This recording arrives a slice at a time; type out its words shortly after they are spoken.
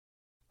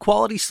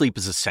Quality sleep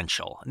is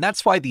essential, and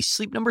that's why the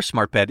Sleep Number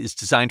Smart Bed is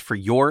designed for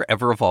your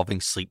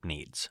ever-evolving sleep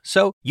needs.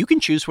 So you can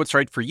choose what's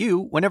right for you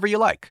whenever you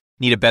like.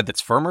 Need a bed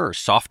that's firmer or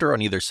softer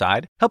on either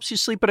side? Helps you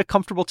sleep at a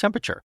comfortable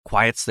temperature,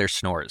 quiets their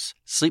snores.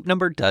 Sleep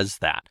Number does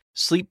that.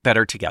 Sleep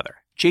better together.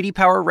 J.D.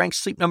 Power ranks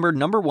Sleep Number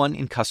 #1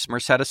 in customer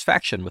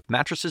satisfaction with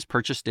mattresses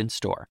purchased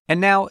in-store.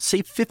 And now,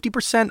 save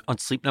 50% on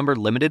Sleep Number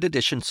limited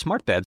edition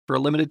smart beds for a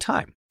limited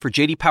time. For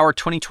J.D. Power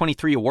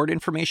 2023 award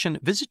information,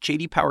 visit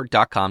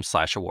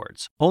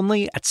jdpower.com/awards.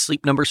 Only at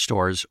Sleep Number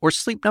stores or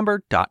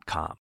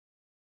sleepnumber.com.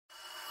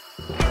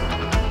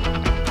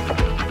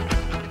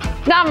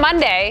 Not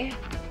Monday.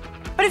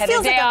 But it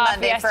feels like a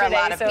Monday yesterday, for a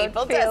lot of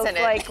people, doesn't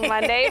it? Like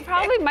Monday. It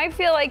probably might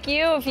feel like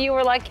you if you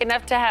were lucky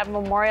enough to have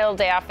Memorial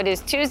Day off. It is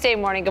Tuesday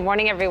morning. Good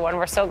morning, everyone.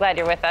 We're so glad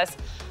you're with us.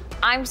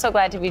 I'm so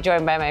glad to be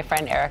joined by my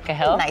friend Erica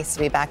Hill. Nice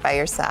to be back by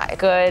your side.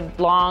 Good,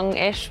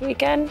 long-ish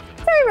weekend.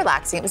 Very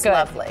relaxing. It was good.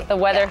 Lovely. The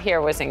weather here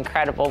was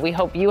incredible. We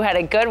hope you had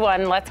a good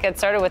one. Let's get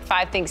started with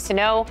 5 things to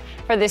know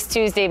for this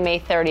Tuesday, May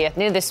 30th.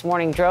 New this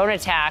morning, drone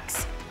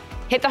attacks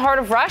hit the heart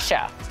of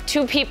Russia.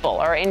 2 people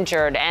are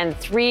injured and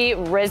 3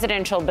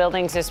 residential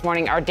buildings this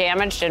morning are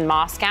damaged in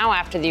Moscow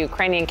after the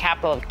Ukrainian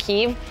capital of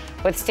Kyiv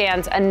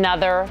withstands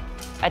another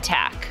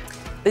attack.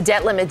 The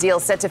debt limit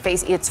deal set to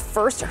face its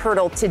first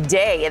hurdle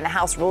today in the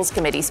House Rules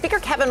Committee. Speaker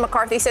Kevin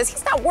McCarthy says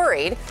he's not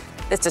worried.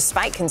 This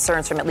despite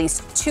concerns from at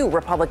least 2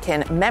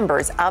 Republican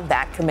members of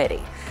that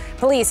committee.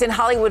 Police in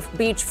Hollywood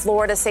Beach,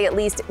 Florida say at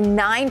least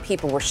 9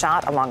 people were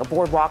shot along a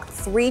boardwalk,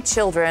 3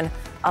 children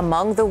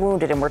among the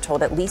wounded, and we're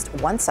told at least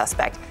 1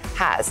 suspect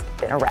has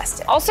been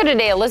arrested. Also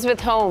today, Elizabeth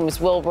Holmes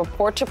will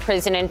report to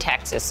prison in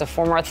Texas. The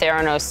former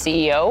Theranos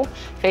CEO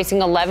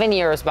facing 11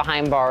 years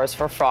behind bars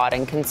for fraud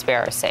and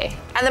conspiracy.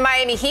 And the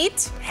Miami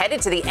Heat headed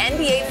to the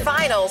NBA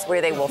Finals, where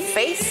they will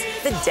face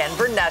the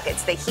Denver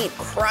Nuggets. The Heat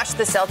crushed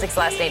the Celtics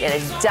last night in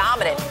a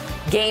dominant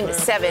Game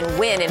 7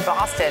 win in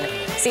Boston.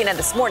 CNN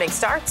This Morning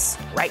starts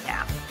right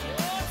now.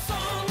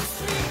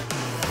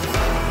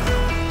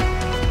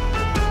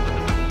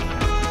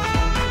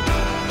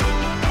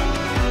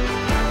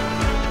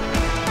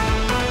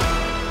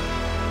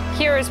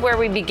 Here is where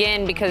we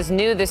begin, because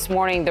new this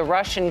morning, the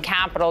Russian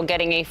capital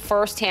getting a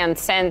firsthand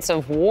sense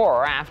of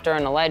war after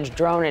an alleged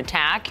drone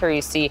attack. Here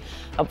you see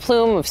a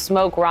plume of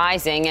smoke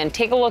rising, and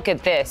take a look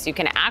at this. You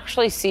can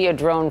actually see a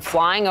drone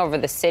flying over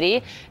the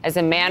city as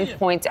a man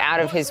points out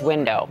of his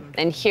window.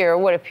 And here,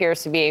 what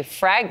appears to be a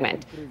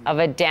fragment of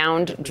a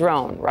downed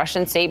drone.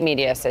 Russian state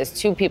media says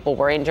 2 people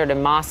were injured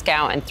in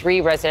Moscow and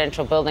 3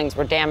 residential buildings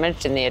were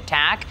damaged in the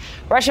attack.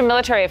 Russian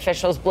military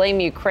officials blame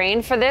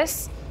Ukraine for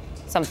this.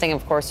 Something,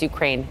 of course,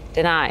 Ukraine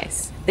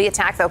denies. The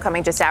attack, though,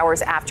 coming just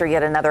hours after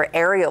yet another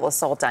aerial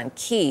assault on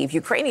Kyiv.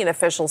 Ukrainian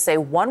officials say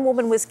 1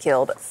 woman was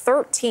killed,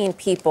 13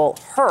 people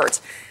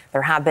hurt.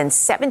 There have been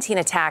 17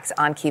 attacks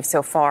on Kyiv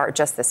so far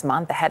just this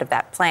month, ahead of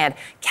that planned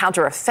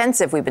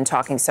counteroffensive we've been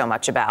talking so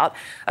much about.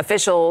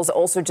 Officials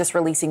also just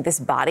releasing this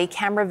body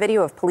camera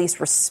video of police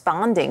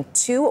responding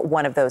to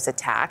one of those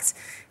attacks.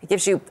 It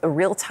gives you a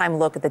real-time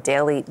look at the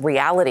daily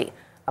reality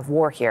of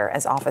war here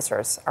as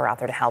officers are out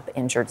there to help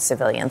injured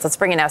civilians. Let's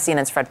bring in now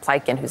CNN's Fred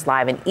Pleitgen, who's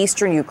live in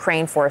eastern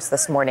Ukraine for us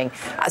this morning.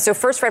 So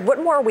first, Fred, what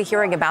more are we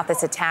hearing about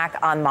this attack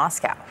on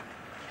Moscow?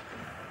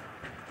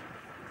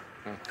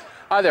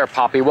 Hi there,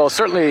 Poppy. Well,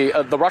 certainly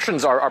the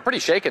Russians are pretty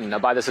shaken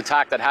by this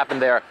attack that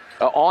happened there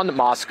on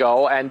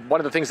Moscow. And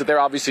one of the things that they're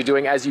obviously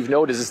doing, as you've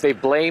noticed, is they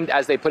blamed,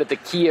 as they put it, the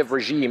Kiev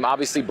regime,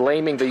 obviously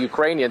blaming the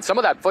Ukrainians. Some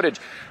of that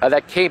footage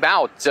that came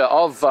out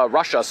of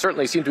Russia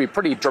certainly seemed to be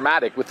pretty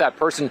dramatic, with that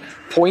person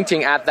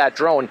pointing at that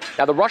drone.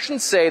 Now, the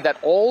Russians say that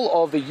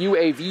all of the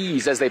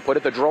UAVs, as they put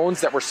it, the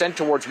drones that were sent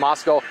towards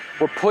Moscow,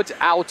 were put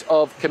out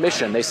of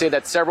commission. They say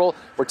that several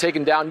were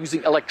taken down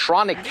using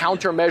electronic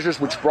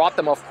countermeasures, which brought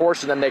them off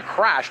course, and then they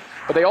crashed.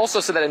 But they also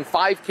said that in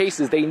 5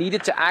 cases, they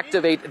needed to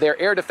activate their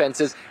air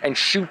defenses and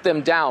shoot them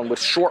down with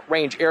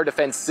short-range air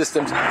defense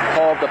systems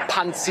called the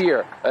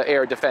Pantsir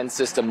air defense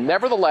system.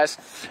 Nevertheless,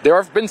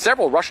 there have been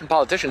several Russian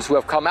politicians who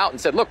have come out and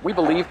said, look, we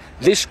believe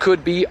this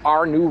could be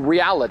our new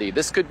reality.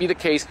 This could be the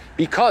case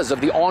because of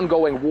the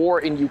ongoing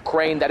war in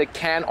Ukraine, that it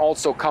can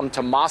also come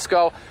to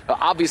Moscow.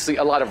 Obviously,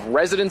 a lot of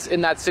residents in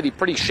that city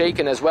pretty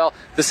shaken as well.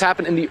 This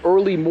happened in the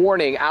early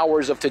morning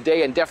hours of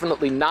today, and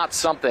definitely not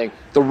something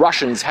the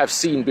Russians have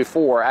seen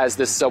before as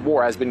this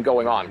war has been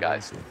going on,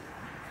 guys.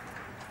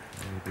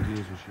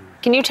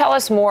 Can you tell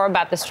us more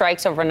about the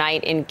strikes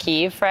overnight in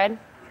Kyiv, Fred?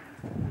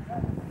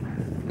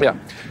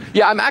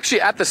 Yeah, I'm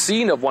actually at the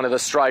scene of one of the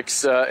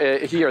strikes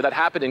here that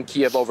happened in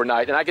Kyiv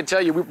overnight. And I can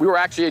tell you, we were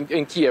actually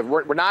in Kyiv.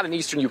 We're not in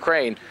eastern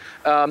Ukraine.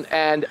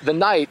 And the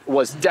night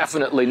was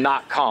definitely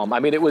not calm. I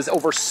mean, it was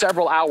over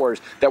several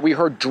hours that we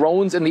heard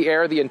drones in the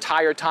air the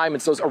entire time.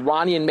 It's those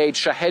Iranian-made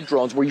Shahed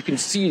drones where you can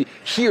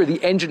hear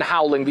the engine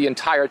howling the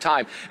entire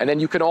time. And then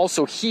you can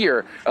also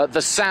hear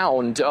the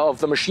sound of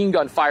the machine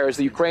gun fire as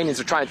the Ukrainians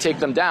are trying to take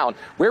them down.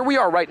 Where we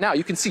are right now,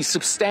 you can see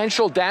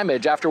substantial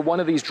damage after one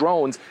of these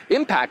drones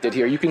impacted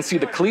here. You can see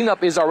the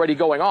cleanup is already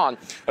going on.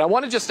 But I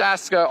want to just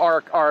ask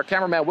our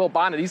cameraman, Will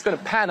Bonnet, he's going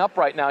to pan up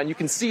right now, and you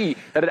can see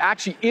that it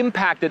actually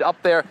impacted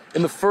up there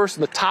in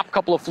the top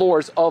couple of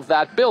floors of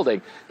that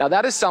building. Now,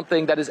 that is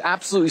something that is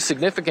absolutely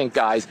significant,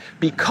 guys,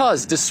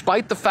 because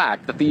despite the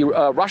fact that the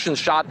Russians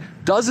shot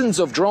dozens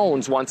of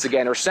drones once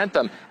again, or sent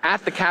them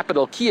at the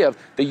capital, Kiev,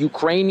 the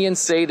Ukrainians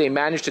say they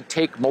managed to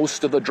take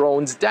most of the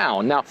drones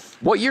down. Now,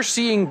 what you're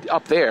seeing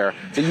up there,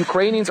 the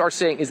Ukrainians are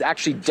saying is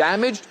actually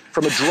damaged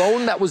from a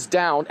drone that was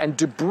down, and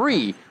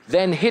debris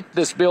then hit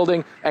this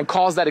building and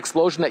caused that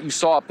explosion that you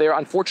saw up there.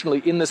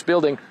 Unfortunately, in this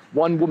building,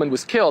 one woman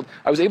was killed.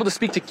 I was able to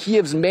speak to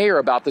Kiev's mayor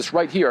about this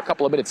right here a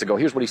couple of minutes ago.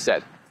 Here's what he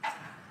said.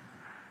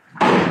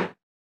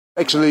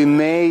 Actually, in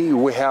May,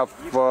 we have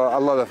a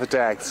lot of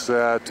attacks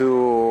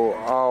to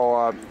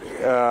our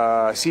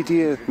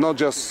city, not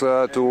just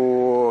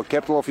to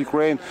capital of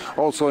Ukraine,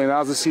 also in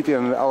other city,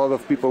 and a lot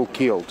of people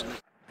killed.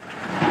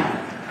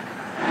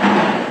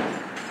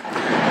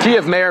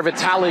 Kiev Mayor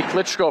Vitaly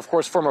Klitschko, of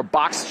course, former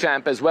box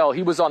champ as well.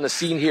 He was on the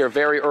scene here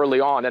very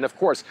early on. And of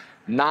course,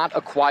 not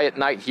a quiet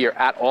night here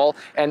at all.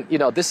 And, you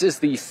know, this is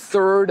the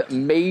third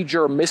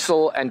major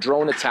missile and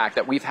drone attack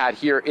that we've had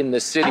here in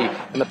this city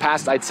in the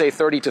past, I'd say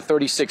 30 to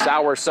 36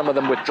 hours, some of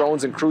them with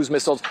drones and cruise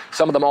missiles,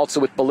 some of them also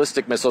with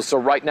ballistic missiles. So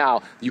right now,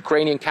 the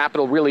Ukrainian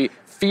capital really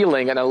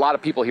feeling, and a lot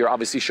of people here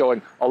obviously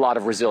showing a lot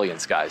of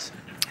resilience, guys.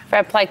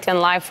 Fred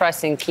Pleitgen live for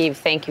us in Kyiv.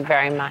 Thank you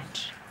very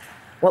much.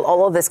 Well,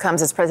 all of this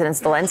comes as President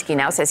Zelensky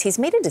now says he's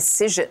made a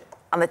decision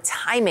on the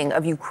timing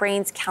of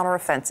Ukraine's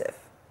counteroffensive.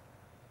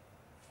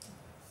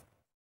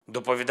 The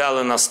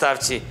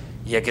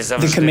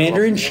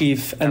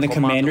commander-in-chief and the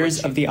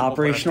commanders of the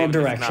operational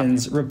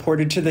directions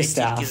reported to the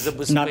staff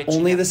not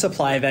only the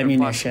supply of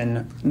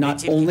ammunition,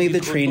 not only the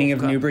training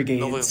of new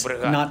brigades,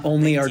 not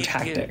only our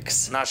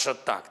tactics,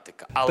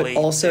 but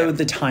also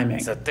the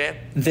timing.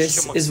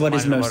 This is what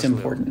is most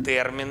important.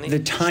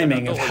 The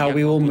timing of how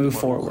we will move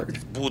forward.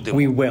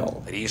 We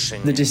will.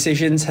 The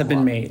decisions have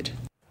been made.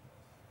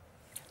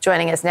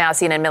 Joining us now,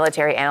 CNN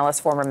military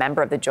analyst, former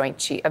member of the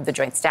Joint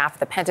Staff of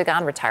the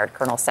Pentagon, retired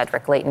Colonel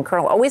Cedric Leighton.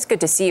 Colonel, always good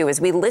to see you.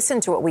 As we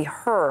listen to what we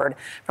heard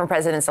from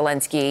President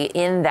Zelensky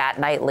in that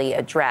nightly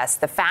address,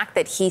 the fact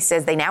that he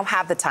says they now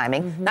have the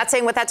timing, not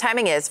saying what that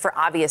timing is for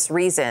obvious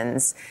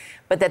reasons,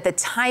 but that the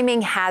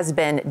timing has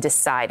been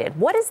decided.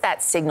 What does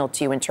that signal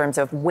to you in terms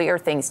of where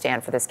things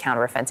stand for this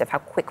counteroffensive? How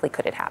quickly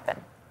could it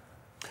happen?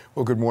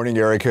 Well, good morning,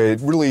 Erica. It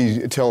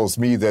really tells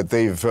me that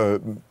they've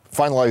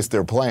finalized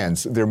their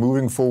plans. They're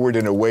moving forward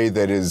in a way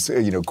that is,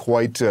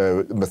 quite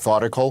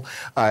methodical,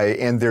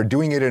 and they're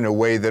doing it in a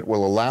way that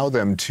will allow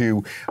them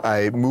to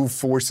move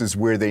forces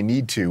where they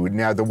need to.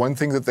 Now, the one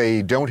thing that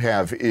they don't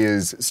have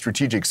is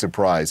strategic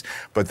surprise,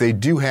 but they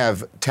do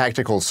have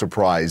tactical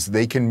surprise.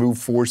 They can move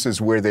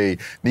forces where they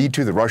need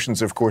to. The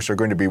Russians, of course, are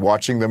going to be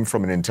watching them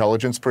from an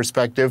intelligence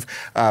perspective,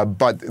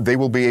 but they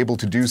will be able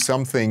to do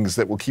some things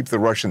that will keep the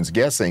Russians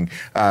guessing.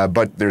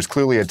 But there's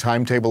clearly a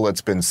timetable that's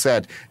been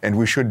set, and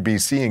we should be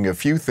seeing a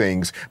few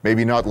things,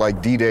 maybe not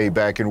like D-Day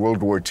back in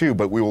World War II,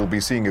 but we will be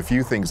seeing a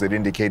few things that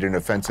indicate an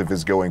offensive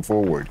is going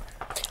forward.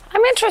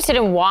 I'm interested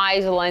in why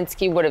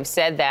Zelensky would have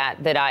said that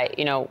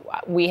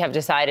we have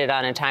decided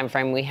on a time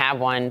frame, we have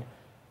one.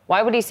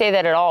 Why would he say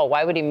that at all?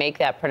 Why would he make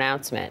that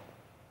pronouncement?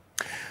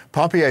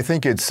 Poppy, I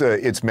think it's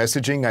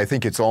messaging. I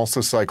think it's also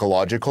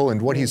psychological.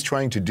 And what he's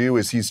trying to do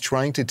is he's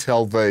trying to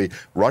tell the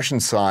Russian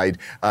side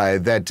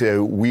that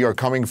we are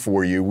coming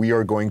for you. We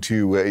are going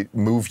to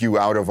move you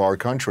out of our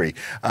country.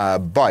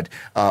 But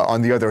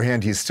on the other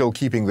hand, he's still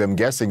keeping them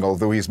guessing,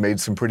 although he's made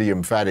some pretty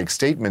emphatic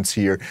statements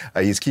here.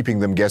 He's keeping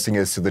them guessing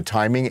as to the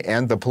timing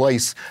and the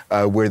place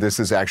where this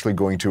is actually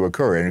going to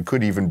occur. And it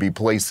could even be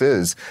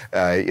places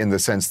in the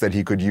sense that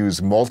he could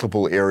use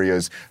multiple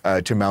areas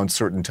to mount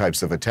certain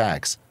types of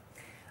attacks.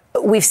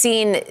 We've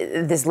seen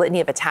this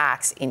litany of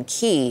attacks in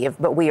Kyiv,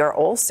 but we are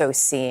also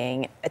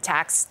seeing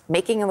attacks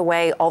making their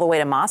way all the way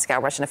to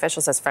Moscow. Russian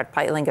officials, as Fred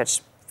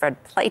Pleitgen,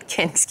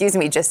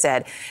 just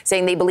said,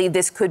 saying they believe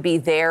this could be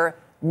their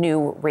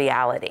new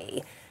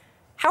reality.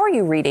 How are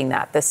you reading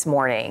that this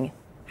morning?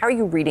 How are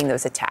you reading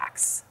those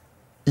attacks?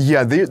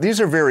 Yeah,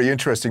 these are very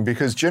interesting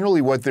because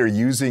generally what they're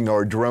using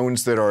are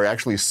drones that are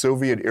actually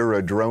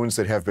Soviet-era drones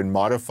that have been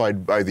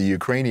modified by the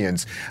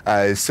Ukrainians.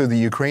 So the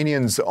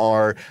Ukrainians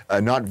are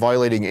not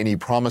violating any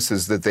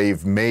promises that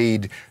they've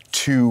made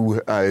to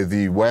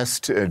the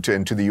West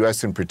and to the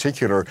U.S. in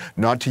particular,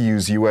 not to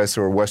use U.S.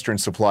 or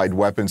Western-supplied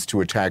weapons to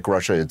attack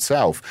Russia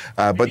itself.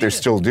 But they're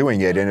still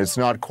doing it, and it's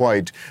not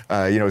quite,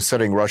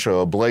 setting Russia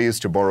ablaze,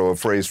 to borrow a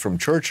phrase from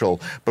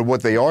Churchill. But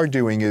what they are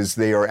doing is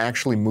they are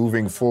actually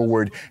moving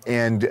forward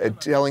and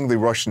telling the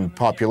Russian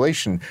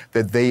population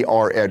that they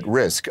are at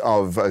risk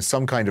of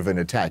some kind of an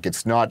attack.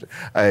 It's not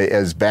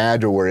as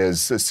bad or as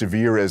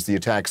severe as the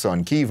attacks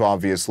on Kyiv,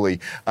 obviously,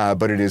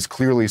 but it is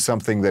clearly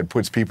something that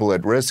puts people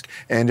at risk,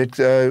 and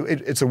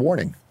it's a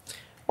warning.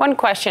 One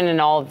question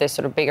in all of this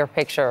sort of bigger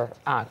picture,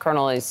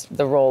 Colonel, is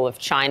the role of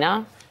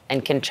China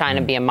And can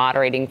China be a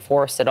moderating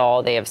force at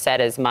all? They have said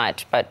as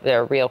much, but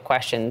there are real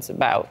questions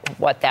about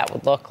what that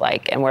would look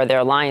like and where their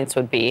alliance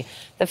would be.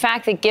 The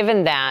fact that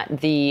given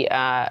that the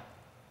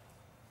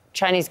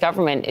Chinese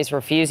government is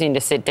refusing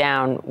to sit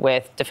down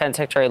with Defense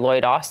Secretary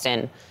Lloyd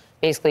Austin,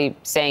 basically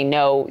saying,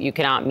 no, you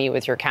cannot meet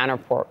with your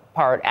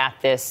counterpart at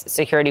this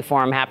security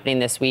forum happening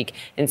this week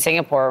in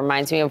Singapore,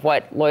 reminds me of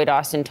what Lloyd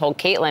Austin told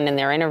Caitlin in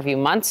their interview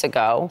months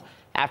ago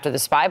after the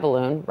spy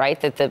balloon, right,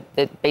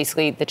 that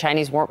basically the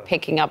Chinese weren't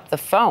picking up the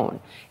phone.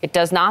 It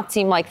does not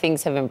seem like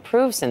things have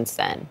improved since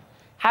then.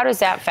 How does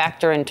that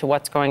factor into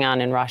what's going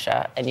on in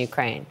Russia and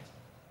Ukraine?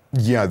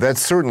 Yeah,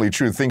 that's certainly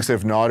true. Things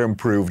have not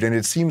improved, and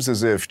it seems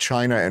as if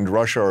China and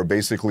Russia are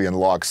basically in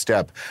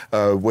lockstep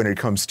when it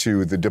comes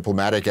to the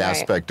diplomatic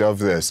aspect of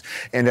this.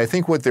 And I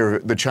think what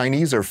the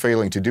Chinese are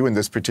failing to do in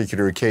this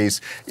particular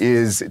case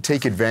is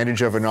take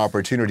advantage of an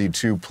opportunity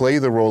to play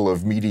the role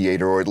of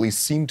mediator, or at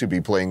least seem to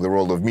be playing the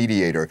role of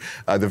mediator.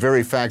 The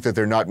very fact that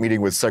they're not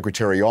meeting with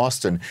Secretary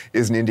Austin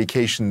is an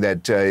indication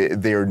that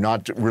they're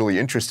not really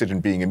interested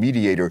in being a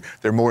mediator.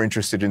 They're more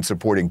interested in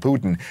supporting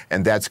Putin,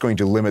 and that's going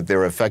to limit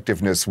their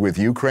effectiveness with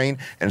Ukraine,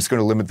 and it's going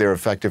to limit their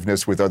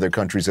effectiveness with other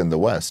countries in the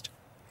West.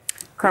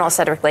 Colonel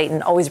Cedric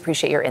Leighton, always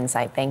appreciate your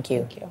insight. Thank you.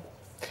 Thank you.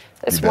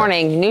 This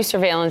morning, new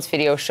surveillance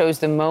video shows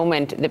the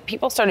moment that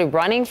people started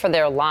running for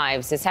their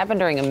lives. This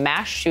happened during a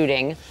mass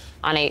shooting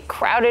on a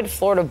crowded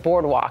Florida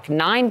boardwalk.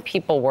 9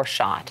 people were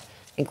shot,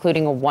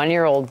 including a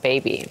 1-year-old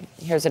baby.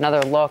 Here's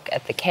another look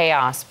at the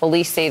chaos.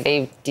 Police say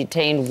they've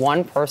detained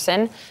 1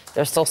 person.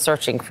 They're still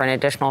searching for an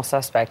additional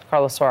suspect.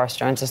 Carlos Suarez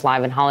joins us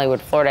live in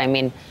Hollywood, Florida. I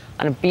mean,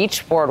 on a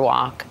beach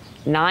boardwalk,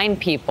 9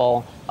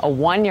 people, a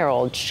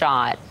 1-year-old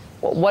shot.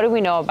 What do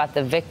we know about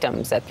the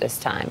victims at this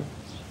time?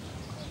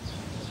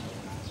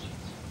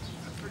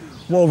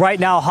 Well, right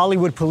now,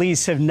 Hollywood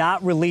police have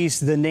not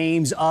released the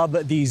names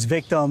of these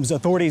victims.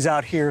 Authorities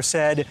out here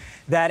said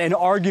that an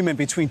argument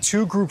between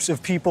 2 groups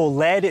of people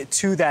led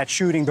to that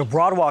shooting. The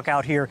boardwalk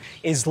out here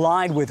is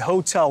lined with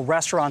hotel,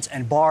 restaurants,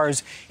 and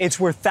bars. It's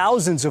where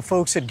thousands of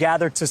folks had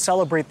gathered to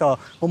celebrate the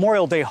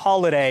Memorial Day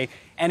holiday.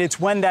 And it's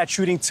when that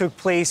shooting took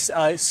place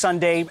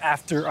Monday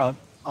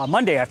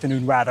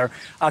afternoon, rather.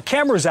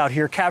 Cameras out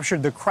here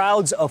captured the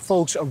crowds of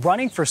folks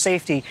running for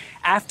safety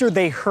after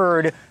they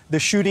heard the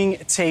shooting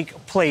take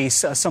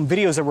place. Some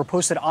videos that were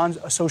posted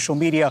on social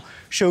media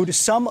showed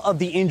some of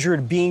the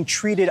injured being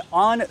treated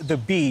on the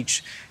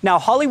beach. Now,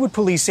 Hollywood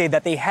police say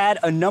that they had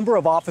a number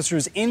of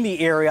officers in the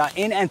area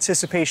in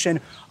anticipation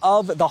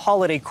of the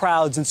holiday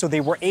crowds, and so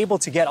they were able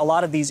to get a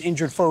lot of these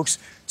injured folks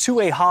to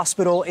a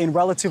hospital in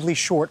relatively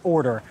short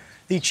order.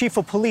 The chief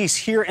of police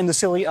here in the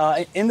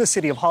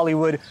city of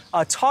Hollywood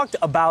talked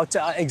about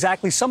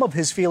exactly some of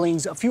his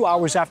feelings a few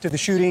hours after the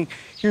shooting.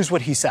 Here's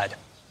what he said.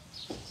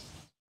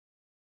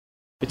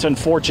 It's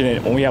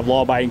unfortunate when we have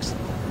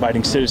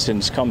law-abiding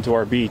citizens come to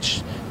our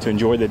beach to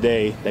enjoy the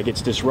day that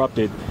gets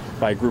disrupted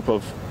by a group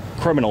of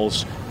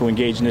criminals who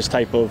engage in this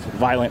type of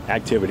violent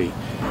activity.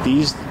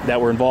 These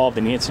that were involved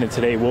in the incident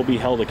today will be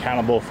held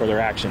accountable for their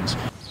actions.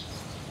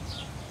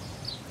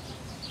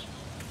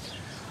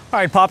 All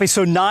right, Poppy,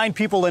 so 9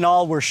 people in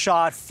all were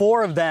shot,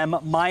 4 of them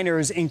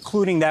minors,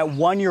 including that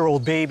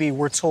 1-year-old baby.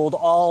 We're told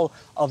all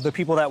of the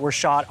people that were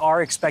shot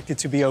are expected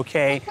to be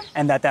okay,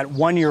 and that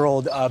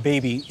 1-year-old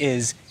baby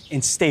is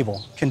in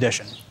stable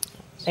condition.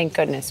 Thank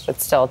goodness, but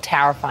still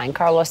terrifying.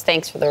 Carlos,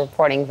 thanks for the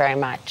reporting very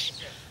much.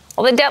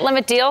 Well, the debt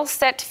limit deal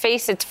set to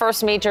face its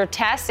first major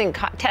test in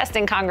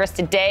Congress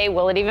today.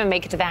 Will it even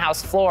make it to the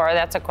House floor?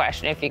 That's a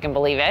question, if you can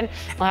believe it.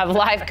 We'll have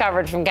live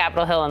coverage from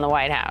Capitol Hill in the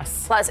White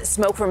House. Plus,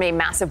 smoke from a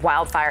massive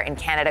wildfire in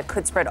Canada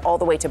could spread all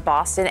the way to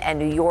Boston and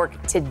New York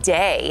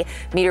today.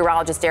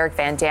 Meteorologist Derek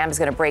Van Dam is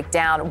going to break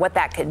down what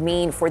that could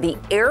mean for the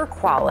air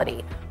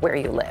quality where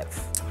you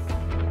live.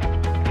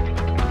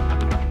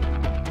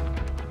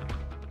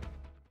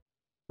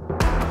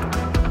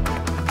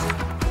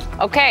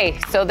 Okay,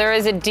 so there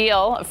is a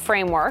deal, a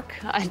framework,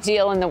 a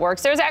deal in the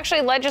works. There's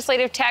actually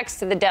legislative text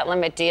to the debt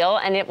limit deal,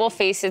 and it will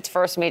face its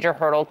first major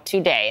hurdle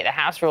today. The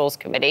House Rules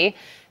Committee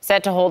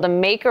set to hold a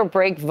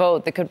make-or-break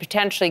vote that could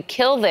potentially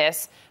kill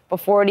this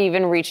before it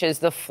even reaches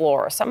the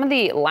floor. Some of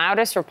the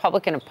loudest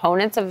Republican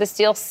opponents of this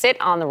deal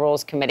sit on the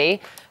Rules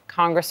Committee.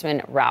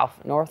 Congressman Ralph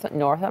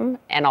Northam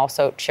and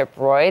also Chip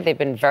Roy. They've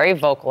been very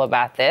vocal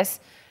about this.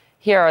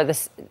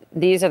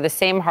 These are the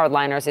same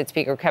hardliners that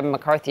Speaker Kevin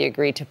McCarthy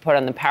agreed to put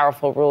on the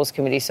powerful Rules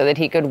Committee so that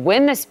he could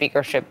win the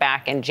speakership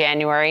back in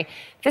January.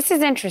 This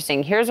is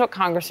interesting. Here's what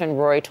Congressman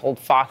Roy told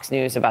Fox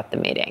News about the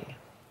meeting.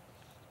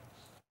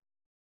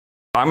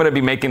 I'm going to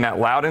be making that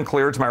loud and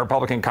clear to my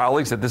Republican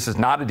colleagues that this is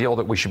not a deal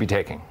that we should be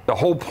taking. The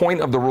whole point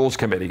of the Rules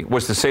Committee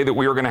was to say that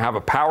we were going to have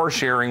a power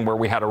sharing where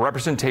we had a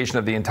representation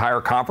of the entire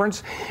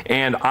conference.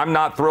 And I'm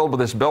not thrilled with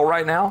this bill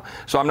right now,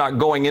 so I'm not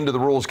going into the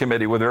Rules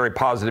Committee with a very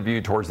positive view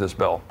towards this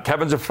bill.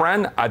 Kevin's a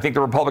friend. I think the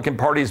Republican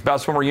Party is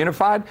best when we're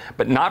unified,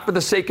 but not for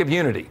the sake of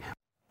unity.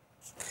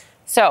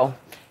 So,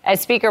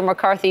 as Speaker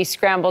McCarthy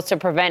scrambles to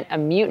prevent a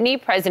mutiny,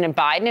 President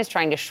Biden is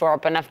trying to shore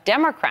up enough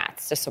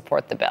Democrats to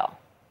support the bill.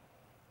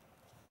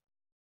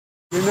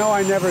 You know,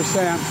 I never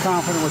say I'm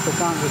confident what the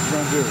Congress is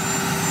going to do,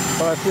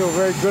 but I feel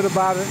very good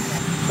about it.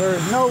 There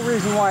is no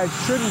reason why it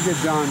shouldn't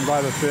get done by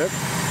the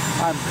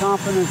 5th. I'm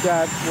confident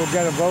that we'll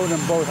get a vote in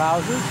both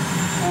houses,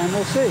 and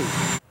we'll see.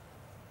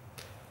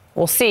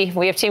 We'll see.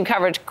 We have team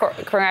coverage.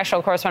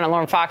 Congressional correspondent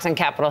Lauren Fox on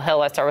Capitol Hill.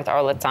 Let's start with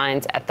Arlette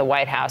Saenz at the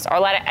White House.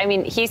 Arlette, I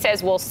mean, he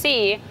says we'll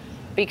see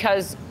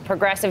because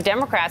progressive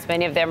Democrats,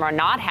 many of them are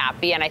not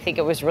happy. And I think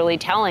it was really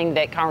telling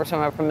that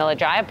Congresswoman Pramila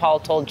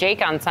Jayapal told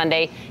Jake on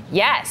Sunday,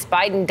 yes,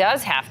 Biden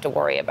does have to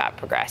worry about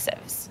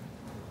progressives.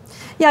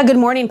 Yeah, good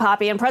morning,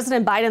 Poppy. And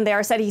President Biden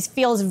there said he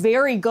feels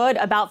very good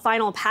about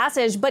final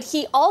passage, but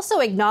he also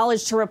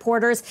acknowledged to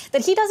reporters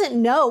that he doesn't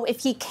know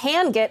if he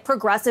can get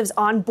progressives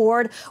on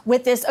board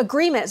with this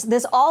agreement.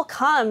 This all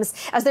comes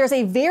as there's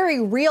a very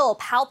real,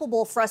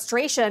 palpable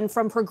frustration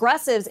from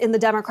progressives in the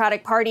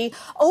Democratic Party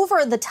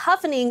over the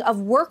toughening of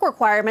work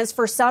requirements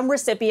for some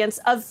recipients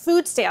of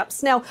food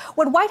stamps. Now,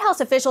 what White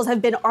House officials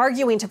have been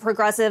arguing to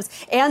progressives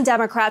and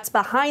Democrats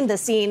behind the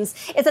scenes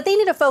is that they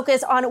need to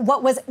focus on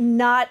what was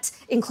not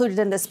included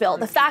in this bill.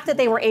 The fact that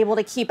they were able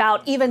to keep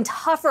out even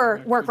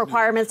tougher work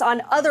requirements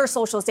on other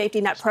social safety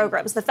net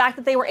programs. The fact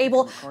that they were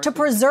able to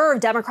preserve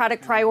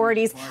Democratic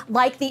priorities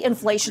like the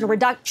Inflation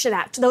Reduction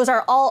Act. Those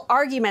are all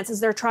arguments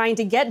as they're trying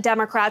to get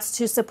Democrats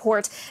to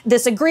support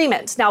this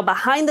agreement. Now,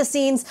 behind the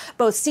scenes,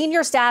 both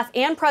senior staff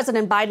and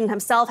President Biden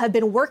himself have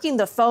been working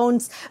the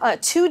phones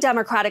to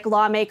Democratic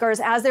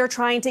lawmakers as they're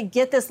trying to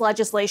get this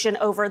legislation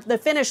over the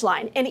finish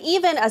line. And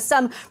even as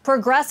some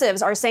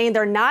progressives are saying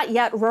they're not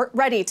yet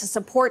ready to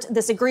support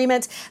this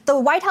agreement, the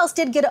White House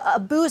did get a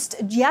boost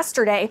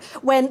yesterday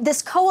when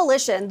this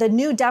coalition, the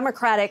New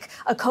Democratic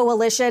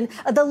Coalition,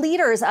 the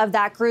leaders of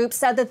that group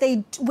said that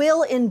they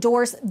will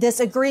endorse this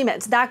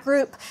agreement. That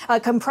group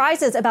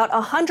comprises about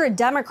 100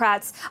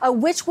 Democrats,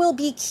 which will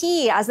be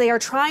key as they are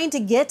trying to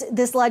get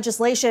this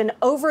legislation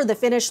over the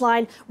finish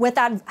line with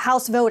that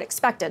House vote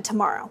expected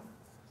tomorrow.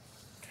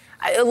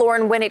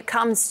 Lauren, when it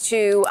comes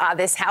to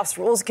this House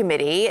Rules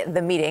Committee,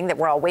 the meeting that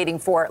we're all waiting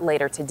for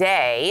later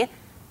today,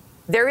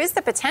 there is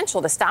the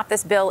potential to stop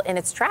this bill in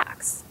its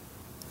tracks.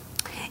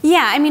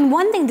 Yeah, I mean,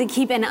 one thing to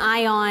keep an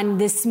eye on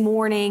this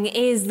morning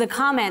is the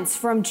comments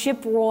from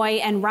Chip Roy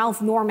and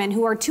Ralph Norman,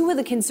 who are two of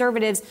the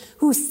conservatives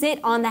who sit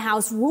on the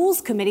House Rules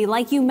Committee.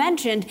 Like you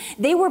mentioned,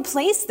 they were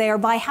placed there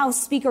by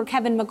House Speaker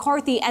Kevin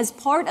McCarthy as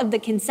part of the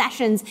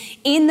concessions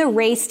in the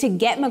race to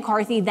get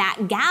McCarthy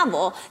that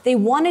gavel. They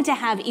wanted to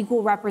have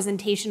equal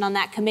representation on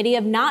that committee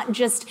of not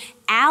just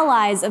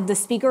allies of the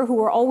speaker who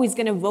are always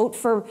going to vote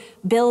for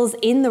bills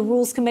in the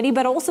Rules Committee,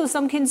 but also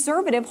some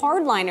conservative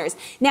hardliners.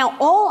 Now,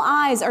 all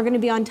eyes are going to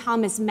be on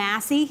Thomas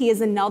Massie. He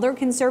is another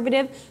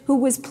conservative who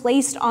was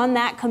placed on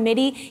that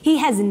committee. He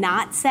has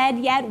not said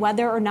yet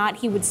whether or not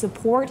he would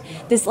support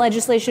this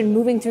legislation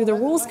moving through the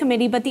Rules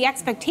Committee, but the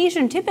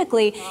expectation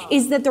typically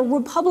is that the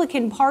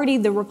Republican Party,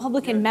 the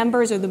Republican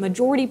members or the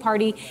majority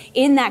party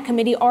in that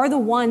committee are the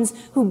ones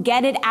who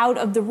get it out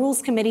of the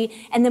Rules Committee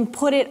and then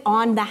put it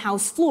on the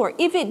House floor.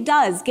 If it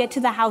does get to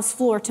the House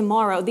floor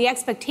tomorrow, the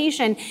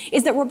expectation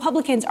is that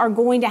Republicans are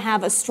going to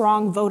have a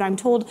strong vote. I'm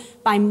told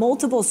by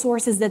multiple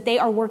sources that they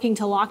are working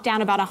to lock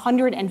down about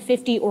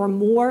 150 or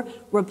more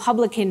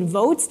Republican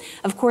votes.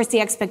 Of course, the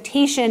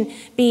expectation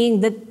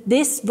being that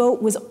this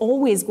vote was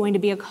always going to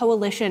be a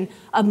coalition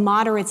of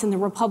moderates in the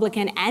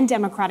Republican and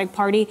Democratic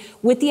Party,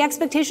 with the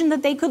expectation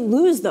that they could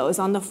lose those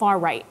on the far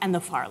right and the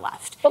far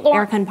left.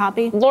 Erica and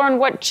Poppy? Lauren,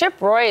 what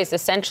Chip Roy is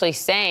essentially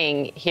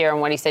saying here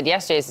and what he said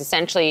yesterday is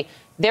essentially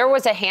there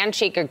was a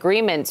handshake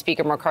agreement,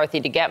 Speaker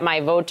McCarthy, to get my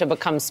vote to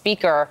become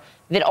Speaker,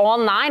 that all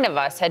 9 of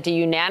us had to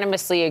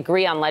unanimously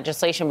agree on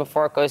legislation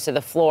before it goes to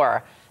the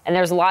floor. And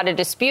there's a lot of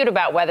dispute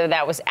about whether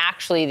that was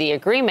actually the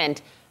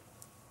agreement.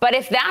 But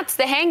if that's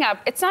the hang-up,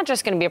 it's not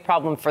just going to be a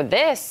problem for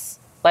this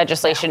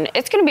legislation.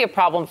 It's going to be a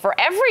problem for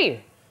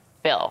every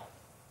bill.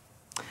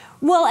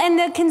 Well, and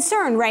the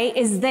concern, right,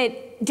 is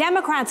that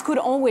Democrats could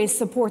always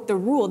support the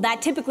rule.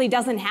 That typically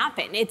doesn't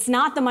happen. It's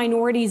not the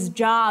minority's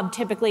job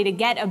typically to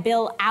get a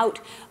bill out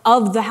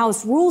of the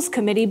House Rules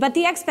Committee, but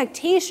the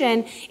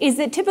expectation is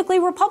that typically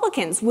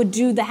Republicans would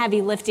do the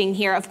heavy lifting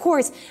here. Of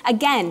course,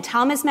 again,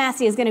 Thomas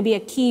Massie is going to be a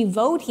key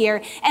vote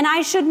here. And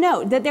I should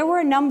note that there were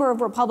a number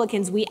of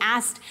Republicans we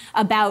asked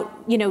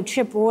about,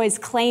 Chip Roy's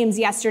claims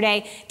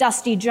yesterday.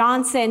 Dusty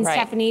Johnson, right.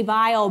 Stephanie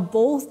Weil,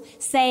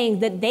 both saying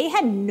that they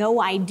had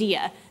no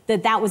idea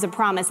that was a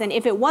promise. And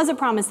if it was a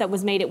promise that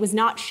was made, it was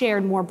not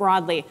shared more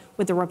broadly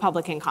with the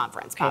Republican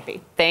conference. Poppy.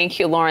 Okay. Thank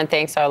you, Lauren.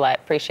 Thanks, Arlette.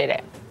 Appreciate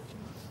it.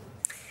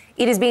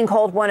 It is being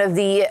called one of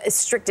the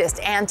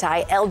strictest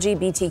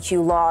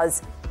anti-LGBTQ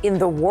laws in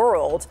the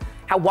world.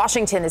 How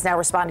Washington is now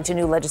responding to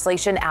new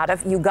legislation out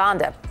of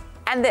Uganda.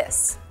 And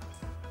this.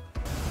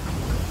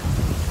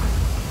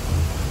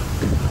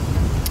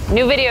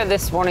 New video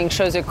this morning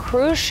shows a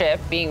cruise ship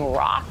being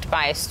rocked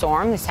by a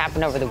storm. This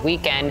happened over the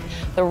weekend.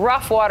 The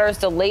rough waters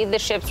delayed the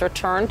ship's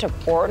return to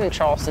port in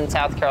Charleston,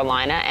 South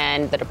Carolina,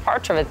 and the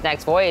departure of its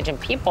next voyage. And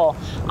people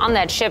on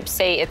that ship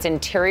say its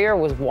interior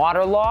was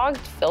waterlogged,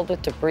 filled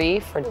with debris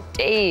for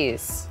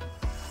days.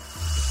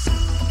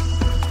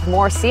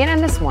 More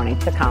CNN This Morning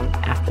to come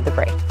after the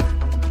break.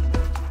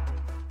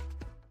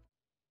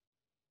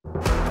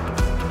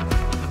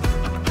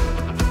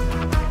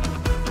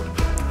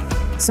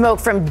 Smoke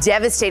from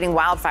devastating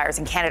wildfires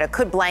in Canada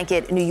could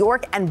blanket New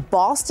York and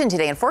Boston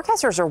today, and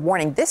forecasters are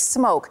warning this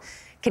smoke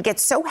could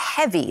get so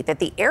heavy that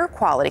the air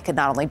quality could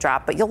not only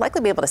drop, but you'll likely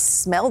be able to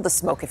smell the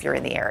smoke if you're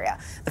in the area.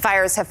 The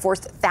fires have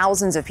forced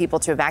thousands of people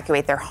to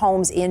evacuate their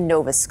homes in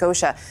Nova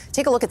Scotia.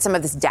 Take a look at some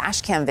of this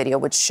dash cam video,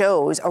 which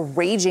shows a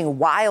raging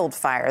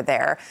wildfire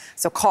there.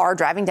 So car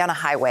driving down a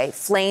highway,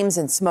 flames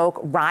and smoke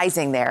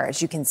rising there,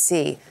 as you can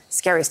see.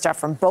 Scary stuff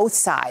from both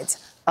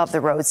sides of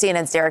the road.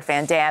 CNN's Derek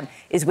Van Dam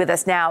is with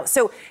us now.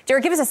 So,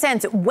 Derek, give us a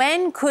sense.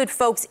 When could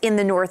folks in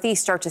the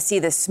Northeast start to see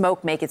this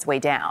smoke make its way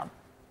down?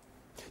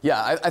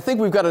 Yeah, I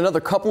think we've got another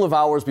couple of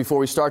hours before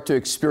we start to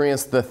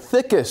experience the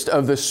thickest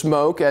of the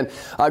smoke. And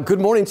good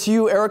morning to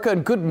you, Erica,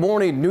 and good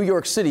morning, New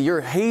York City. Your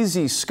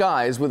hazy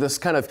skies with this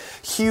kind of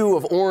hue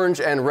of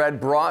orange and red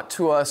brought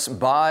to us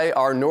by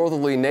our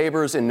northerly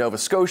neighbors in Nova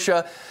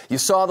Scotia. You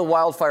saw the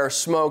wildfire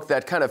smoke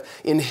that kind of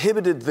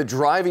inhibited the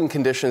driving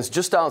conditions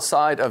just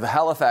outside of the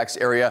Halifax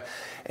area.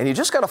 And you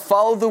just got to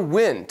follow the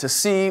wind to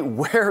see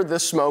where the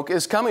smoke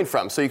is coming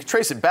from. So you can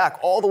trace it back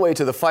all the way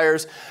to the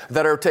fires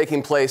that are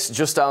taking place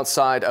just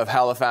outside of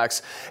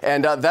Halifax.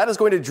 And that is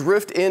going to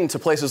drift into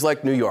places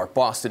like New York,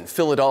 Boston,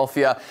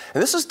 Philadelphia.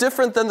 And this is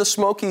different than the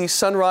smoky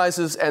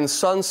sunrises and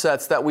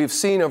sunsets that we've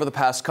seen over the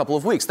past couple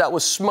of weeks. That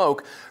was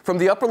smoke from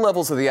the upper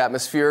levels of the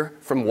atmosphere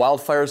from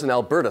wildfires in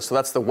Alberta. So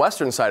that's the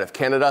western side of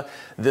Canada.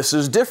 This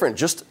is different,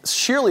 just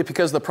sheerly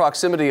because of the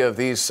proximity of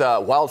these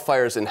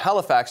wildfires in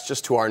Halifax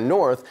just to our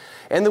north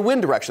and the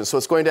wind direction. So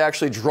it's going to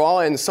actually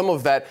draw in some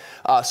of that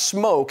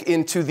smoke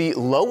into the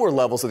lower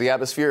levels of the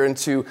atmosphere,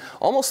 into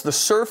almost the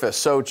surface.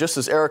 So just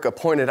as Erica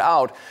pointed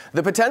out,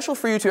 the potential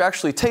for you to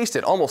actually taste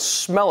it,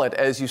 almost smell it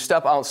as you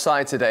step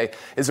outside today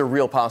is a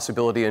real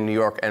possibility in New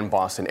York and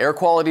Boston. Air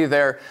quality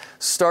there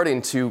starting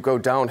to go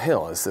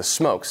downhill as this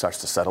smoke starts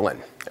to settle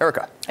in.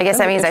 Erica. I guess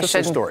that means I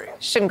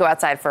shouldn't go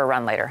outside for a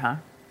run later, huh?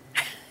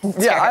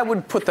 Yeah, I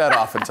would put that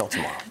off until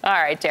tomorrow. All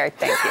right, Derek,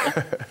 thank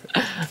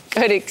you.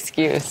 Good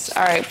excuse.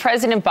 All right,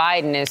 President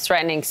Biden is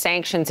threatening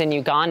sanctions in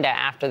Uganda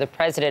after the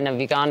president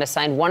of Uganda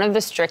signed one of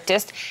the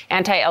strictest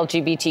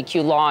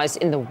anti-LGBTQ laws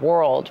in the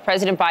world.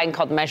 President Biden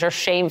called the measure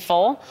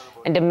shameful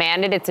and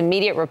demanded its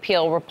immediate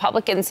repeal.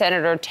 Republican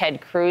Senator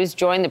Ted Cruz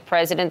joined the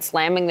president,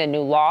 slamming the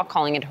new law,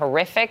 calling it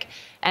horrific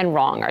and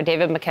wrong. Our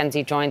David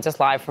McKenzie joins us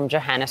live from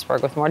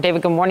Johannesburg with more.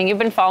 David, good morning. You've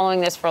been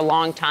following this for a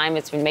long time.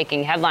 It's been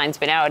making headlines,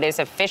 but now it is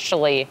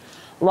officially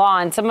law.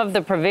 And some of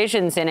the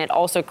provisions in it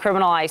also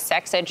criminalize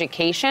sex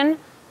education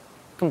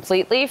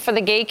completely for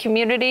the gay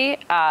community.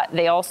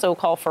 They also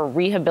call for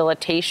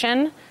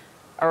rehabilitation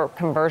or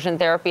conversion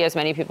therapy, as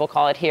many people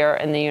call it here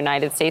in the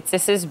United States.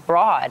 This is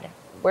broad.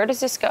 Where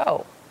does this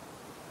go?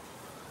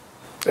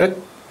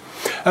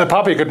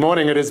 Poppy, good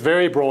morning. It is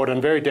very broad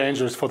and very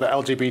dangerous for the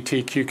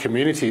LGBTQ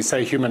community,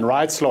 say human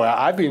rights lawyer.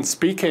 I've been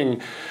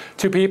speaking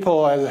to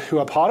people who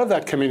are part of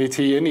that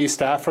community in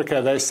East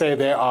Africa. They say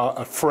they are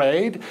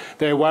afraid.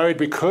 They're worried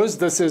because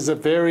this is a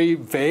very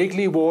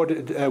vaguely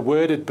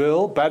worded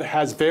bill, but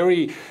has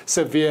very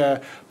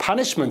severe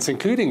punishments,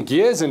 including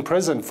years in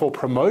prison for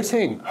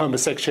promoting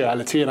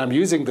homosexuality. And I'm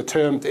using the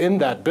term in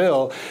that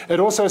bill. It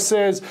also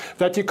says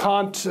that you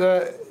can't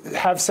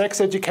have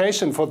sex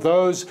education for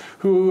those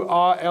who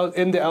are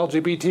in the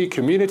LGBT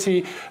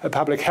community.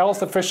 Public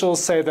health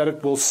officials say that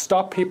it will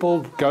stop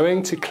people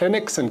going to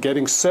clinics and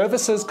getting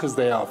services because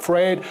they are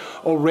afraid.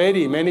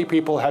 Already, many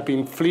people have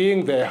been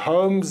fleeing their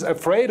homes,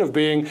 afraid of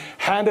being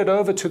handed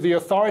over to the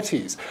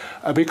authorities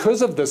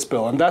because of this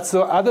bill. And that's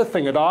the other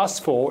thing it asks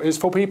for, is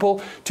for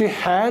people to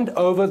hand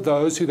over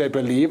those who they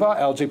believe are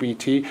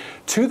LGBT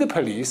to the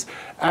police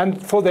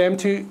and for them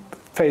to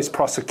face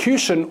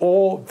prosecution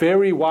or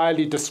very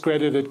widely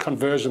discredited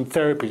conversion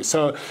therapy.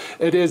 So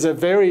it is a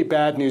very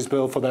bad news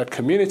bill for that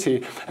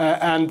community,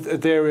 and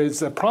there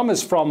is a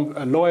promise from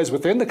lawyers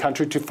within the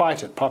country to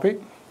fight it. Poppy?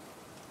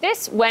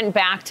 This went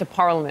back to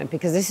Parliament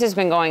because this has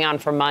been going on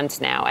for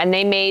months now, and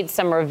they made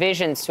some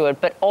revisions to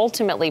it, but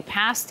ultimately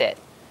passed it.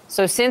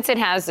 So since it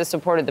has the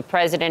support of the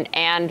president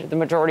and the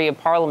majority of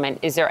Parliament,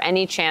 is there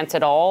any chance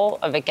at all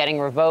of it getting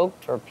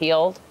revoked or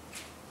repealed?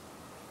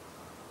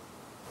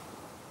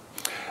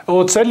 It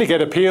will certainly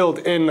get appealed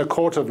in the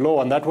court of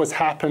law, and that was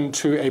happened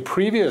to a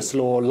previous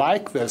law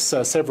like this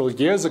several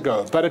years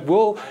ago. But it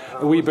will,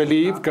 we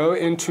believe, go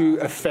into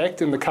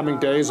effect in the coming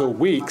days or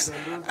weeks,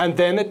 and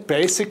then it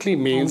basically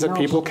means that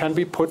people can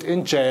be put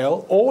in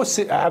jail or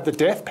have the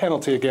death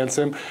penalty against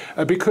them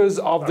because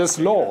of this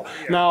law.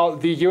 Now,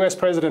 the US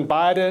President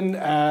Biden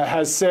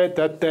has said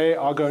that they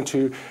are going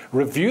to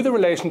review the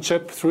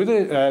relationship through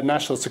the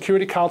National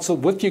Security Council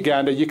with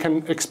Uganda. You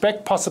can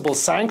expect possible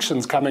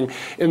sanctions coming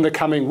in the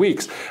coming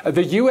weeks.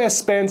 The U.S.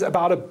 spends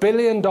about $1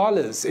 billion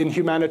in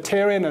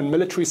humanitarian and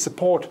military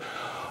support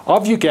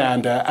of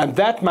Uganda, and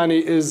that money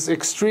is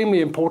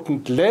extremely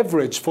important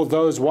leverage for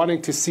those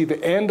wanting to see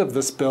the end of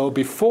this bill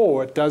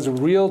before it does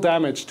real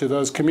damage to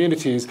those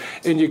communities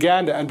in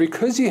Uganda. And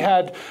because you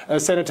had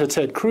Senator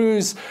Ted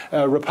Cruz,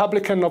 a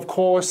Republican, of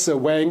course,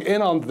 weighing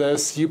in on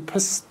this, you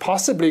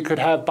possibly could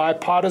have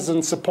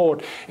bipartisan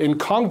support in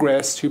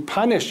Congress to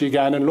punish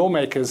Ugandan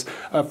lawmakers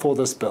for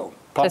this bill.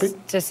 Poppy?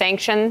 To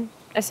sanction,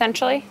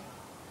 essentially?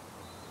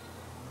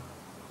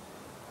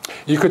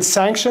 You could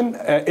sanction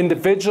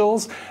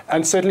individuals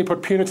and certainly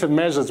put punitive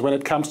measures when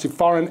it comes to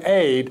foreign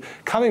aid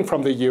coming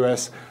from the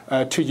U.S.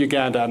 To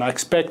Uganda. And I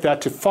expect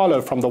that to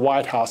follow from the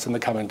White House in the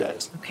coming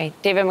days. Okay.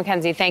 David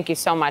McKenzie, thank you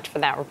so much for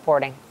that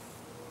reporting.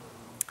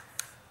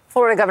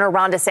 Florida Governor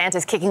Ron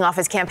DeSantis kicking off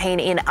his campaign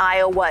in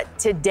Iowa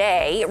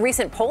today.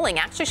 Recent polling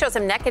actually shows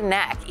him neck and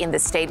neck in the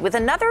state with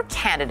another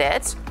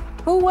candidate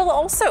who will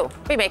also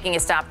be making a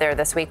stop there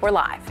this week. We're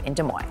live in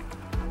Des Moines.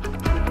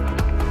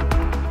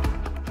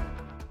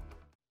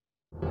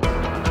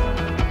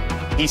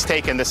 He's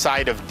taken the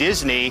side of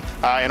Disney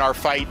in our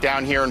fight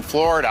down here in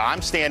Florida.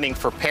 I'm standing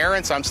for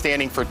parents. I'm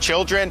standing for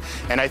children.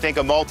 And I think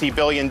a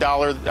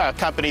multi-billion-dollar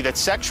company that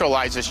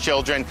sexualizes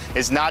children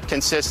is not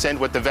consistent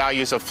with the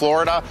values of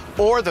Florida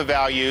or the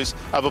values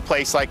of a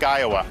place like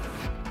Iowa.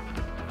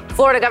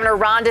 Florida Governor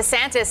Ron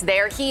DeSantis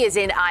there. He is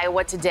in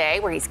Iowa today,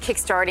 where he's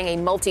kickstarting a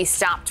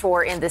multi-stop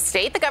tour in the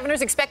state. The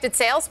governor's expected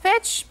sales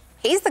pitch?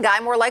 He's the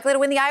guy more likely to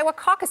win the Iowa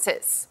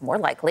caucuses, more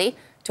likely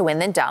to win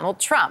than Donald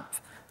Trump.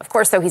 Of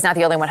course, though, he's not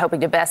the only one hoping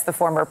to best the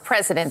former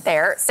president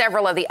there.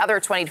 Several of the other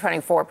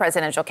 2024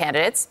 presidential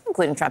candidates,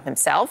 including Trump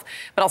himself,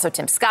 but also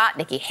Tim Scott,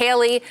 Nikki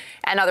Haley,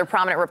 and other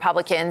prominent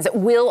Republicans,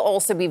 will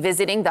also be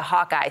visiting the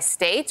Hawkeye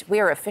State.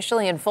 We are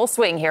officially in full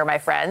swing here, my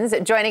friends.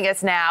 Joining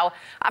us now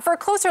for a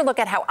closer look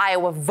at how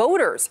Iowa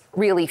voters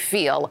really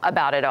feel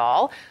about it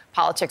all,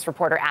 politics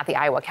reporter at the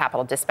Iowa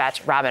Capitol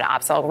Dispatch, Robin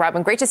Opsahl.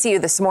 Robin, great to see you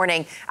this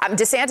morning.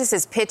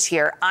 DeSantis' pitch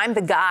here, I'm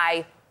the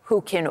guy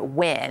who can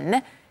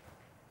win.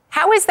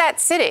 How is that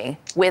sitting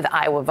with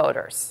Iowa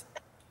voters?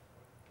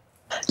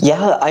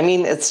 Yeah, I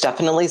mean, it's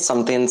definitely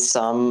something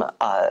some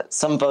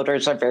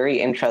voters are very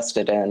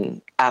interested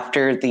in.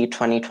 After the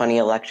 2020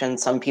 election,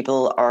 some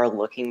people are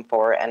looking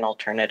for an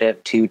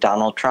alternative to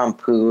Donald Trump,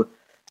 who,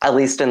 at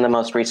least in the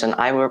most recent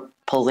Iowa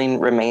polling,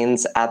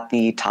 remains at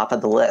the top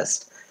of the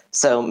list.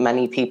 So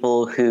many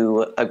people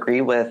who agree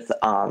with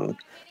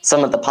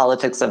some of the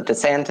politics of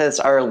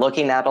DeSantis are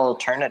looking at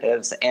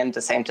alternatives, and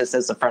DeSantis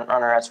is a front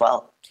runner as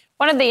well.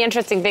 One of the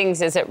interesting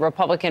things is that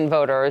Republican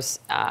voters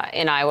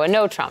in Iowa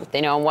know Trump.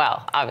 They know him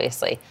well,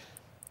 obviously.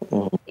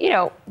 You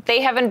know,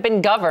 they haven't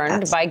been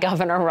governed by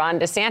Governor Ron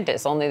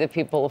DeSantis. Only the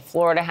people of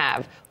Florida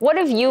have. What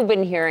have you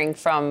been hearing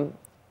from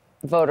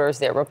voters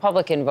there,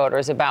 Republican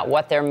voters, about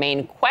what their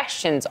main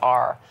questions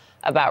are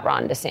about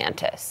Ron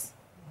DeSantis?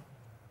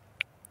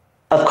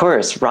 Of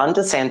course, Ron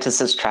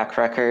DeSantis' track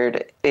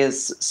record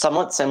is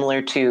somewhat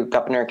similar to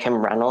Governor Kim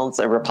Reynolds,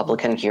 a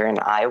Republican here in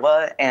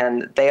Iowa,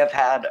 and they have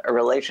had a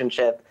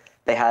relationship.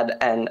 They had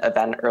an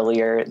event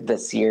earlier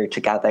this year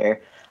together.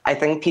 I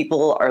think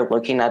people are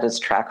looking at his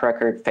track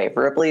record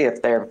favorably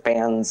if they're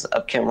fans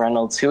of Kim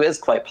Reynolds, who is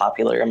quite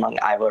popular among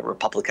Iowa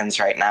Republicans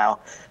right now.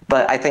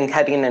 But I think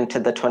heading into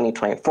the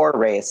 2024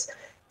 race,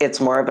 it's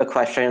more of a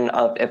question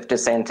of if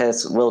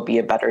DeSantis will be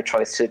a better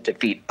choice to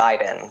defeat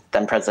Biden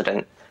than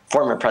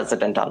former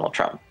President Donald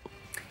Trump.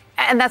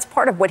 And that's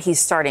part of what he's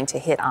starting to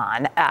hit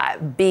on,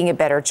 being a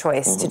better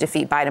choice to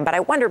defeat Biden. But I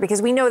wonder, because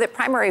we know that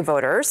primary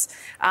voters,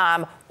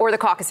 or the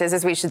caucuses,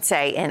 as we should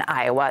say, in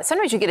Iowa,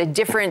 sometimes you get a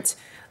different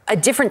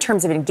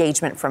terms of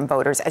engagement from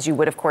voters, as you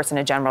would, of course, in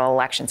a general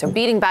election. So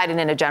beating Biden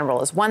in a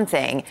general is one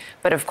thing,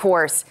 but of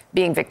course,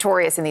 being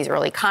victorious in these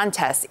early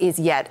contests is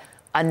yet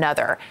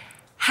another.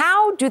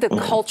 How do the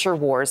culture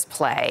wars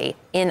play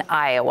in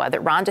Iowa that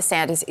Ron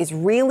DeSantis is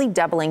really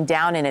doubling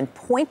down in and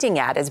pointing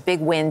at as big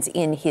wins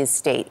in his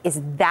state?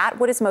 Is that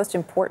what is most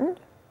important?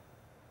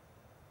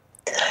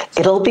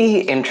 It'll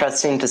be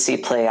interesting to see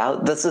play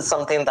out. This is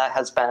something that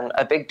has been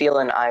a big deal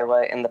in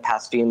Iowa in the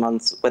past few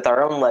months with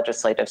our own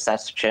legislative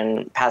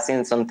session,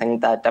 passing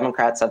something that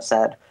Democrats have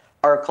said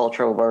are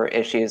cultural war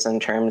issues in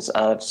terms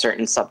of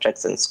certain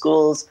subjects in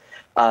schools,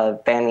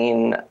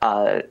 banning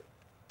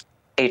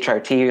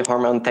HRT,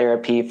 hormone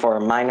therapy for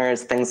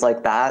minors, things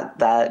like that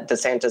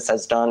DeSantis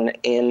has done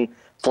in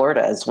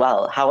Florida as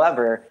well.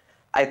 However,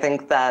 I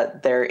think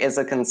that there is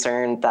a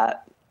concern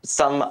that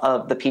some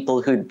of the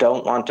people who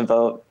don't want to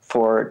vote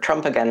for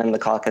Trump again in the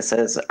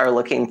caucuses are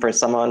looking for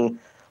someone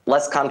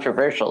less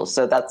controversial.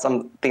 So that's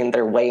something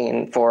they're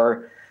weighing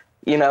for.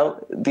 You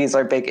know, these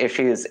are big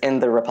issues in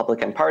the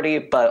Republican Party,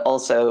 but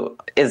also,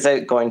 is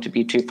it going to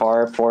be too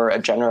far for a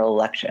general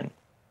election?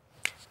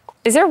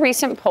 Is there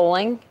recent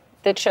polling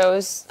that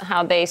shows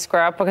how they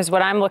square up? Because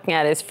what I'm looking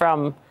at is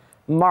from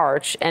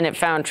March, and it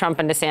found Trump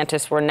and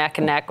DeSantis were neck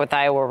and neck with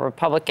Iowa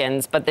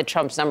Republicans, but that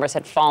Trump's numbers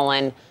had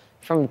fallen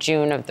from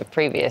June of the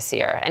previous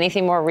year.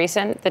 Anything more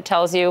recent that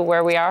tells you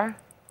where we are?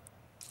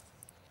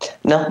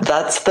 No,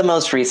 that's the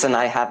most recent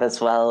I have as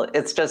well.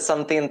 It's just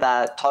something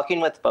that,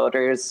 talking with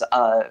voters,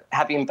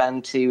 having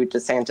been to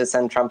DeSantis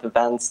and Trump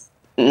events,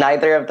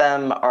 neither of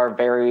them are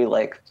very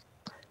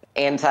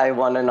anti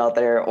one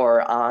another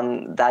or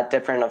on that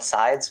different of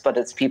sides, but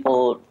it's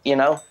people,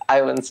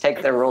 Iowans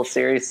take their role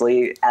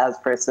seriously as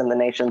first in the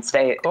nation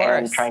state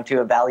and trying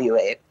to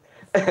evaluate.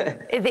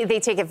 They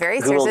take it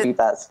very Who will seriously. be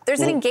best.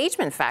 There's an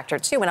engagement factor,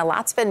 too, and a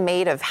lot's been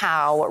made of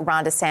how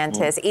Ron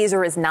DeSantis is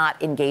or is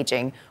not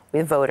engaging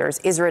with voters,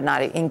 is or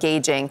not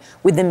engaging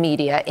with the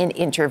media in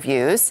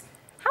interviews.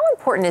 How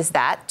important is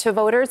that to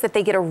voters, that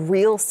they get a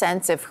real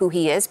sense of who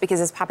he is? Because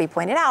as Poppy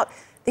pointed out,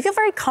 they feel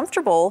very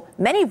comfortable,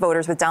 many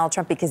voters, with Donald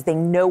Trump because they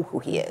know who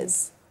he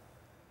is.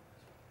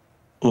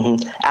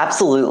 Mm-hmm.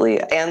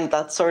 Absolutely. And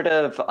that's sort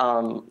of,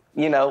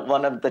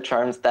 one of the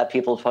charms that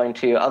people point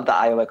to of the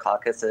Iowa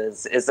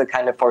caucuses is it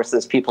kind of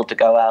forces people to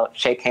go out,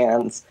 shake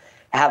hands,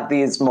 have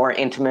these more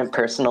intimate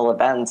personal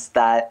events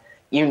that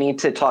you need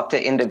to talk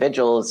to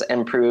individuals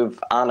and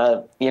prove on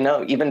a,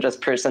 even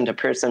just person to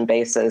person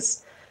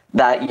basis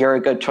that you're a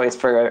good choice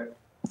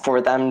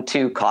for them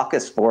to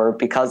caucus for,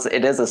 because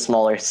it is a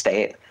smaller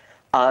state.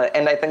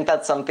 And I think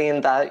that's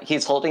something that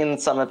he's holding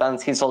some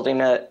events. He's holding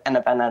an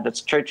event at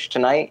his church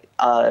tonight.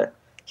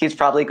 He's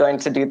probably going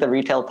to do the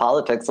retail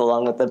politics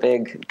along with the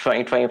big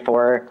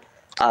 2024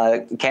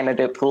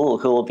 candidate pool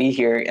who will be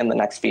here in the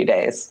next few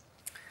days.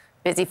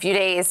 Busy few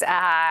days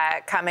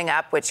coming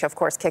up, which, of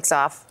course, kicks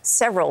off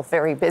several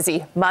very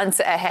busy months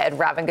ahead.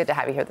 Robin, good to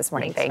have you here this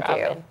morning. Thanks,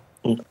 Thank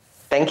you.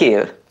 Thank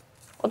you.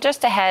 Well,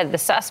 just ahead, the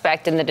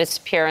suspect in the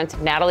disappearance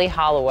of Natalee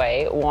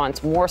Holloway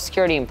wants more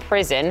security in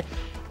prison.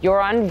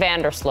 Joran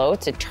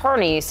Vandersloot's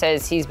attorney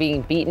says he's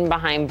being beaten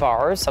behind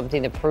bars,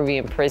 something the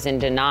Peruvian prison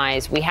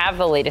denies. We have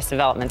the latest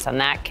developments on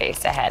that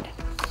case ahead.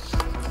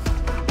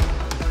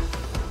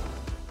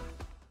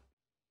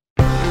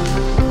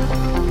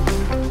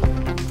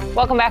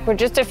 Welcome back. We're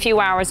just a few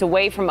hours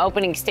away from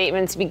opening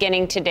statements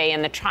beginning today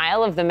in the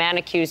trial of the man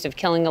accused of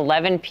killing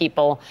 11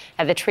 people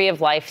at the Tree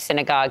of Life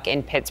Synagogue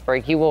in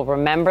Pittsburgh. You will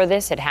remember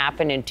this. It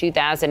happened in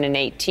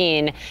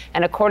 2018,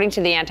 and according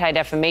to the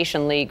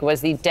Anti-Defamation League, was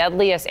the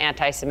deadliest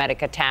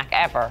anti-Semitic attack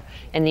ever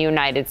in the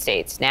United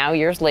States. Now,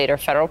 years later,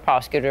 federal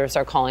prosecutors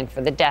are calling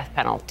for the death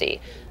penalty.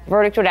 The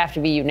verdict would have to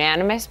be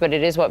unanimous, but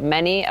it is what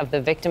many of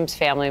the victims'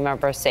 family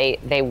members say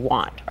they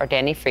want. Our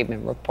Danny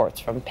Friedman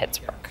reports from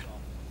Pittsburgh.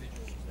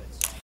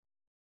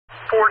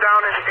 4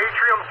 down in the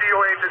atrium,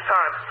 DOA at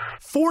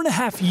this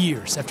time. 4.5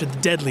 years after the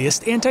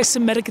deadliest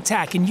anti-Semitic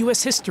attack in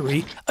U.S.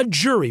 history, a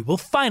jury will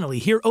finally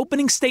hear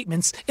opening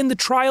statements in the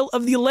trial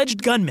of the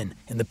alleged gunman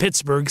in the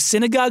Pittsburgh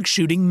synagogue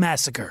shooting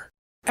massacre.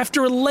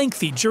 After a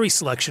lengthy jury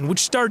selection, which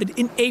started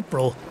in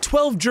April,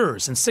 12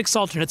 jurors and 6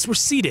 alternates were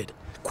seated.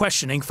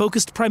 Questioning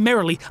focused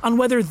primarily on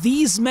whether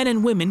these men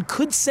and women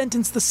could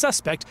sentence the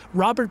suspect,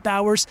 Robert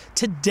Bowers,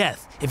 to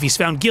death if he's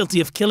found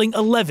guilty of killing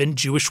 11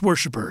 Jewish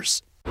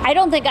worshippers. I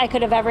don't think I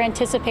could have ever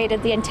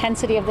anticipated the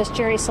intensity of this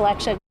jury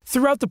selection.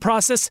 Throughout the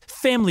process,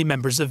 family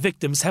members of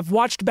victims have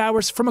watched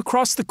Bowers from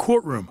across the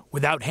courtroom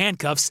without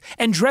handcuffs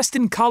and dressed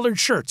in collared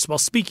shirts while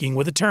speaking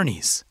with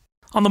attorneys.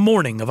 On the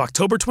morning of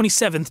October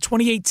 27,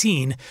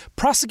 2018,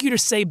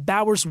 prosecutors say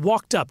Bowers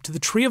walked up to the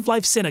Tree of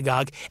Life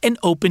Synagogue and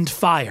opened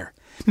fire.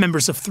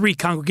 Members of 3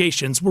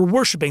 congregations were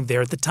worshiping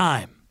there at the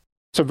time.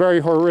 It's a very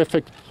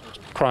horrific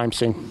crime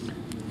scene.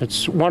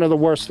 It's one of the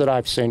worst that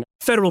I've seen.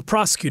 Federal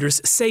prosecutors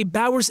say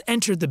Bowers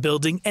entered the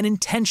building and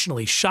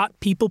intentionally shot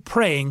people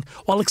praying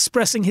while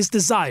expressing his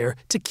desire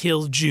to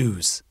kill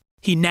Jews.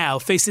 He now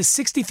faces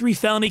 63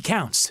 felony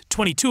counts,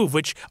 22 of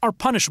which are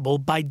punishable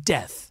by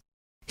death.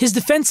 His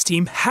defense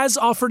team has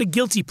offered a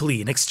guilty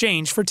plea in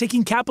exchange for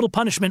taking capital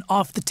punishment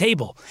off the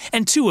table,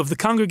 and 2 of the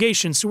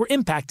congregations who were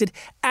impacted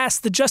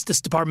asked the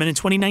Justice Department in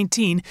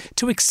 2019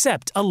 to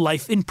accept a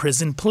life in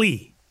prison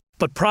plea.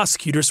 But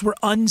prosecutors were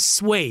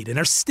unswayed and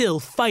are still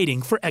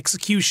fighting for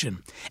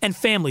execution. And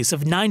families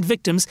of 9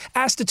 victims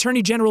asked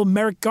Attorney General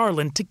Merrick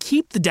Garland to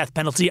keep the death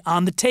penalty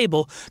on the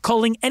table,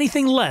 calling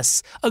anything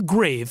less a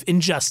grave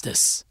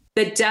injustice.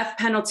 The death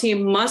penalty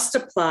must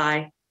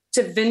apply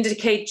to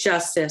vindicate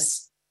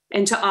justice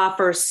and to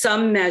offer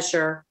some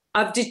measure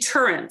of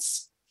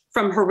deterrence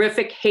from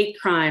horrific hate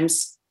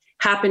crimes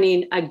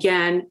happening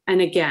again and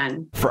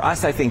again. For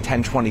us, I think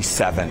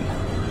 1027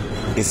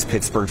 is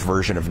Pittsburgh's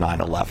version of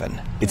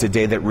 9/11. It's a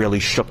day that really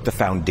shook the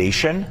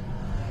foundation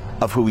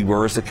of who we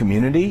were as a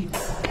community.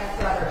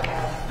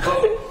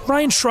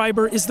 Ryan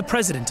Schreiber is the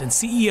president and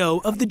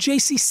CEO of the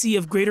JCC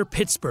of Greater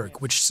Pittsburgh,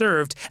 which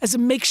served as a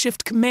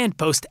makeshift command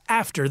post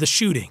after the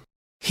shooting.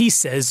 He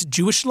says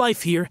Jewish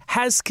life here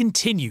has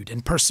continued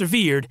and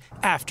persevered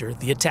after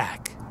the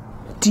attack.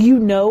 Do you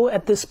know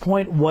at this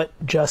point what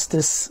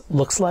justice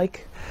looks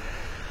like?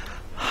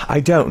 I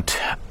don't.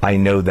 I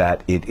know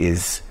that it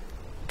is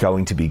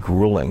going to be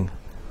grueling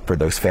for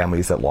those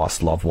families that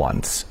lost loved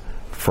ones,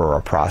 for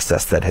a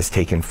process that has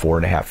taken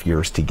 4.5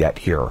 years to get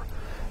here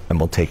and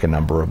will take a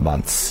number of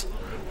months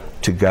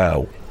to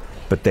go.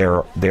 But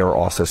they're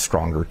also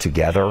stronger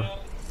together,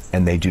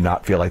 and they do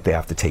not feel like they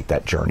have to take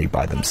that journey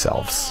by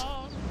themselves.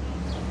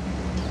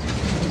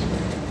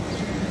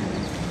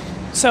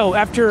 So,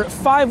 after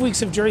 5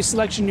 weeks of jury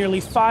selection,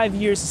 nearly 5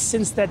 years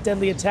since that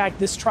deadly attack,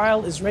 this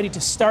trial is ready to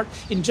start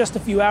in just a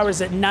few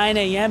hours at 9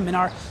 a.m. And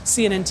our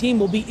CNN team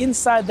will be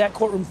inside that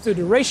courtroom through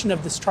the duration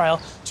of this trial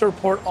to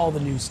report all the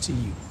news to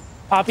you.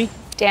 Poppy?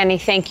 Danny,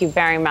 thank you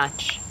very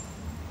much.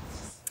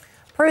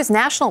 Peru's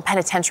National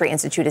Penitentiary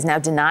Institute is now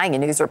denying a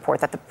news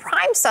report that the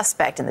prime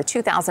suspect in the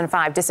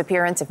 2005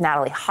 disappearance of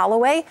Natalee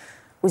Holloway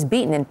was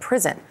beaten in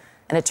prison.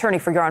 An attorney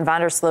for Joran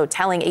van der Sloot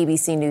telling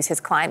ABC News his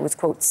client was,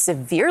 quote,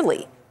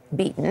 severely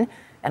beaten,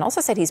 and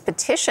also said he's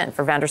petitioned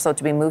for van der Sloot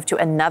to be moved to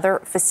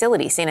another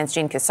facility. CNN's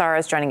Jean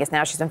Casares joining us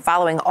now. She's been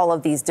following all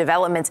of these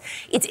developments.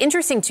 It's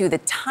interesting, too, the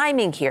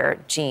timing here,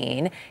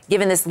 Jean,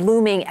 given this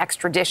looming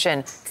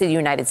extradition to the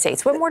United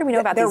States. What more do we know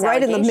about these allegations?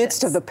 They're right in the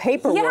midst of the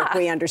paperwork,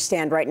 we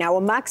understand right now.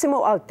 Well,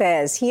 Maximo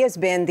Altez, he has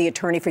been the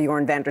attorney for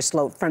Joran van der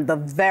Sloot from the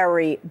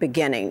very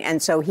beginning.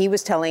 And so he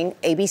was telling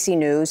ABC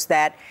News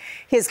that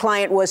his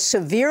client was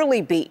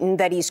severely beaten,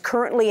 that he's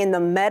currently in the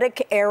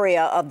medic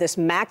area of this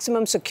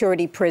maximum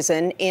security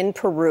prison in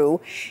Peru.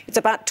 It's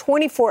about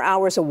 24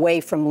 hours away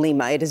from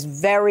Lima. It is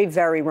very,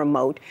 very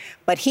remote.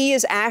 But he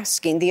is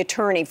asking the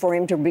attorney for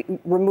him to be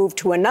removed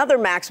to another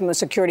maximum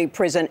security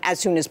prison as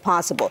soon as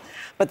possible.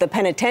 But the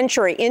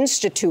Penitentiary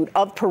Institute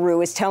of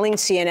Peru is telling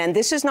CNN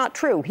this is not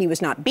true. He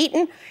was not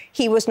beaten.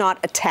 He was not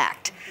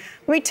attacked.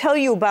 Let me tell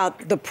you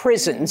about the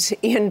prisons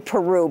in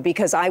Peru,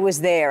 because I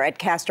was there at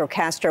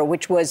Castro,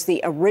 which was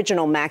the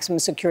original maximum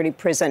security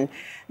prison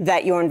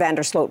that Joran van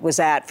der Sloot was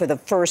at for the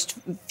first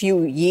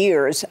few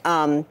years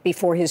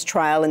before his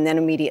trial and then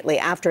immediately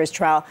after his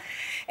trial.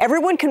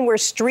 Everyone can wear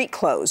street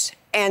clothes.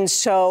 And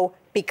so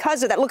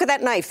because of that, look at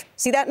that knife.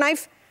 See that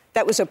knife?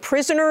 That was a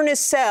prisoner in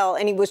his cell,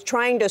 and he was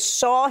trying to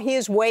saw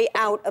his way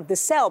out of the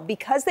cell.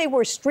 Because they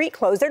were street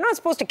clothes, they're not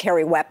supposed to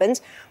carry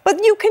weapons,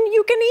 but you can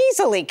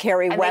easily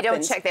carry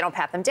weapons. They don't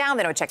pat them down,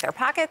 they don't check their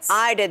pockets.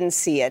 I didn't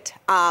see it.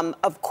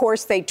 Of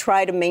course, they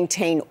try to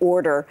maintain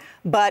order,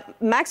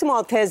 but Maximo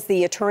Altez,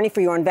 the attorney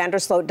for Joran van der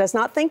Sloot, does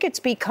not think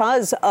it's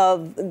because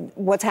of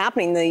what's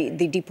happening,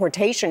 the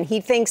deportation. He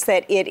thinks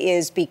that it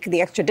is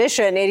the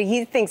extradition.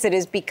 He thinks it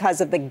is because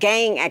of the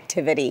gang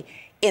activity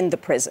in the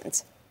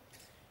prisons.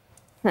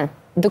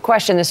 The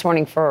question this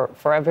morning for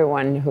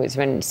everyone who has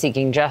been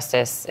seeking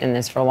justice in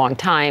this for a long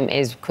time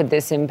is, could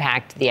this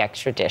impact the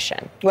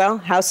extradition? Well,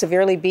 how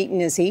severely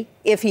beaten is he,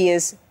 if he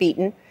is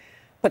beaten?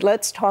 But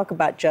let's talk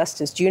about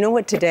justice. Do you know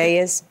what today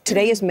is?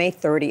 Today is May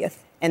 30th,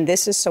 and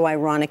this is so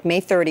ironic.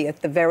 May 30th,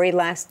 the very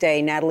last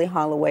day Natalee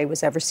Holloway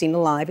was ever seen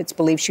alive. It's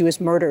believed she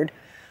was murdered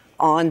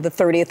on the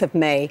 30th of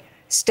May.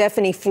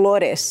 Stephanie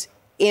Flores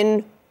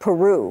in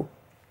Peru,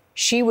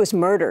 she was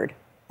murdered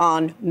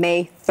on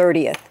May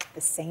 30th. The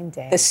same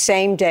day. The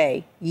same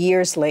day,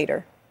 years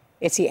later.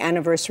 It's the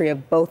anniversary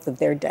of both of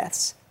their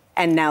deaths.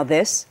 And now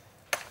this?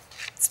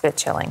 It's a bit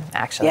chilling,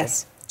 actually.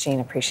 Yes.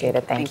 Jean, appreciate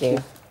it. Thank you.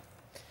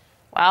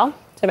 Well,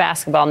 to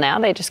basketball now.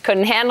 They just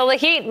couldn't handle the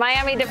heat.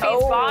 Miami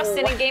defeats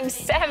Boston in Game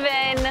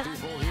 7.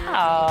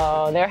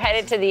 Oh, they're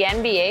headed to the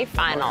NBA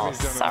Finals.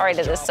 Sorry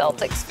to the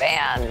Celtics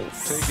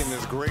fans. Taking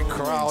this great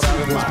crowd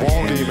out of this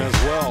ball game as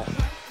well.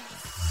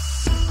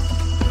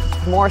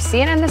 More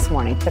CNN This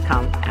Morning to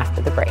come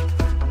after the break.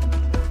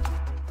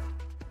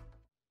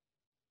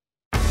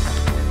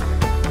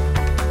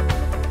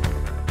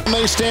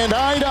 They stand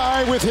eye to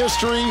eye with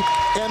history,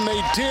 and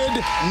they did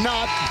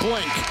not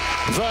blink.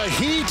 The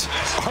Heat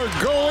are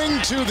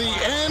going to the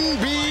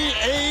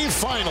NBA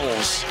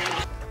Finals.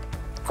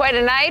 Quite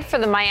a night for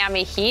the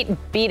Miami Heat.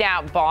 Beat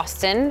out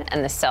Boston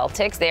and the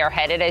Celtics. They are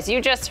headed, as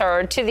you just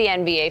heard, to the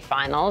NBA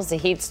Finals. The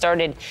Heat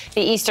started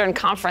the Eastern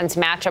Conference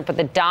matchup with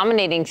a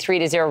dominating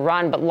 3-0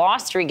 run, but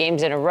lost 3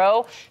 games in a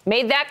row.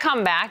 Made that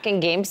comeback in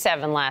Game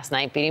 7 last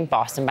night, beating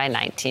Boston by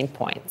 19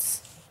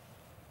 points.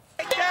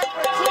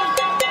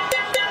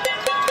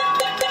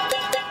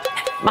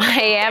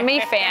 Miami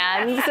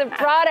fans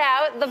brought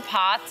out the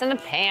pots and the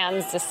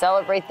pans to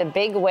celebrate the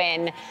big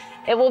win.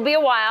 It will be a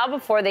while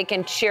before they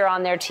can cheer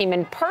on their team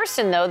in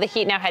person, though. The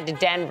Heat now head to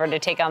Denver to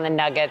take on the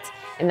Nuggets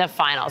in the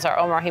finals. Our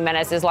Omar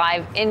Jimenez is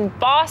live in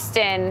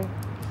Boston.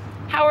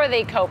 How are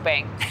they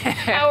coping?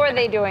 How are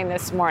they doing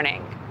this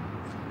morning?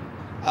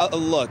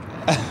 Look,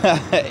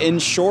 in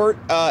short,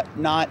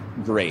 not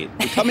great.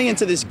 Coming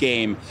into this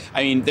game,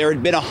 I mean, there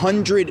had been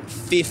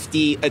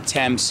 150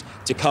 attempts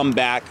to come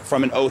back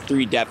from an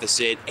 0-3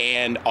 deficit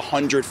and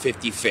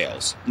 150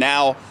 fails.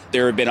 Now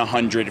there have been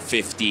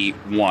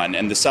 151.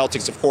 And the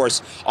Celtics, of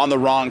course, on the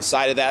wrong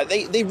side of that.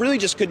 They really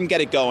just couldn't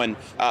get it going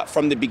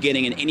from the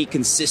beginning in any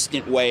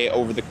consistent way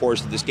over the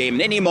course of this game.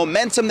 And any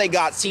momentum they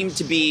got seemed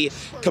to be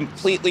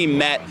completely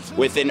met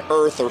with an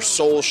earth or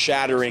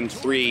soul-shattering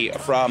 3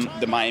 from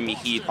the Miami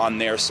Heat on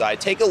their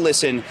side. Take a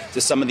listen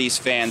to some of these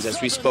fans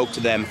as we spoke to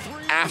them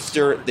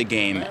after the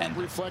game ended.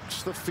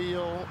 Reflects the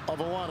feel of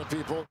a lot of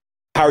people.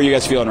 How are you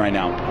guys feeling right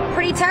now?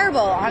 Pretty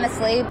terrible,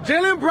 honestly.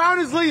 Jaylen Brown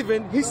is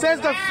leaving. He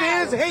says the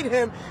fans hate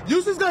him.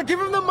 Houston's going to give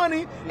him the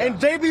money, and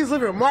JB's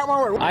leaving. Mark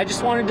my word. I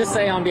just wanted to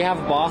say on behalf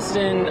of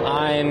Boston,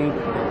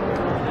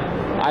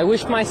 I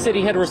wish my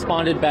city had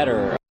responded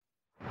better.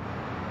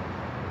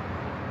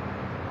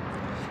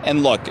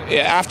 And look,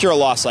 after a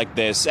loss like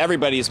this,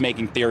 everybody is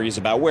making theories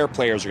about where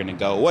players are going to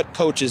go, what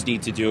coaches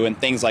need to do, and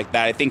things like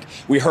that. I think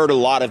we heard a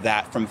lot of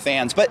that from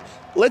fans. But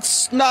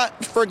let's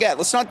not forget,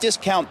 let's not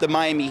discount the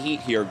Miami Heat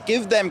here.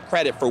 Give them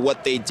credit for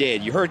what they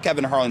did. You heard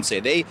Kevin Harlan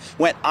say they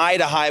went eye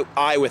to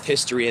eye with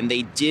history, and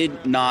they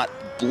did not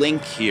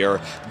blink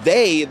here.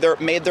 They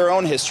made their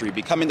own history,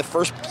 becoming the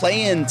first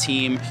play-in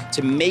team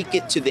to make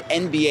it to the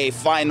NBA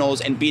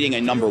Finals and beating a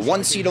number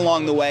 1 seed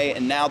along the way,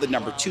 and now the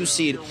number 2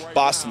 seed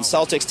Boston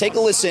Celtics. Take a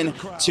listen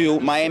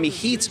to Miami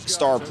Heat's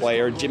star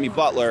player, Jimmy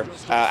Butler,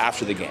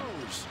 after the game.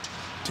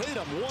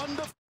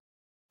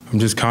 I'm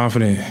just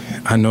confident.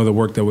 I know the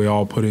work that we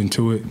all put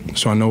into it,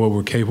 so I know what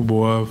we're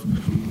capable of.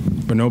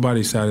 But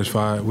nobody's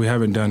satisfied. We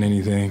haven't done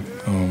anything.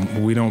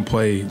 We don't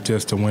play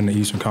just to win the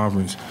Eastern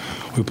Conference.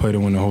 We play to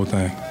win the whole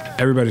thing.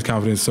 Everybody's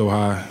confidence is so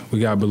high. We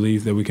got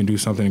belief that we can do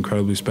something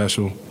incredibly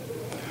special.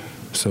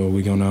 So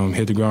we're going to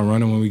hit the ground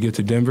running when we get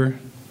to Denver,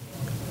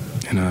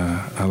 and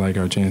I like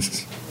our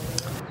chances.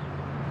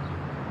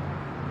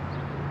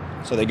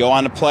 So they go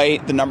on to play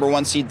the number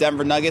 1 seed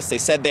Denver Nuggets. They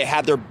said they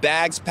had their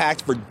bags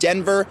packed for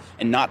Denver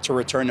and not to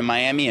return to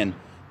Miami, and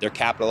they're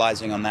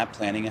capitalizing on that,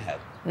 planning ahead.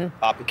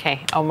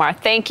 Okay, Omar,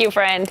 thank you,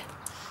 friend.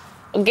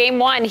 Game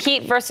 1,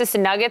 Heat versus the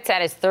Nuggets.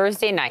 That is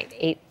Thursday night,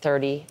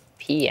 8:30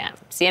 p.m.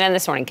 CNN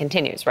This Morning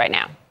continues right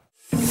now.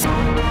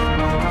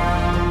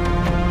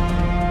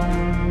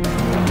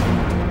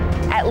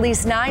 At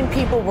least 9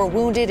 people were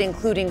wounded,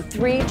 including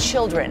 3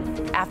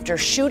 children, after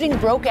shooting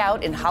broke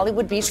out in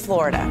Hollywood Beach,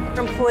 Florida.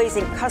 Employees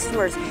and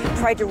customers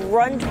tried to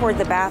run toward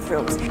the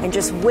bathrooms and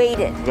just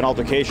waited. An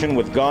altercation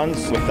with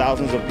guns with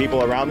thousands of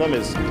people around them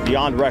is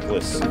beyond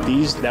reckless.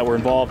 These that were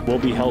involved will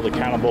be held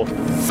accountable.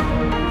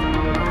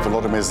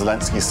 Volodymyr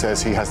Zelensky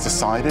says he has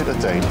decided a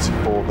date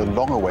for the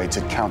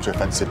long-awaited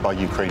counteroffensive by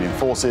Ukrainian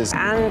forces.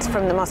 And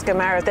from the Moscow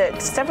Mayor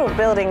that several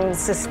buildings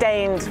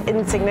sustained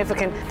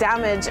insignificant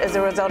damage as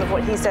a result of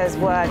what he says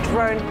were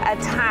drone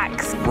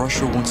attacks.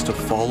 Russia wants to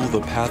follow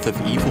the path of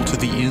evil to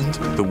the end.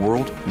 The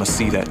world must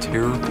see that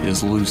terror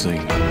is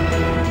losing.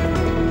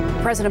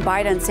 President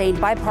Biden saying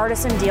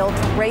bipartisan deal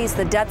to raise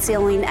the debt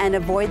ceiling and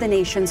avoid the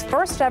nation's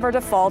first ever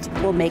default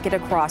will make it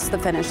across the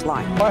finish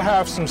line. I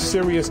have some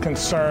serious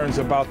concerns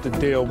about the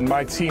deal.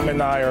 My team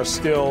and I are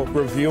still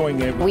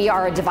reviewing it. We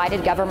are a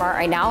divided government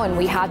right now, and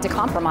we had to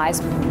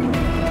compromise.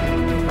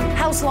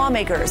 House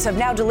lawmakers have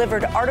now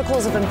delivered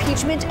articles of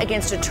impeachment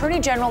against Attorney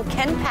General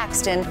Ken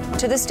Paxton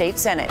to the state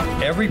Senate.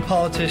 Every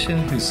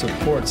politician who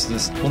supports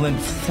this will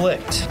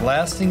inflict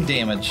lasting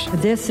damage.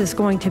 This is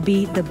going to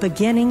be the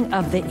beginning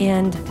of the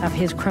end of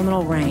his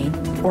criminal reign,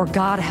 or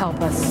God help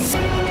us.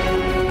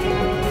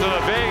 The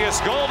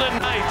Vegas Golden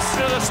Knights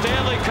to the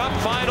Stanley Cup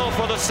Final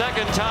for the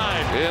second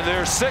time in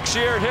their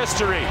 6-year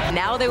history.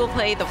 Now they will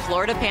play the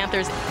Florida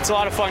Panthers. It's a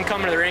lot of fun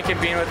coming to the rink and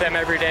being with them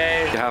every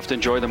day. You have to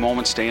enjoy the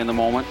moment, stay in the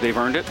moment. They've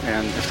earned it,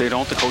 and if they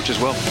don't, the coaches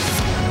will.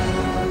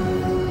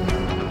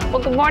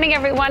 Well, good morning,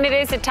 everyone. It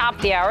is the top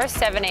of the hour,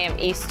 7 a.m.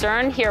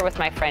 Eastern, here with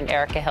my friend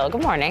Erica Hill.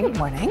 Good morning. Good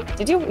morning.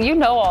 Did you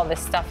know all this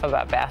stuff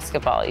about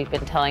basketball? You've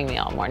been telling me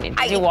all morning.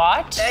 Did you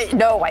watch?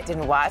 No, I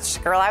didn't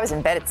watch. Girl, I was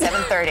in bed at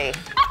 7:30,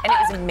 and it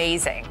was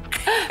amazing.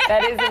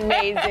 That is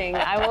amazing.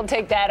 I will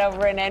take that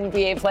over an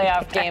NBA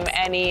playoff game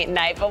any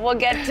night. But we'll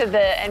get to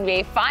the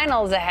NBA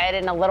Finals ahead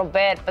in a little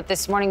bit. But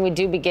this morning we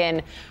do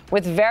begin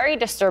with very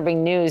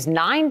disturbing news.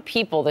 9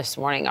 people this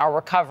morning are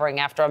recovering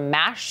after a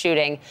mass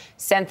shooting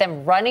sent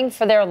them running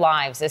for their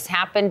lives. This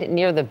happened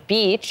near the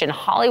beach in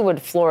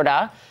Hollywood,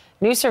 Florida.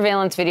 New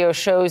surveillance video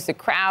shows the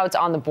crowds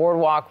on the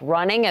boardwalk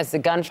running as the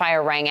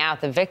gunfire rang out.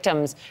 The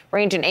victims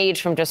range in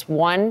age from just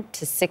 1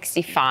 to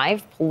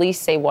 65. Police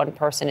say 1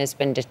 person has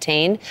been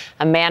detained.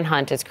 A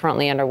manhunt is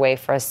currently underway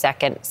for a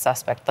second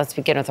suspect. Let's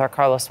begin with our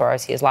Carlos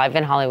Suarez. He is live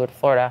in Hollywood,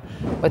 Florida,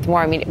 with more.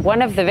 I mean,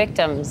 one of the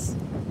victims,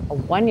 a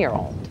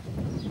 1-year-old.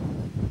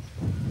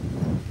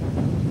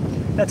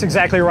 That's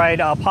exactly right,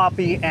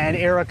 Poppy and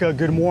Erica,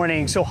 good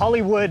morning. So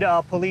Hollywood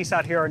police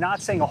out here are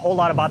not saying a whole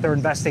lot about their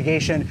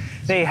investigation.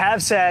 They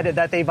have said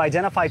that they've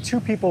identified 2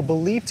 people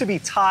believed to be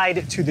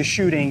tied to the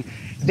shooting.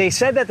 They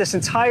said that this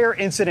entire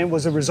incident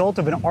was a result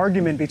of an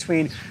argument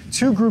between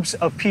 2 groups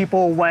of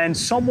people when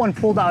someone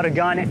pulled out a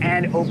gun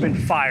and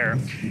opened fire.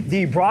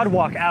 The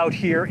Broadwalk out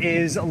here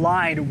is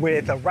lined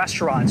with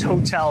restaurants,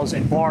 hotels,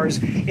 and bars.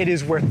 It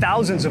is where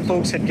thousands of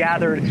folks had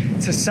gathered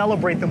to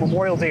celebrate the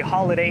Memorial Day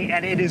holiday,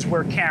 and it is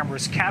where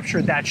cameras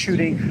captured that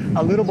shooting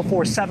a little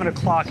before 7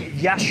 o'clock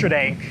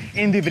yesterday.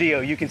 In the video,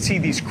 you can see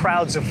these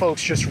crowds of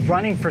folks just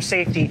running for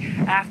safety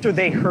after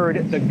they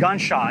heard the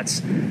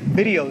gunshots.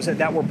 Videos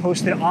that were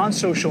posted on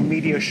social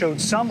media showed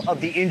some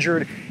of the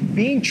injured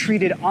being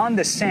treated on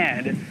the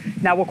sand.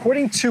 Now,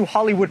 according to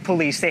Hollywood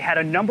police, they had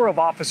a number of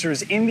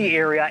officers in the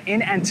area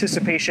in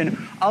anticipation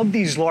of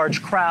these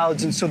large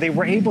crowds, and so they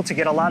were able to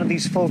get a lot of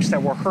these folks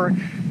that were hurt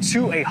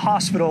to a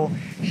hospital.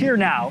 Here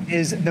now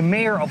is the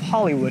mayor of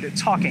Hollywood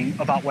talking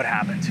about what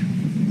happened.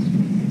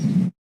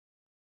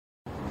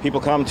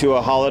 People come to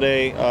a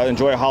holiday,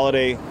 enjoy a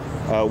holiday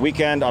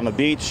weekend on the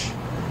beach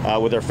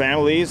with their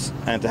families,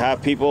 and to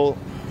have people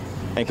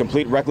and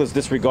complete reckless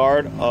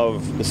disregard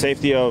of the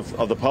safety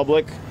of the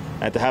public,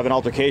 and to have an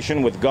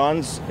altercation with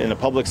guns in a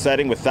public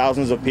setting with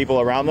thousands of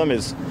people around them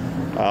is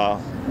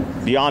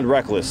beyond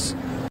reckless.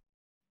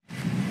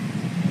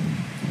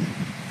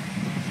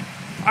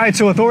 All right,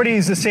 so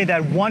authorities say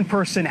that one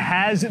person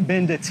has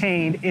been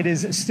detained. It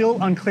is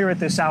still unclear at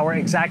this hour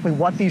exactly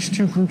what these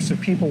two groups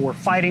of people were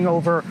fighting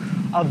over.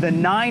 Of the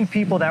 9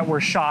 people that were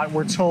shot,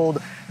 we're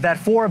told that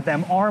 4 of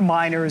them are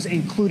minors,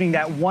 including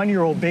that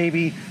 1-year-old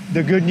baby.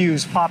 The good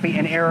news, Poppy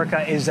and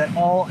Erica, is that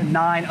all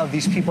 9 of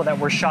these people that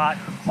were shot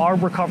are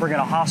recovering in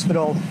a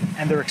hospital,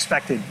 and they're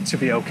expected to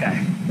be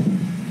okay.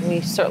 We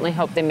certainly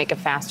hope they make a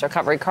fast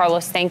recovery.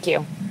 Carlos, thank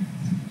you.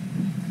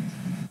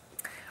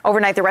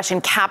 Overnight, the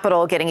Russian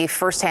capital getting a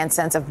firsthand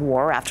sense of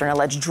war after an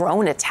alleged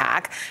drone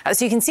attack.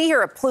 So you can see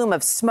here a plume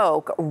of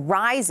smoke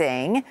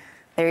rising.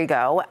 There you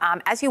go.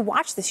 As you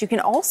watch this, you can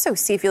also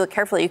see, if you look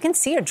carefully, you can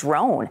see a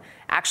drone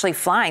actually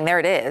flying. There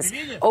it is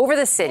over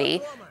the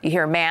city. You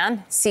hear a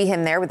man, see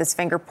him there with his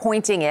finger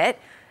pointing it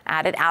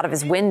at it out of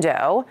his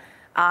window.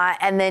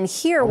 And then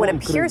here, what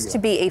appears to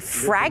be a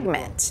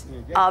fragment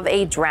of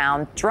a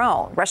drowned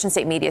drone. Russian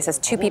state media says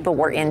 2 people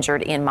were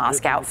injured in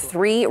Moscow.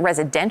 3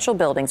 residential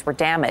buildings were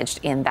damaged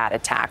in that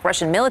attack.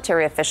 Russian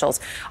military officials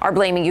are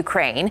blaming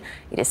Ukraine.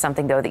 It is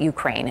something, though, that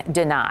Ukraine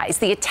denies.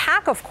 The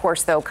attack, of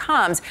course, though,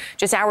 comes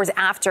just hours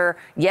after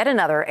yet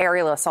another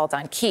aerial assault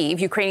on Kyiv.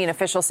 Ukrainian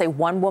officials say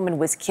 1 woman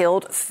was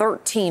killed,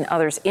 13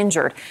 others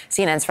injured.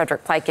 CNN's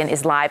Frederick Pleiken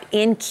is live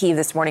in Kyiv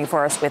this morning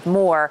for us with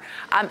more.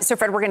 So,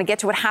 Fred, we're going to get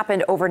to what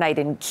happened overnight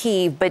in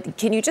Kyiv, but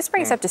can you just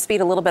bring us up to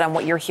speed a little bit on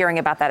what you're hearing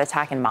about that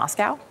attack in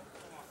Moscow?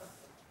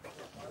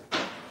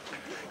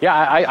 Yeah,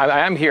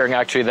 I am hearing,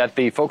 actually, that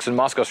the folks in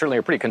Moscow certainly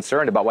are pretty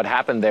concerned about what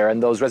happened there.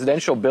 And those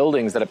residential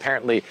buildings that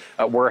apparently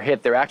were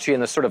hit, they're actually in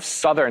the sort of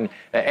southern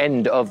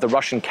end of the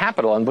Russian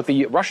capital. And what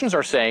the Russians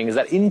are saying is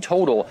that in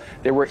total,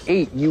 there were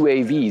 8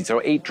 UAVs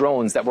or 8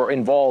 drones that were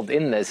involved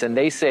in this. And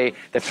they say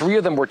that 3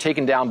 of them were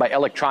taken down by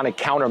electronic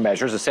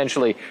countermeasures.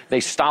 Essentially, they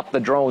stopped the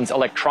drones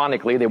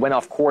electronically. They went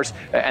off course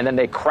and then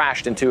they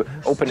crashed into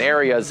open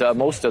areas,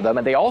 most of them.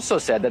 And they also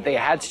said that they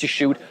had to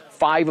shoot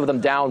 5 of them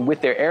down with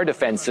their air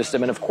defense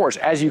system. And of course,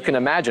 as you can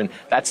imagine,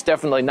 that's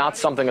definitely not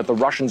something that the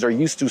Russians are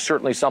used to,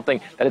 certainly something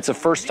that it's a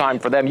first time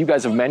for them. You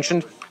guys have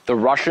mentioned the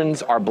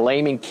Russians are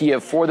blaming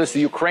Kyiv for this.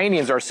 The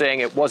Ukrainians are saying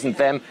it wasn't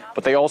them,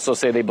 but they also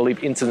say they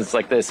believe incidents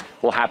like this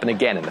will happen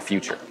again in the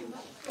future.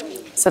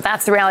 So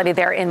that's the reality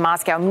there in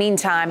Moscow.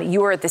 Meantime,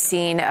 you are at the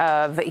scene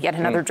of yet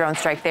another drone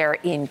strike there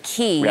in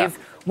Kyiv. Yeah.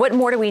 What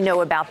more do we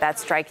know about that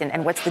strike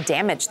and what's the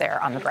damage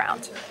there on the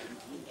ground?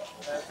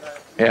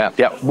 Yeah.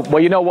 Well,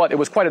 you know what? It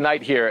was quite a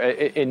night here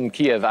in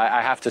Kyiv,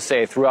 I have to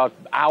say. Throughout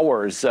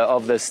hours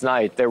of this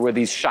night, there were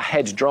these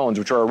Shahed drones,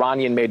 which are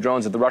Iranian-made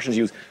drones that the Russians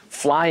use,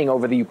 flying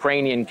over the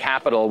Ukrainian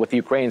capital with the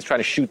Ukrainians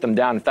trying to shoot them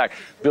down. In fact,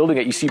 building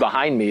that you see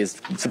behind me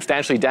is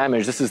substantially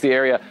damaged. This is the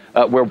area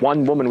where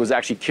 1 woman was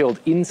actually killed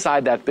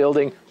inside that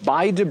building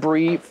by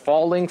debris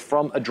falling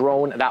from a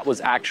drone that was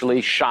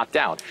actually shot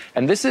down.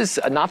 And this is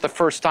not the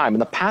first time. In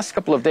the past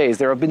couple of days,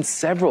 there have been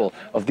several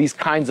of these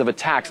kinds of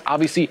attacks,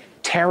 obviously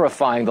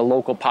terrifying the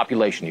local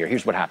population here.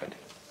 Here's what happened.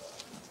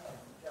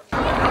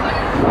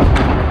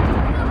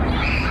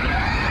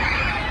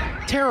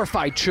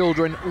 Terrified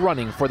children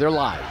running for their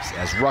lives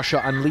as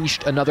Russia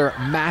unleashed another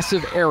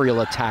massive aerial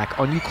attack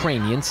on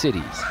Ukrainian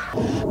cities.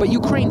 But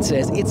Ukraine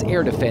says its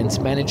air defense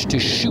managed to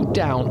shoot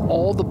down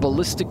all the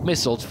ballistic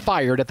missiles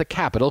fired at the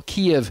capital,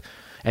 Kyiv.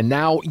 And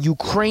now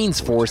Ukraine's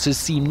forces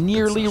seem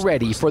nearly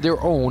ready for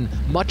their own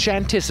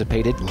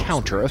much-anticipated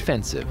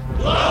counter-offensive.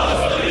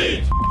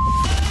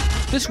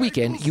 This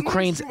weekend,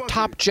 Ukraine's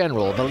top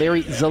general,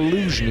 Valery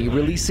Zaluzhny,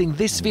 releasing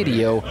this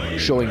video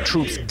showing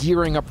troops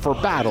gearing up for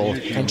battle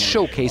and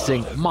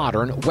showcasing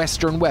modern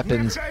Western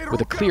weapons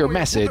with a clear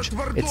message: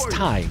 it's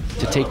time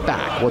to take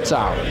back what's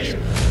ours.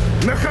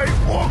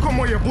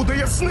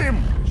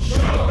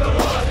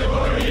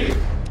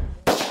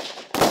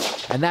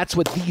 And that's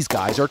what these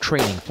guys are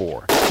training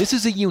for. This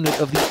is a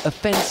unit of the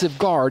Offensive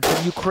Guard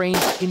of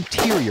Ukraine's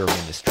Interior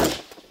Ministry.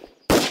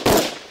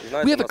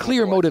 We have a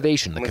clear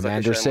motivation, the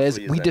commander says.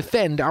 We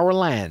defend our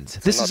lands.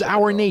 This is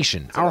our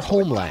nation, our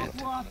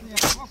homeland.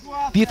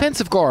 The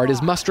Offensive Guard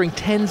is mustering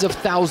tens of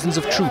thousands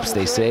of troops,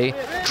 they say,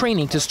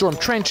 training to storm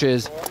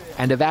trenches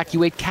and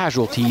evacuate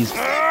casualties,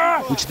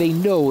 which they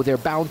know they're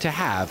bound to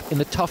have in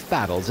the tough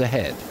battles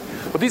ahead.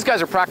 What these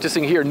guys are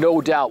practicing here,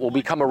 no doubt, will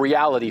become a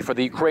reality for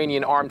the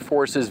Ukrainian armed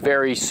forces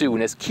very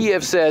soon, as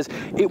Kyiv says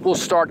it will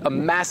start a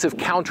massive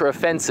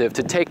counteroffensive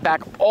to take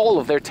back all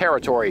of their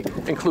territory,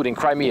 including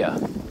Crimea.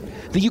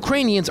 The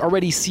Ukrainians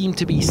already seem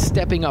to be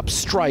stepping up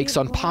strikes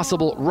on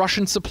possible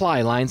Russian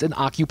supply lines in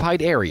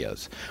occupied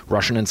areas.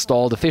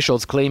 Russian-installed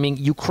officials claiming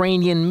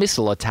Ukrainian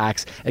missile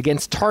attacks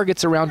against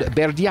targets around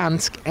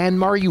Berdyansk and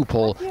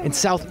Mariupol in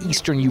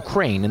southeastern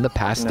Ukraine in the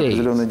past days.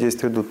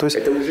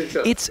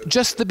 It's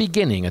just the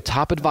beginning, a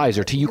top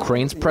advisor to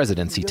Ukraine's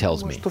presidency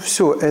tells me.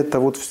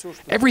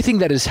 Everything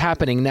that is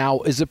happening now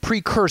is a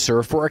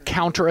precursor for a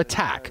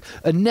counterattack,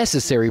 a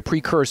necessary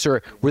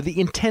precursor where the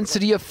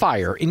intensity of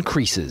fire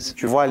increases.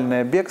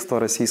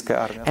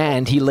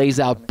 And he lays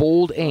out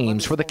bold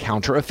aims for the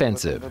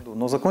counteroffensive.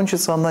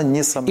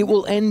 It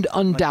will end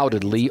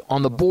undoubtedly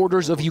on the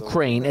borders of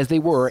Ukraine as they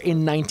were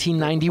in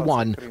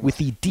 1991 with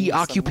the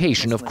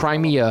deoccupation of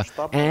Crimea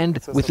and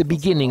with the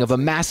beginning of a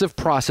massive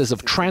process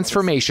of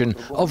transformation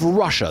of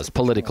Russia's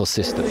political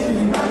system.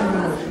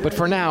 But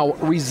for now,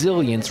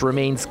 resilience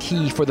remains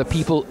key for the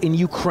people in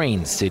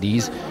Ukraine's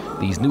cities.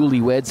 These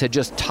newlyweds had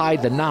just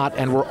tied the knot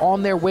and were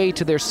on their way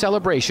to their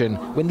celebration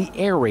when the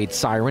air raid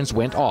sirens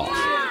went off.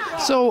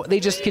 So they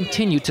just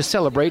continued to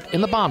celebrate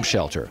in the bomb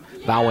shelter,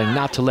 vowing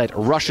not to let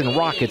Russian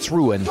rockets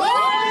ruin the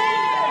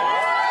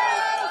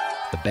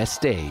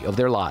best day of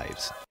their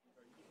lives.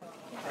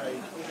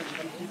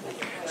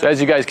 So as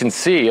you guys can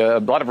see, a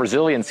lot of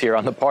resilience here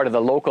on the part of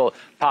the local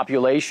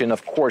population.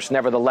 Of course,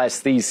 nevertheless,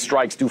 these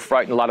strikes do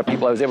frighten a lot of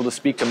people. I was able to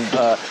speak to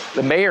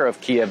the mayor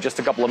of Kiev just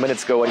a couple of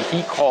minutes ago, and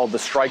he called the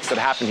strikes that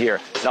happened here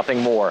nothing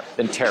more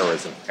than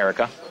terrorism.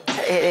 Erica?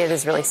 It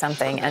is really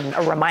something, and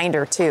a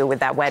reminder, too, with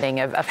that wedding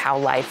of how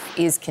life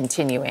is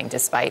continuing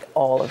despite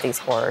all of these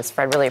horrors.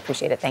 Fred, really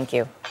appreciate it. Thank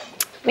you.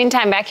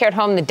 Meantime, back here at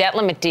home, the debt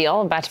limit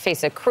deal about to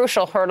face a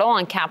crucial hurdle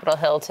on Capitol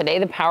Hill today.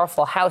 The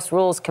powerful House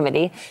Rules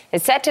Committee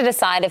is set to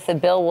decide if the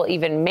bill will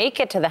even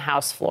make it to the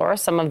House floor.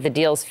 Some of the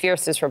deal's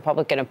fiercest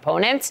Republican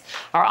opponents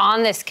are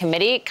on this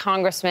committee,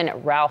 Congressman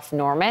Ralph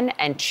Norman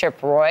and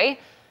Chip Roy.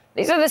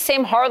 These are the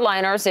same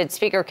hardliners that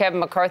Speaker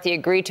Kevin McCarthy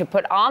agreed to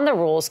put on the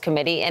Rules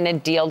Committee in a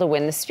deal to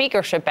win the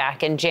speakership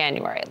back in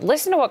January.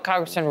 Listen to what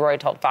Congressman Roy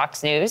told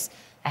Fox News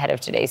ahead of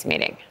today's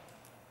meeting.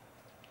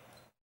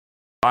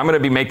 I'm going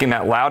to be making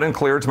that loud and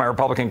clear to my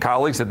Republican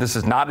colleagues that this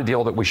is not a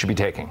deal that we should be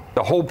taking.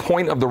 The whole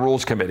point of the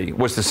Rules Committee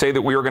was to say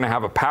that we were going to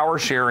have a power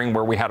sharing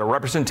where we had a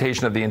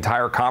representation of the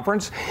entire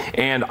conference.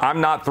 And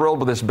I'm not thrilled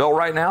with this bill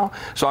right now,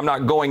 so I'm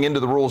not going into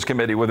the Rules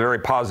Committee with a very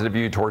positive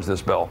view towards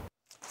this bill.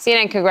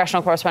 CNN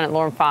congressional correspondent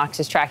Lauren Fox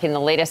is tracking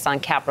the latest on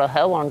Capitol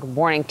Hill. Lauren, good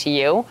morning to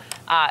you.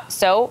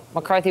 So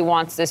McCarthy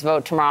wants this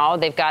vote tomorrow.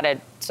 They've got a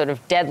sort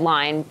of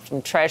deadline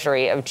from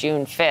Treasury of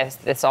June 5th.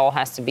 This all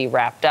has to be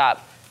wrapped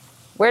up.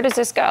 Where does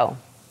this go?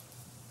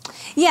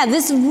 Yeah,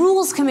 this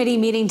Rules Committee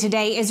meeting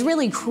today is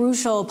really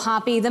crucial,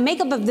 Poppy. The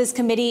makeup of this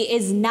committee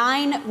is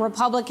 9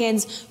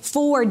 Republicans,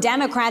 4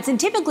 Democrats. And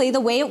typically the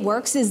way it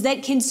works is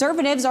that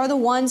conservatives are the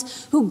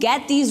ones who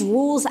get these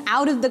rules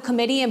out of the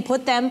committee and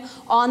put them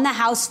on the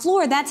House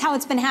floor. That's how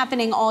it's been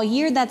happening all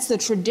year. That's the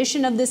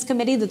tradition of this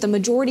committee, that the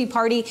majority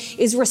party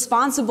is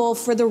responsible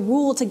for the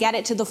rule to get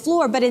it to the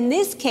floor. But in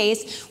this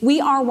case, we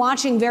are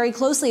watching very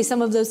closely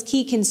some of those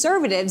key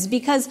conservatives,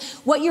 because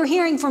what you're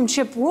hearing from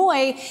Chip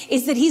Roy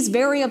is that he's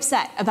very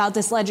upset about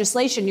this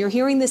legislation. You're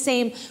hearing the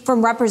same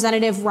from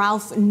Representative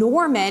Ralph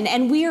Norman,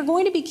 and we are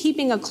going to be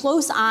keeping a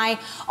close eye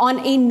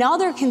on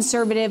another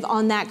conservative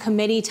on that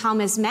committee,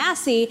 Thomas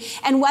Massie,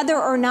 and whether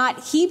or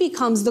not he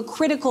becomes the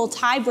critical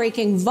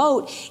tie-breaking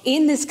vote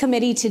in this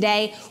committee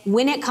today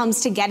when it comes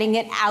to getting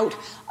it out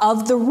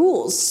of the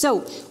rules.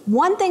 So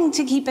one thing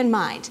to keep in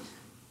mind: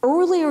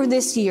 earlier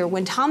this year,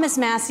 when Thomas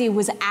Massie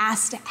was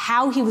asked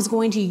how he was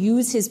going to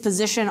use his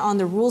position on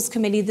the Rules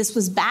Committee, this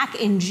was back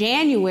in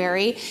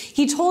January,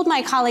 he told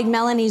my colleague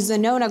Melanie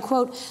Zanona,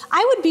 quote,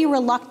 "I would be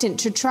reluctant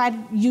to try to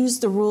use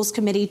the Rules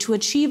Committee to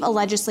achieve a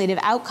legislative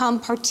outcome,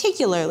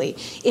 particularly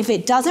if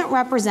it doesn't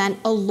represent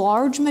a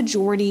large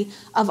majority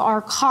of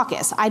our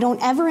caucus. I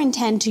don't ever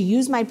intend to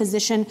use my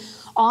position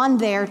on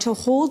there to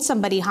hold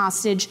somebody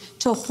hostage,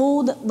 to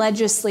hold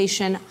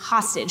legislation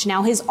hostage."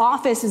 Now, his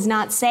office is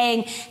not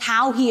saying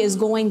how he is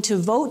going to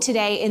vote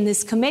today in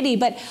this committee,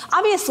 but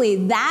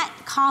obviously that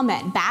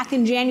comment back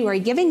in January,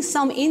 giving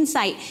some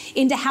insight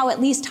into how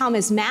at least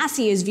Thomas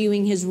Massie is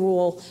viewing his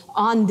role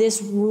on this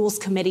Rules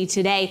Committee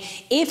today.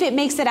 If it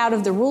makes it out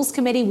of the Rules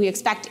Committee, we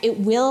expect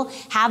it will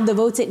have the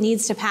votes it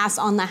needs to pass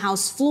on the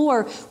House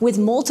floor, with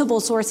multiple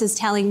sources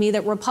telling me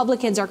that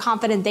Republicans are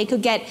confident they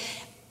could get,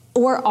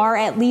 or are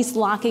at least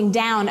locking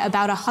down,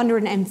 about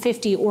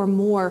 150 or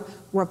more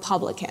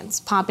Republicans.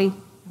 Poppy?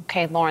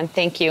 Okay, Lauren,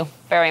 thank you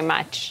very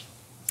much.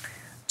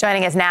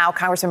 Joining us now,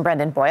 Congressman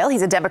Brendan Boyle.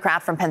 He's a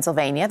Democrat from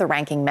Pennsylvania, the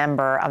ranking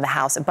member of the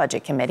House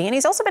Budget Committee, and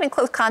he's also been in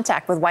close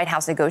contact with White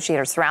House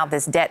negotiators throughout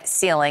this debt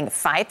ceiling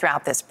fight,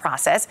 throughout this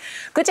process.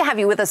 Good to have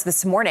you with us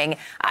this morning.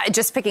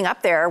 Just picking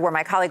up there where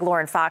my colleague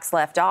Lauren Fox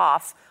left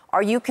off,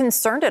 are you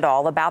concerned at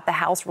all about the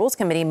House Rules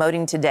Committee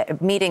meeting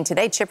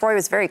today? Chip Roy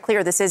was very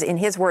clear. This is, in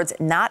his words,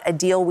 not a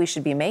deal we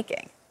should be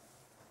making.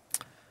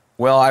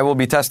 Well, I will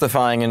be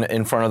testifying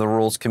in front of the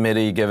Rules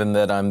Committee, given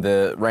that I'm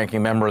the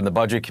ranking member in the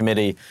Budget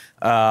Committee.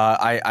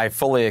 I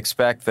fully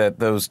expect that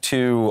those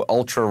 2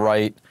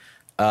 ultra-right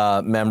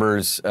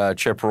members,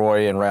 Chip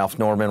Roy and Ralph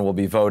Norman, will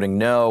be voting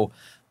no.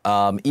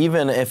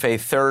 Even if a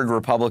third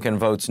Republican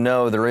votes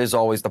no, there is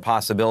always the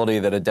possibility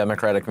that a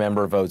Democratic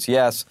member votes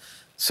yes.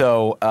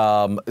 So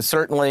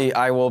certainly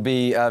I will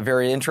be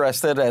very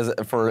interested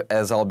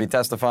as I'll be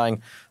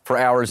testifying for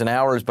hours and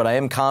hours. But I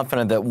am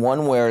confident that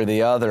one way or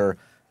the other,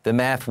 the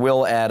math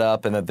will add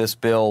up and that this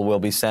bill will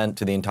be sent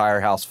to the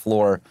entire House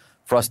floor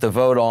for us to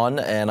vote on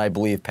and I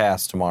believe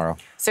pass tomorrow.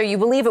 So you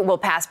believe it will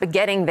pass, but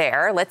getting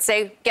there, let's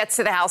say gets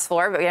to the House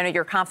floor, but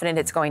you're confident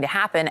it's going to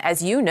happen.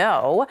 As you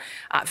know,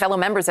 fellow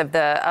members of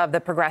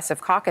the Progressive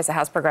Caucus, the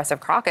House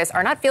Progressive Caucus,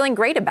 are not feeling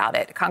great about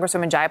it.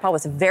 Congresswoman Jayapal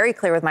was very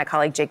clear with my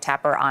colleague Jake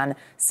Tapper on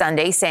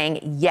Sunday, saying,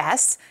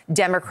 yes,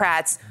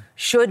 Democrats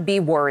should be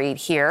worried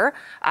here.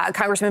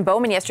 Congressman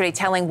Bowman yesterday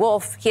telling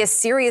Wolf he has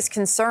serious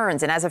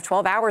concerns, and as of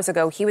 12 hours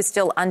ago, he was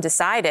still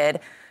undecided.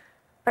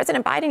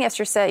 President Biden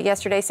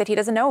yesterday said he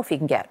doesn't know if he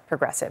can get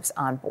progressives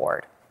on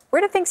board.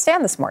 Where do things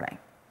stand this morning?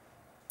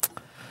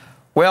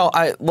 Well,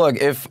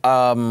 if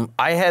I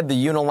had the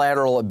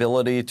unilateral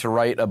ability to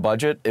write a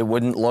budget, it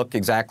wouldn't look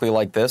exactly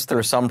like this. There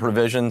are some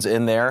provisions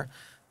in there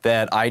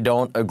that I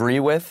don't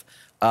agree with.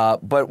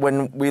 But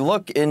when we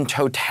look in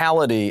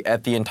totality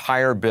at the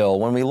entire bill,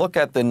 when we look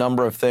at the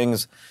number of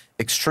things,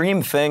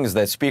 extreme things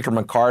that Speaker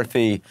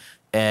McCarthy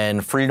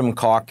and Freedom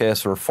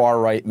Caucus or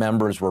far-right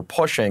members were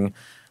pushing,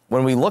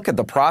 when we look at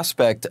the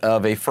prospect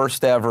of a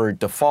first-ever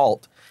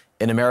default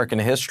in American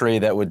history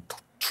that would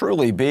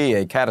truly be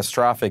a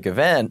catastrophic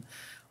event,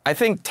 I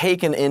think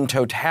taken in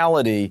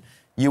totality,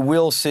 you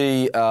will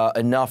see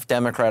enough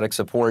Democratic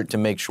support to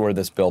make sure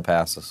this bill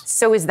passes.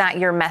 So is that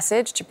your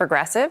message to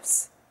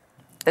progressives?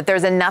 That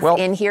there's enough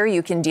in here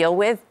you can deal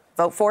with?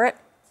 Vote for it?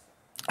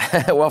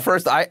 Well,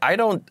 first, I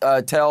don't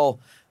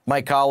tell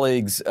my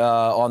colleagues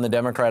on the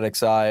Democratic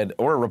side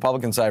or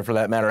Republican side, for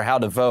that matter, how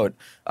to vote.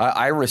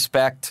 I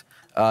respect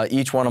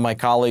each one of my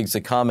colleagues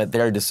to come at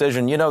their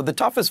decision. You know, the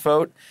toughest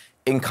vote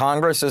in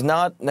Congress is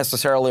not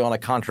necessarily on a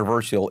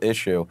controversial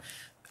issue.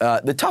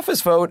 The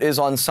toughest vote is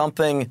on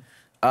something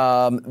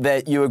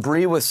that you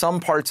agree with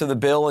some parts of the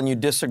bill and you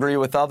disagree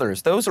with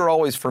others. Those are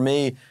always, for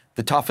me,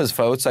 the toughest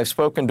votes. I've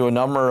spoken to a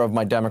number of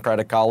my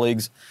Democratic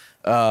colleagues,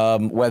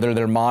 whether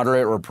they're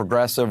moderate or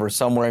progressive or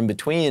somewhere in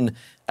between,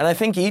 and I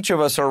think each of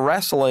us are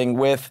wrestling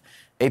with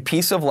a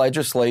piece of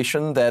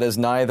legislation that is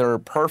neither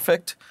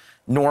perfect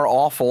nor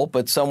awful,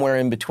 but somewhere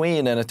in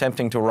between, and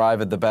attempting to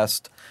arrive at the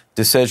best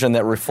decision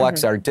that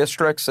reflects our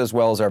districts as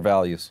well as our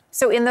values.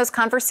 So in those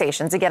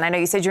conversations, again, I know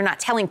you said you're not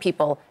telling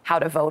people how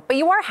to vote, but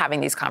you are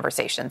having these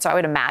conversations. So I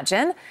would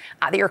imagine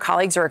that your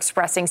colleagues are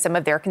expressing some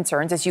of their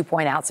concerns, as you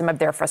point out, some of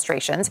their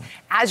frustrations.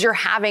 As you're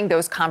having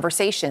those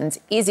conversations,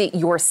 is it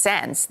your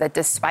sense that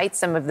despite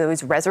some of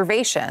those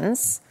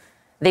reservations,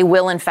 they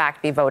will in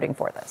fact be voting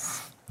for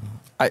this?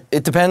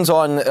 It depends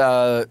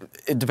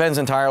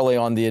entirely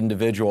on the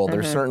individual.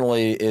 There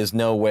certainly is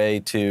no way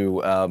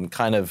to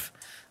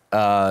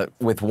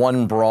with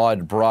one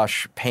broad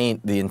brush,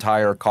 paint the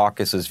entire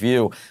caucus's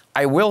view.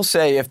 I will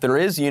say if there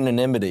is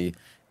unanimity,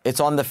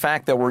 it's on the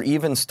fact that we're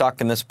even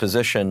stuck in this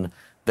position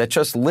that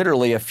just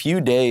literally a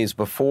few days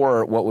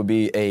before what would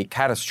be a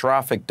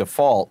catastrophic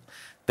default,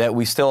 that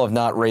we still have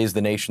not raised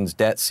the nation's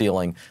debt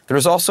ceiling.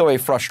 There's also a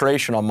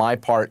frustration on my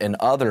part and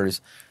others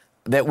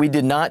that we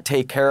did not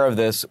take care of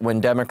this when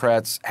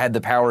Democrats had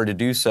the power to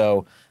do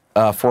so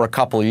for a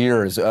couple of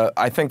years.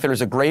 I think there's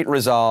a great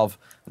resolve,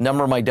 a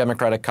number of my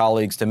Democratic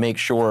colleagues, to make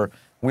sure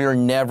we are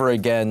never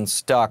again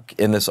stuck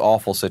in this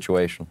awful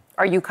situation.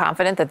 Are you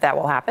confident that that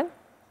will happen?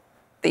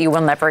 That you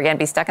will never again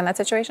be stuck in that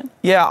situation?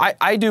 Yeah,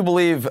 I do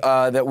believe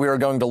that we are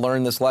going to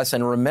learn this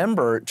lesson.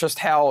 Remember just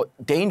how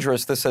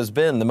dangerous this has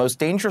been. The most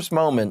dangerous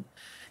moment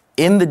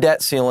in the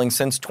debt ceiling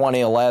since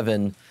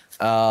 2011.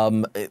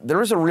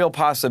 There is a real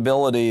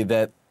possibility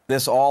that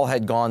this all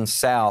had gone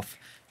south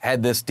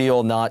had this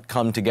deal not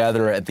come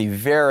together at the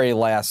very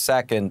last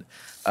second.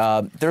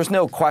 There's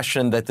no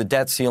question that the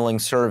debt ceiling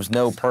serves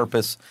no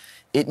purpose.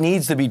 It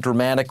needs to be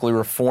dramatically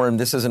reformed.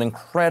 This is an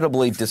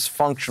incredibly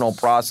dysfunctional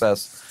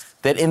process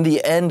that in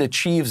the end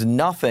achieves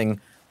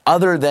nothing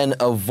other than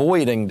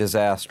avoiding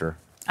disaster.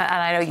 And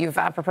I know you've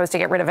proposed to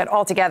get rid of it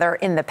altogether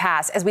in the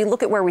past. As we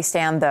look at where we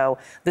stand, though,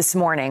 this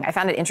morning, I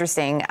found it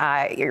interesting.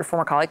 Your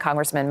former colleague,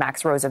 Congressman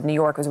Max Rose of New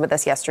York, was with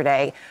us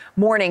yesterday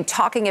morning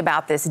talking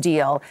about this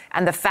deal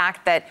and the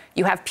fact that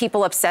you have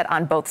people upset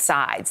on both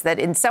sides, that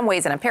in some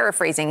ways, and I'm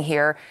paraphrasing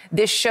here,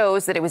 this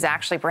shows that it was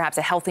actually perhaps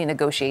a healthy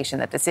negotiation,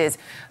 that this is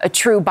a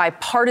true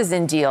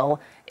bipartisan deal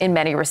in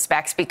many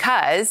respects,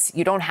 because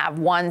you don't have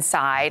one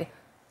side,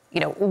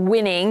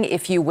 winning,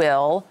 if you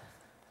will,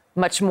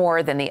 much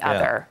more than the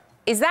other.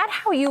 Is that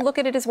how you look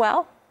at it as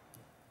well?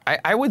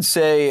 I would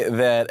say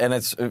that, and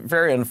it's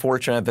very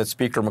unfortunate that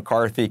Speaker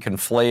McCarthy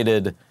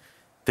conflated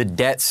the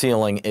debt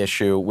ceiling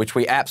issue, which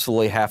we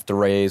absolutely have to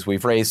raise.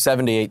 We've raised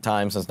 78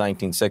 times since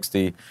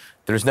 1960.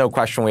 There's no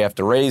question we have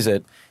to raise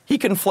it. He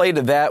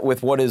conflated that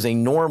with what is a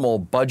normal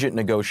budget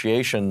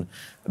negotiation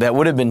that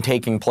would have been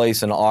taking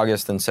place in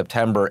August and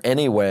September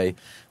anyway.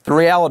 The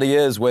reality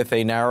is, with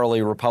a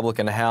narrowly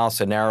Republican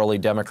House, a narrowly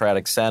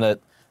Democratic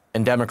Senate,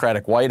 and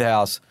Democratic White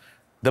House,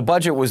 the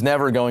budget was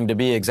never going to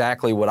be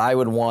exactly what I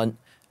would want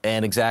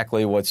and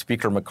exactly what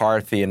Speaker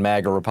McCarthy and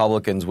MAGA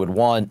Republicans would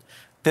want.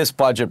 This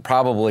budget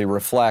probably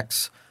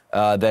reflects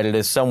that it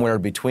is somewhere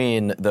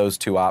between those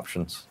two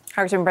options.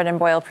 Congressman Brendan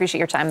Boyle, appreciate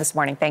your time this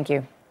morning. Thank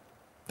you.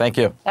 Thank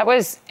you. That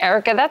was,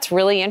 Erica, that's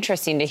really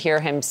interesting to hear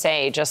him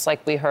say, just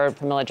like we heard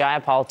Pramila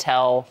Jayapal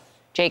tell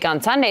Jake,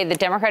 on Sunday, the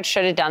Democrats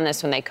should have done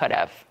this when they could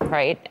have,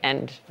 right?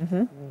 And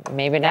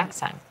maybe next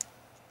time.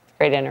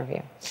 Great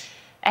interview.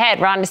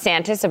 Ahead, Ron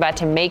DeSantis about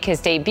to make his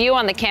debut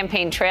on the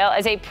campaign trail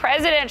as a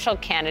presidential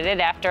candidate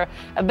after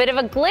a bit of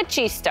a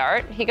glitchy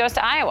start. He goes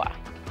to Iowa.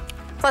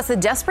 Plus, the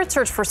desperate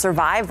search for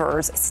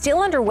survivors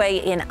still underway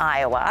in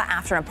Iowa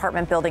after an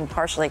apartment building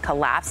partially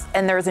collapsed.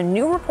 And there's a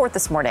new report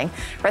this morning.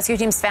 Rescue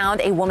teams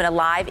found a woman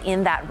alive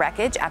in that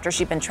wreckage after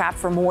she'd been trapped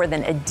for more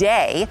than a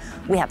day.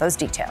 We have those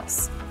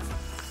details.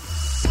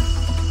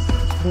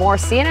 More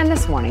CNN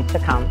This Morning to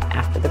come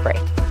after the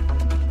break.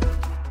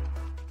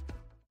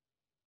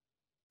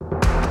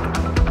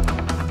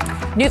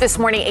 New this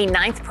morning, a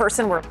ninth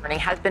person we're learning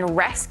has been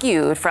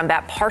rescued from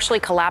that partially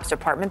collapsed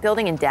apartment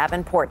building in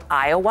Davenport,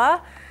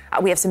 Iowa.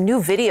 We have some new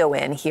video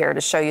in here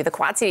to show you. The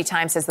Quad City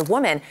Times says the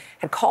woman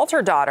had called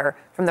her daughter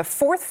from the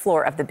 4th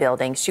floor of the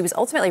building. She was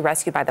ultimately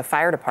rescued by the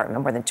fire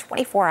department more than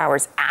 24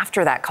 hours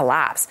after that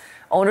collapse.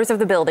 Owners of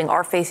the building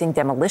are facing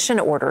demolition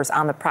orders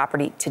on the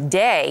property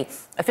today.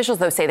 Officials,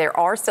 though, say there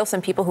are still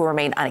some people who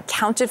remain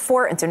unaccounted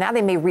for, and so now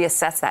they may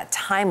reassess that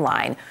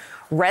timeline.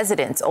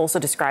 Residents also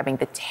describing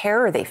the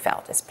terror they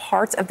felt as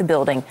parts of the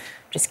building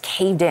just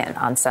caved in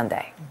on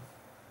Sunday.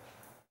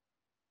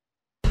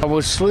 I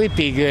was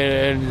sleeping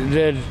and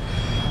then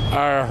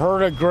I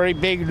heard a great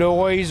big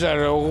noise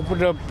and I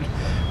opened up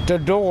the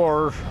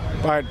door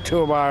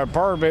to my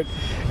apartment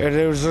and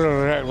it was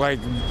like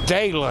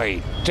daylight.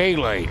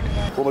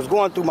 What was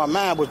going through my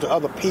mind was the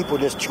other people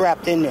just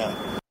trapped in there.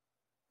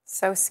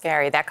 So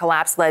scary. That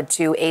collapse led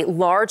to a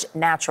large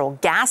natural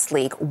gas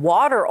leak,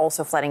 water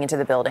also flooding into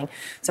the building.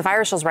 So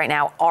fire officials right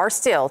now are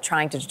still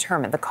trying to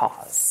determine the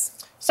cause.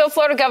 So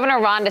Florida Governor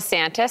Ron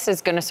DeSantis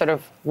is going to sort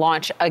of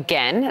launch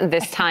again,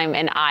 this time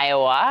in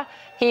Iowa.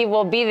 He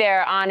will be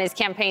there on his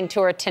campaign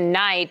tour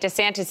tonight.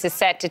 DeSantis is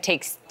set to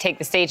take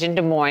the stage in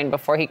Des Moines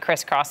before he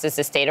crisscrosses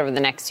the state over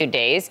the next 2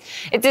 days.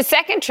 It's his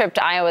second trip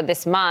to Iowa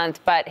this month,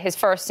 but his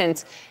first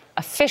since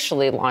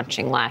officially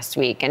launching last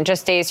week. And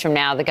just days from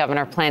now, the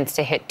governor plans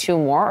to hit 2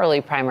 more early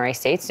primary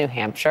states, New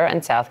Hampshire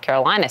and South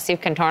Carolina.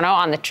 Steve Contorno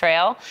on the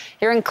trail.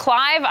 You're in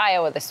Clive,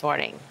 Iowa this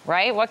morning,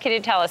 right? What can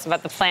you tell us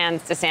about the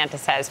plans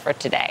DeSantis has for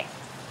today?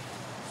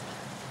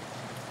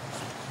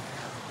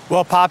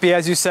 Well, Poppy,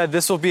 as you said,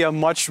 this will be a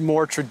much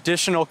more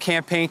traditional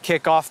campaign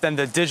kickoff than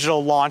the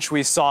digital launch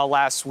we saw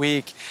last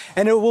week.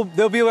 And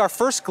there'll be our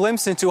first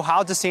glimpse into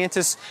how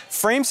DeSantis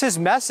frames his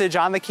message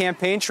on the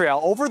campaign trail.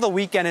 Over the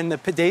weekend and the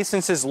days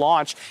since his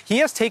launch, he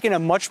has taken a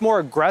much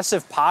more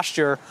aggressive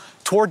posture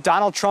toward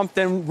Donald Trump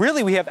than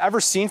really we have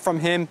ever seen from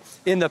him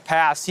in the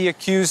past. He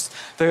accused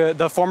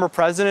the former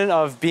president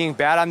of being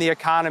bad on the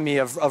economy,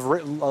 of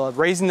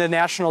raising the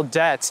national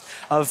debt,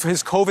 of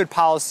his COVID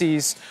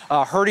policies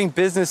hurting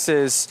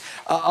businesses,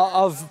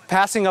 of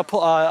passing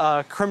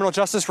a criminal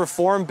justice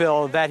reform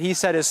bill that he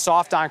said is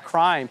soft on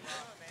crime.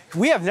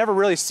 We have never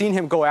really seen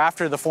him go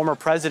after the former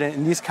president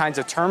in these kinds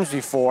of terms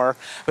before,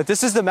 but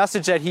this is the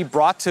message that he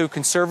brought to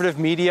conservative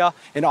media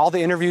in all the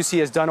interviews he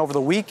has done over the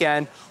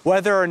weekend.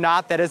 Whether or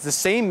not that is the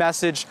same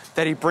message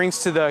that he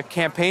brings to the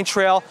campaign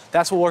trail,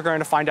 that's what we're going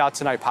to find out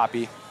tonight,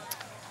 Poppy.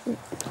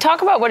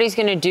 Talk about what he's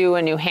going to do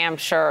in New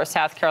Hampshire or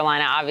South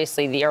Carolina.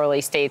 Obviously, the early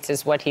states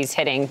is what he's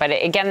hitting. But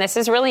again, this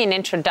is really an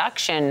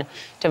introduction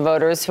to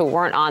voters who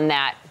weren't on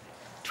that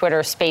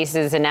Twitter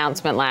Spaces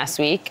announcement last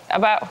week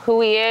about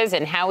who he is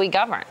and how he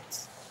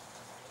governs.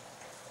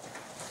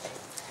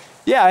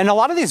 Yeah, and a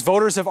lot of these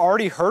voters have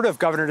already heard of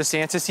Governor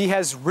DeSantis. He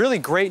has really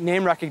great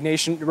name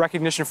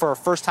recognition for a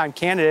first-time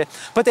candidate,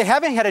 but they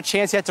haven't had a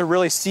chance yet to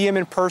really see him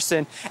in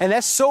person. And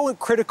that's so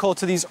critical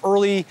to these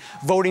early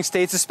voting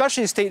states,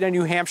 especially a state in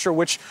New Hampshire,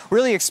 which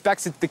really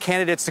expects the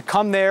candidates to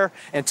come there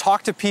and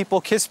talk to people,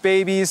 kiss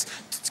babies,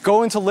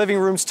 go into living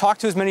rooms, talk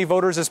to as many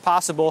voters as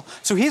possible.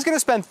 So he's going to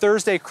spend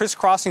Thursday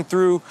crisscrossing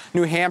through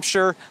New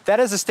Hampshire. That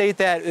is a state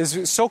that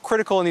is so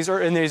critical in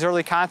these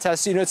early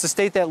contests. You know, it's a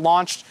state that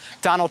launched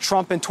Donald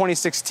Trump in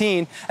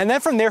 2016. And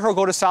then from there, he'll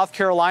go to South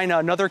Carolina,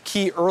 another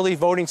key early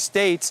voting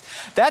state.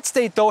 That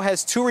state, though,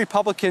 has 2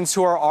 Republicans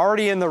who are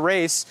already in the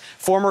race,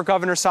 former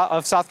governor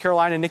of South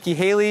Carolina, Nikki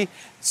Haley,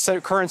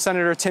 current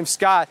Senator Tim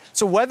Scott.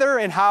 So whether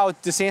and how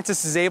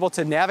DeSantis is able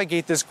to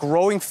navigate this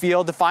growing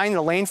field, to find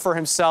a lane for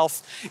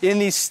himself in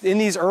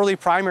these early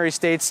primary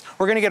states,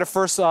 we're going to get a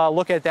first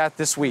look at that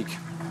this week.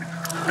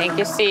 Thank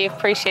you, Steve.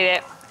 Appreciate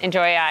it.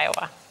 Enjoy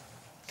Iowa.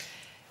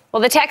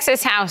 Well, the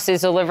Texas House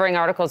is delivering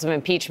articles of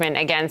impeachment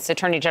against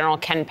Attorney General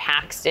Ken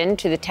Paxton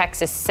to the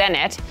Texas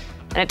Senate,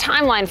 and a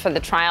timeline for the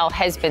trial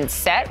has been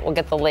set. We'll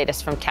get the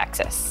latest from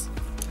Texas.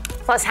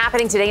 Plus,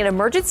 happening today, an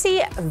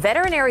emergency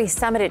veterinary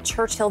summit at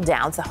Churchill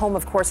Downs, the home,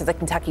 of course, of the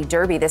Kentucky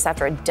Derby. This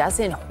after a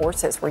dozen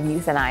horses were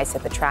euthanized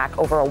at the track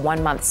over a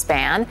 1-month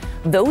span.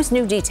 Those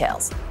new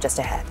details just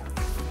ahead.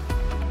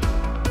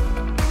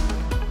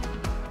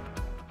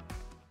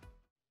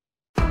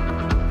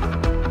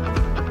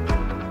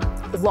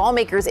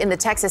 Lawmakers in the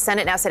Texas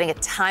Senate now setting a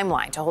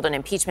timeline to hold an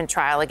impeachment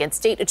trial against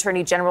State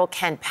Attorney General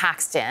Ken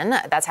Paxton.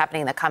 That's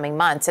happening in the coming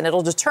months, and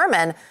it'll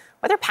determine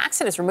whether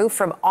Paxton is removed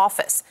from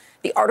office.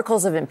 The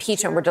articles of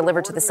impeachment were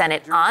delivered to the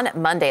Senate on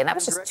Monday, and that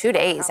was just 2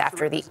 days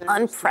after the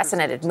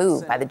unprecedented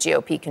move by the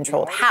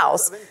GOP-controlled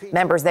House.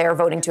 Members there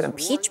voting to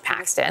impeach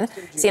Paxton.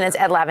 CNN's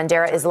Ed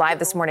Lavandera is live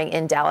this morning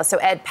in Dallas. So,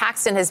 Ed,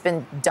 Paxton has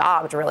been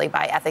dogged, really,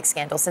 by ethics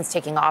scandals since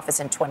taking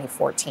office in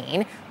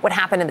 2014. What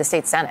happened in the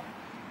state Senate?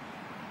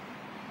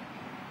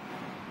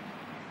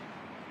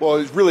 Well,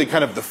 it's really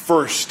kind of the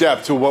first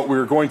step to what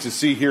we're going to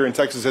see here in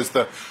Texas as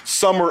the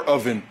summer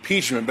of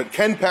impeachment. But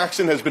Ken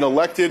Paxton has been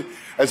elected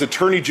as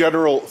Attorney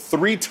General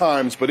 3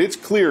 times, but it's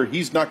clear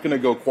he's not going to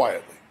go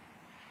quietly.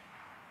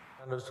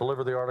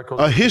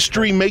 A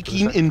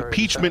history-making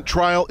impeachment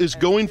trial is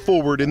going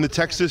forward in the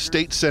Texas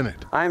State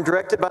Senate. I am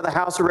directed by the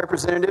House of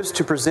Representatives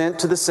to present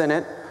to the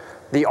Senate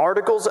the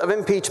articles of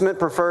impeachment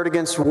preferred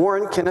against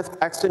Warren Kenneth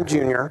Paxton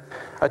Jr.,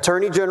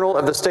 Attorney General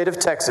of the state of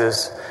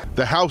Texas.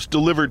 The House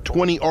delivered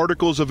 20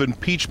 articles of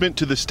impeachment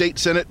to the state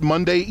Senate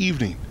Monday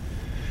evening.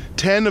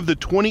 10 of the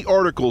 20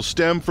 articles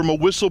stem from a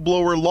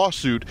whistleblower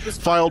lawsuit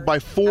filed by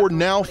 4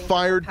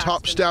 now-fired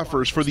top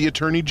staffers for the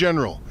Attorney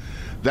General.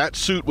 That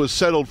suit was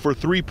settled for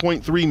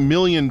 $3.3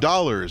 million,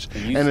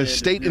 and a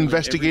state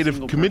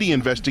investigative committee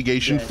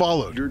investigation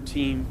followed.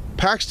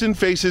 Paxton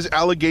faces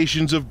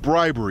allegations of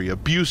bribery,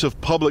 abuse of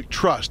public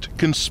trust,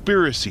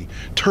 conspiracy,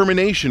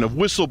 termination of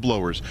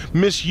whistleblowers,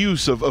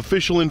 misuse of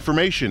official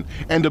information,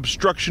 and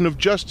obstruction of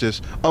justice,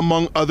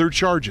 among other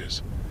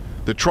charges.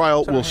 The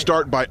trial will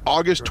start by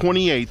August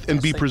 28th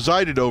and be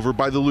presided over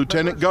by the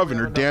Lieutenant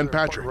Governor, Dan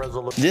Patrick.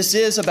 This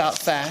is about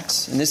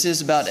facts, and this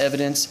is about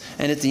evidence,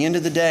 and at the end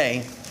of the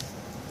day,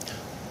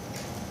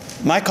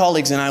 my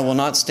colleagues and I will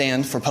not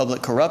stand for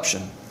public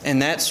corruption, and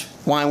that's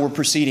why we're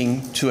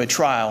proceeding to a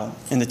trial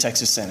in the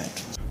Texas Senate.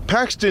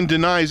 Paxton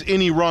denies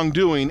any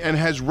wrongdoing and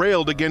has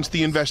railed against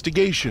the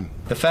investigation.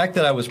 The fact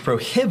that I was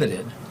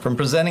prohibited from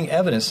presenting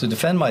evidence to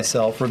defend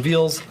myself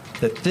reveals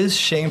that this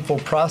shameful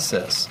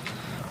process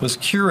was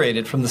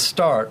curated from the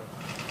start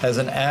as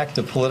an act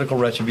of political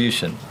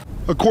retribution.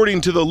 According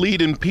to the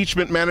lead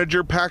impeachment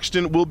manager,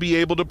 Paxton will be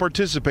able to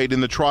participate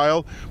in the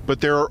trial, but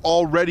there are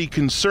already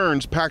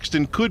concerns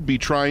Paxton could be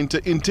trying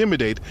to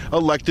intimidate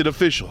elected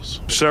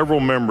officials. Several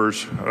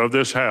members of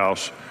this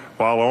House,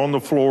 while on the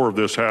floor of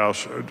this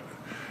House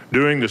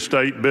doing the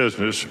state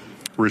business,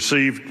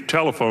 received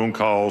telephone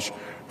calls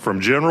from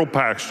General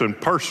Paxton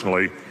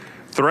personally,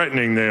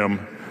 threatening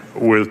them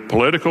with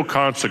political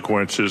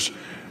consequences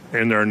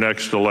in their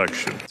next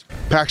election.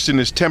 Paxton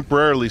is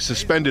temporarily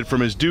suspended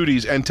from his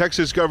duties, and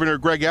Texas Governor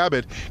Greg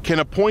Abbott can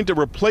appoint a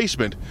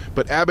replacement,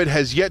 but Abbott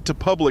has yet to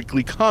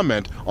publicly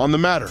comment on the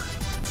matter.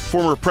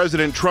 Former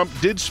President Trump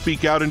did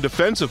speak out in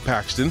defense of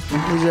Paxton.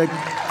 He's a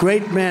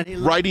great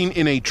man. Writing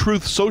in a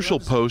Truth Social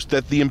post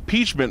that the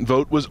impeachment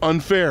vote was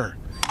unfair.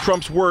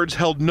 Trump's words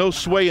held no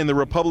sway in the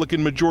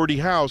Republican majority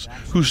House,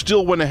 who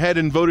still went ahead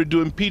and voted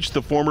to impeach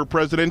the former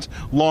president's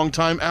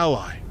longtime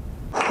ally.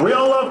 We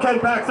all love Ken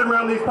Paxton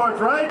around these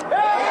parts, right?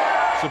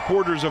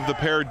 Supporters of the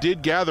pair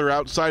did gather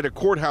outside a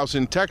courthouse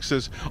in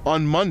Texas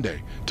on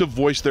Monday to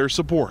voice their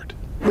support.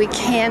 We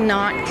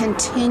cannot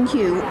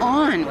continue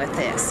on with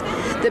this.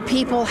 The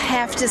people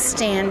have to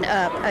stand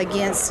up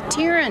against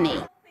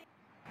tyranny.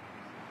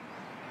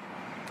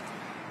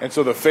 And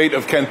so the fate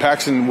of Ken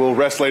Paxton will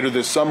rest later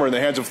this summer in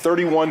the hands of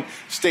 31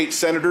 state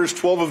senators.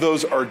 12 of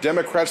those are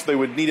Democrats. They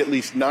would need at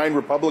least 9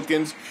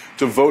 Republicans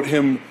to vote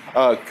him,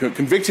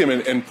 convict him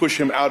and push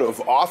him out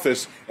of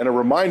office. And a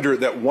reminder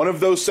that one of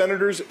those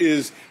senators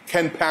is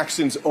Ken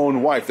Paxton's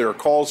own wife. There are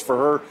calls for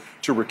her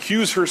to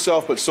recuse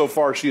herself, but so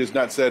far she has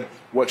not said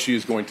what she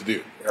is going to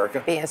do. Erica?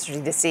 Be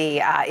interesting to see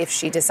if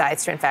she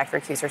decides to, in fact,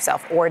 recuse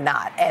herself or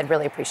not. Ed,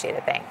 really appreciate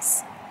it.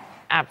 Thanks.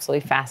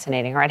 Absolutely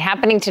fascinating. All right,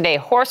 happening today,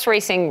 horse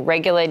racing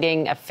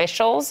regulating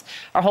officials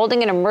are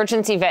holding an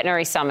emergency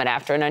veterinary summit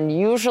after an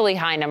unusually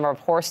high number of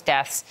horse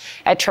deaths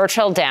at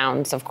Churchill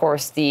Downs, of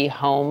course, the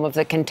home of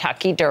the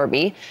Kentucky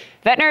Derby.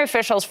 Veterinary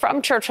officials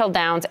from Churchill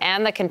Downs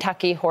and the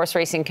Kentucky Horse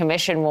Racing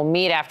Commission will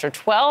meet after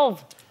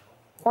 12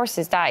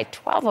 horses died,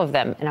 12 of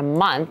them in a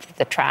month at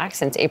the track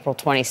since April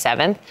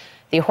 27th.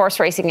 The Horse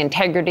Racing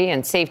Integrity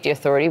and Safety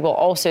Authority will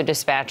also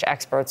dispatch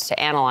experts to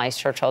analyze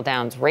Churchill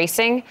Downs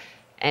racing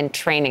and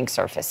training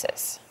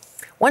surfaces.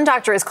 One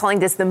doctor is calling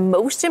this the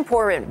most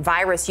important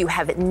virus you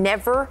have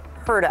never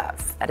heard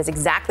of. That is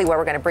exactly why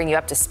we're going to bring you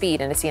up to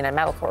speed in a CNN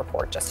medical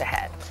report just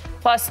ahead.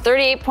 Plus,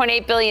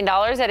 $38.8 billion,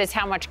 that is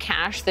how much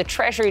cash the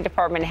Treasury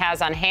Department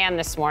has on hand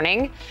this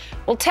morning.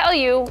 We'll tell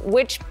you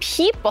which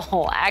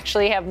people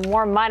actually have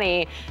more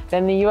money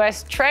than the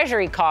U.S.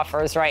 Treasury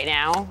coffers right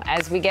now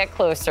as we get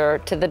closer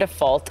to the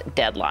default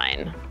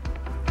deadline.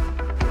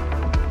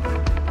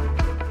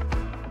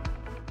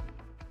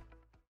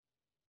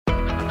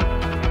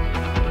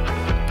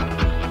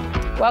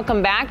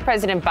 Welcome back.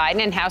 President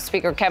Biden and House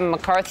Speaker Kevin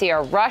McCarthy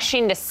are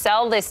rushing to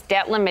sell this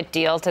debt limit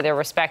deal to their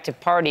respective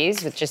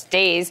parties with just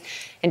days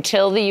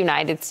until the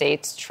United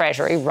States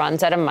Treasury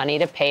runs out of money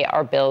to pay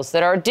our bills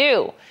that are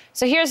due.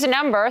 So here's the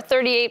number,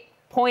 $38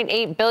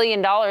 $38.8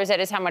 billion. That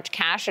is how much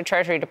cash the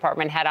Treasury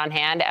Department had on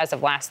hand as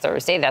of last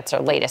Thursday. That's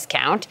our latest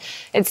count.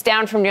 It's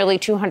down from nearly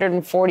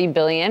 $240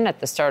 billion at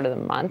the start of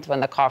the month when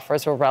the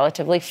coffers were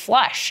relatively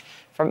flush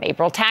from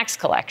April tax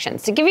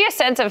collections. To give you a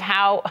sense of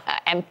how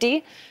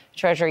empty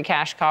Treasury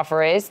cash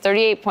coffer is,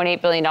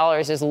 $38.8 billion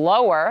is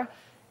lower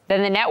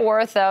than the net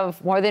worth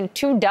of more than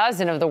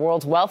 24 of the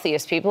world's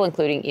wealthiest people,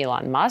 including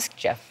Elon Musk,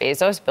 Jeff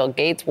Bezos, Bill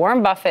Gates,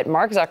 Warren Buffett,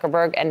 Mark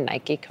Zuckerberg, and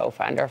Nike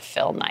co-founder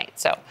Phil Knight.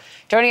 So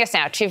joining us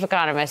now, Chief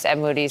Economist at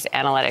Moody's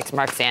Analytics,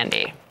 Mark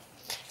Zandi.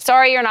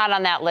 Sorry you're not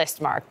on that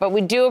list, Mark, but we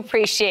do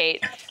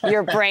appreciate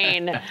your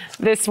brain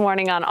this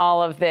morning on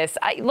all of this.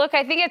 I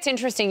think it's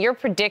interesting. Your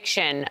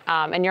prediction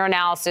and your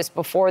analysis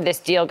before this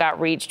deal got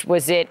reached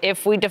was that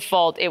if we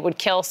default, it would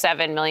kill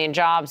 7 million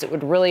jobs. It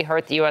would really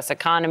hurt the U.S.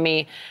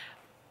 economy.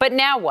 But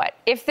now what?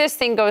 If this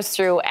thing goes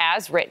through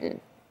as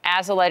written,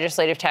 as a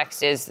legislative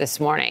text is this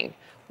morning,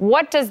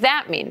 what does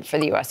that mean for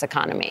the U.S.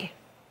 economy?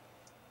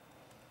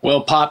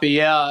 Well,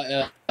 Poppy,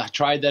 I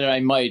tried that I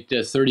might.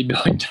 $30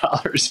 billion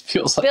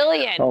feels like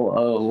a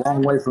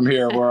long way from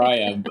here where I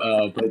am.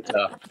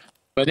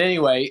 But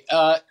anyway,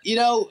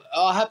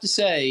 I'll have to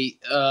say,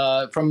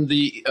 from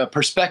the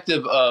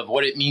perspective of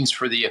what it means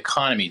for the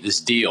economy, this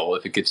deal,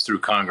 if it gets through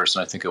Congress,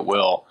 and I think it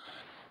will,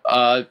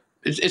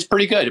 it's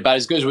pretty good, about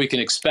as good as we can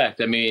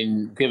expect. I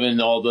mean, given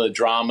all the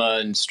drama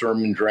and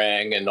Sturm und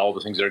Drang and all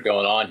the things that are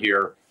going on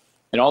here,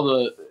 and all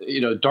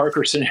the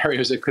darker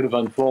scenarios that could have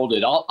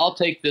unfolded, I'll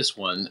take this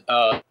one.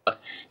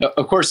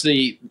 Of course,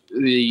 the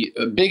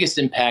biggest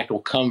impact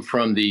will come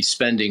from the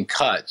spending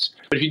cuts.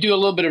 But if you do a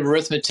little bit of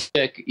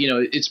arithmetic,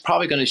 it's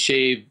probably going to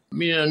shave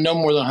no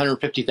more than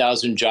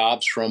 150,000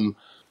 jobs from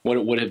what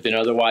it would have been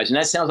otherwise. And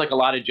that sounds like a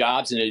lot of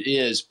jobs, and it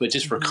is. But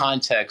just for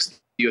context,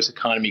 the U.S.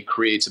 economy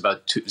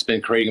it's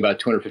been creating about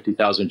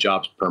 250,000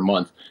 jobs per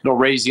month. It'll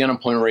raise the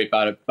unemployment rate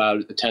about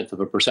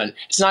 0.1%.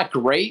 It's not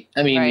great.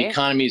 I mean, The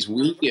economy is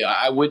weak.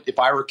 If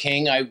I were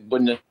king, I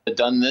wouldn't have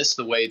done this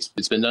the way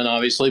it's been done,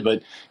 obviously.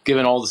 But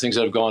given all the things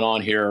that have gone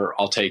on here,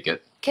 I'll take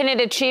it. Can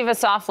it achieve a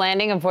soft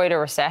landing, avoid a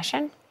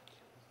recession?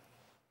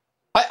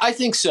 I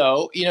think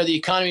so. The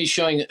economy is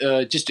showing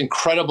just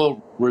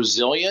incredible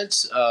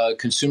resilience.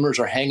 Consumers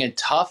are hanging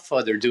tough.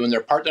 They're doing their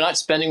part. They're not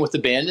spending with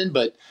abandon,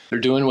 but they're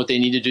doing what they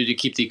need to do to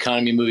keep the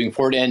economy moving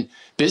forward. And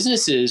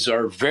businesses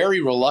are very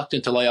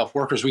reluctant to lay off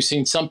workers. We've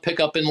seen some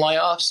pickup in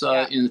layoffs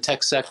in the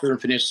tech sector and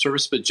financial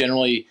service, but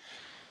generally,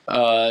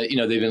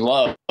 they've been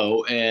low.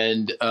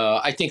 And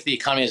I think the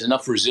economy has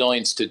enough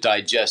resilience to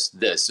digest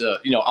this.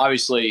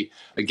 Obviously,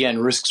 again,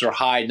 risks are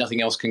high.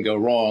 Nothing else can go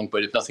wrong.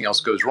 But if nothing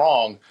else goes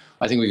wrong,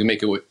 I think we can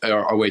make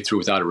our way through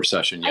without a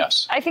recession,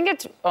 yes. I think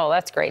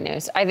that's great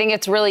news. I think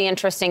it's really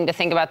interesting to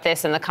think about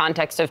this in the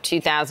context of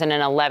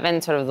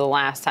 2011, sort of the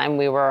last time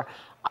we were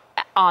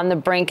on the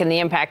brink and the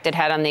impact it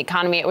had on the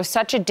economy. It was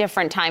such a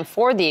different time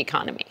for the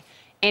economy.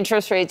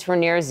 Interest rates were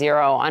near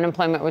zero.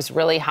 Unemployment was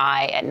really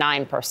high at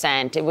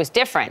 9%. It was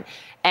different.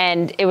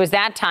 And it was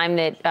that time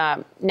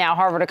that now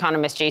Harvard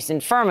economist Jason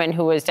Furman,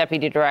 who was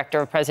deputy director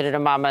of President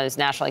Obama's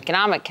National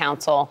Economic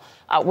Council,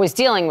 was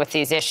dealing with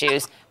these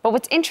issues. But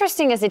what's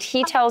interesting is that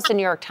he tells the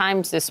New York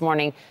Times this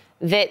morning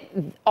that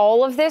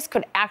all of this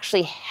could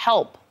actually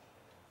help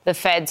the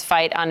Fed's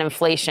fight on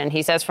inflation.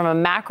 He says from a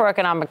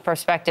macroeconomic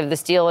perspective,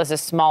 this deal is a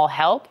small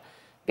help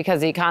because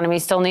the economy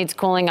still needs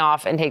cooling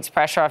off and takes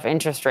pressure off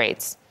interest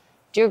rates.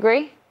 Do you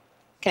agree?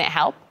 Can it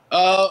help?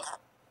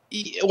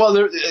 Well,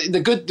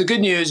 the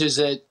good news is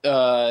that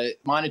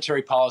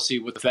monetary policy,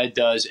 what the Fed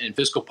does, and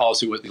fiscal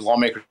policy, what the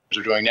lawmakers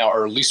are doing now,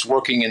 are at least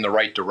working in the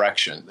right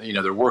direction.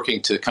 They're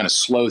working to kind of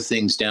slow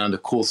things down, to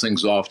cool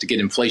things off, to get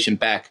inflation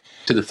back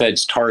to the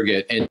Fed's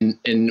target,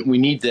 and we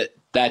need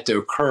that to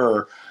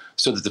occur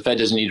so that the Fed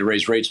doesn't need to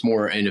raise rates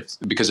more. And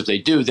because if they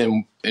do,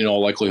 then in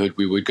all likelihood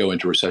we would go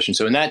into recession.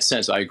 So in that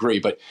sense, I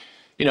agree, but.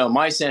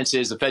 My sense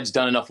is the Fed's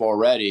done enough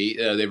already.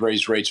 They've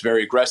raised rates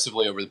very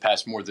aggressively over the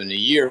past more than a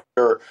year.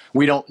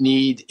 We don't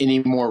need any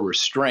more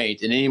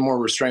restraint. And any more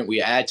restraint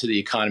we add to the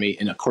economy,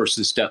 and of course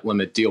this debt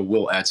limit deal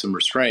will add some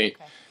restraint,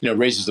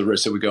 raises the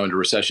risk that we go into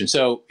recession.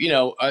 So,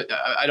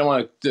 I don't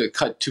want to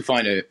cut too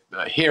fine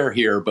a hair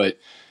here, but,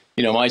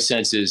 my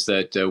sense is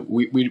that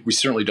we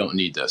certainly don't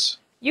need this.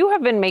 You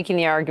have been making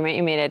the argument,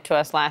 you made it to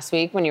us last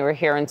week when you were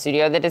here in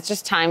studio, that it's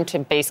just time to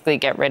basically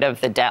get rid of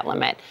the debt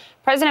limit.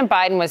 President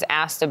Biden was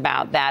asked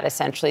about that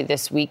essentially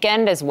this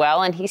weekend as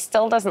well, and he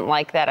still doesn't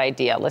like that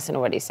idea. Listen to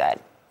what he said.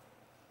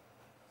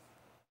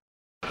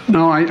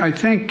 No, I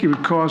think it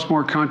would cause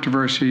more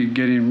controversy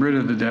getting rid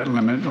of the debt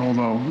limit,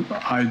 although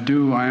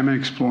I am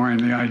exploring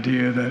the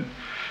idea that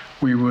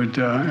we would,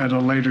 at a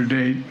later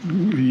date,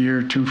 a year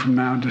or two from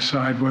now,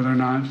 decide whether or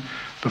not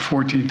the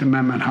 14th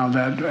Amendment, how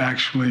that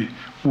actually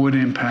would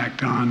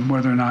impact on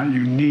whether or not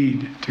you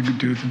need to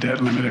do the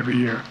debt limit every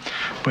year.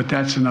 But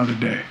that's another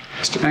day.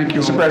 Thank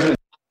you, Mr. President.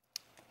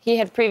 He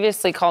had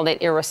previously called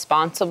it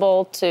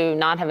irresponsible to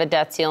not have a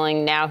debt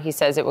ceiling. Now he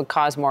says it would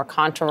cause more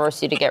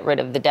controversy to get rid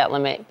of the debt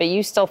limit. But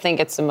you still think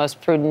it's the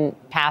most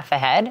prudent path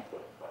ahead?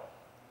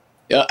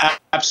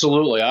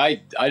 Absolutely.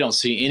 I don't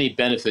see any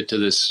benefit to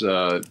this,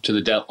 to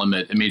the debt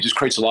limit. I mean, it just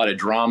creates a lot of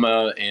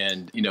drama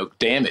and,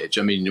 damage.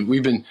 I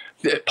mean,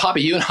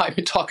 Poppy, you and I have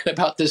been talking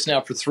about this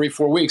now for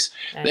 3-4 weeks,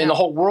 and the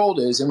whole world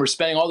is, and we're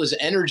spending all this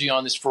energy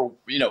on this for,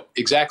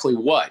 exactly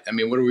what? I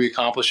mean, what are we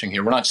accomplishing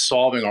here? We're not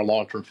solving our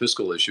long-term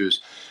fiscal issues.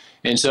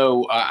 And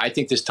so I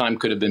think this time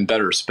could have been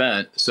better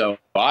spent. So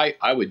I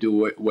would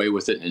do away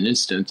with it in an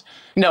instant.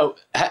 Now,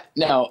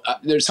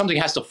 there's something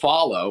has to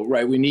follow,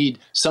 right? We need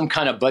some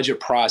kind of budget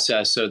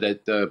process so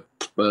that the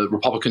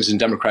Republicans and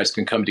Democrats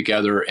can come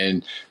together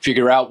and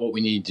figure out what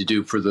we need to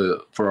do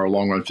for our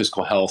long-run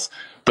fiscal health.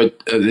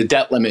 But the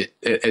debt limit,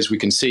 as we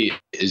can see,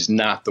 is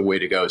not the way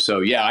to go.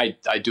 So, yeah,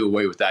 I do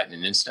away with that in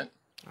an instant.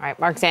 All right,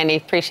 Mark Zandi,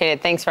 appreciate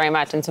it. Thanks very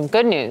much. And some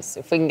good news.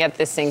 If we can get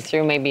this thing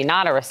through, maybe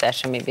not a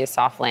recession, maybe a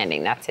soft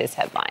landing. That's his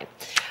headline.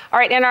 All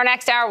right, in our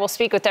next hour, we'll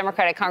speak with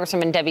Democratic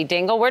Congresswoman Debbie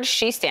Dingell. Where does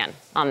she stand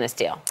on this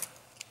deal?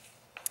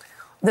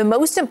 The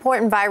most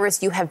important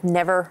virus you have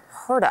never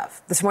heard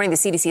of. This morning, the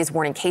CDC is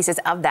warning cases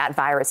of that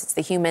virus. It's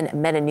the human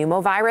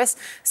metapneumovirus.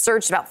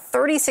 Surged about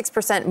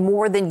 36%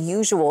 more than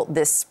usual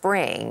this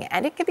spring.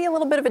 And it could be a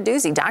little bit of a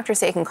doozy. Doctors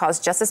say it can cause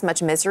just as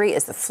much misery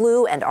as the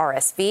flu and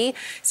RSV.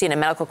 CNN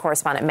medical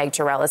correspondent Meg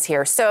Terrell is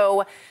here.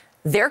 So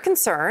they're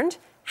concerned.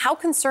 How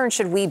concerned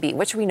should we be?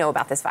 What should we know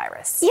about this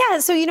virus? Yeah,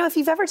 so, if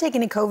you've ever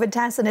taken a COVID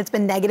test and it's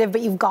been negative, but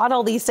you've got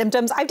all these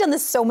symptoms, I've done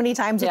this so many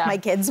times with my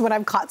kids when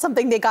I've caught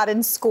something they got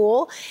in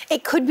school.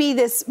 It could be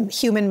this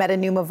human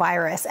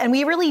metapneumovirus, and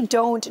we really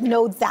don't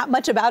know that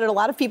much about it. A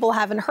lot of people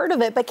haven't heard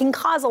of it, but can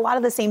cause a lot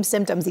of the same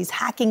symptoms, these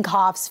hacking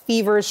coughs,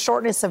 fevers,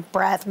 shortness of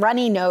breath,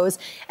 runny nose,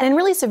 and in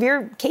really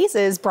severe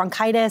cases,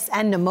 bronchitis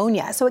and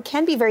pneumonia. So it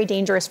can be very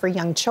dangerous for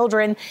young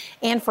children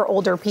and for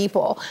older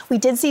people. We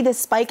did see this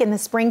spike in the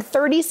spring,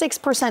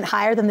 36%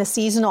 higher than the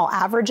seasonal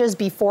averages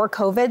before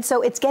COVID.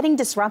 So it's getting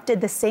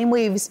disrupted the same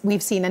way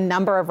we've seen a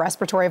number of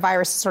respiratory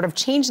viruses sort of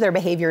change their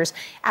behaviors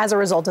as a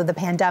result of the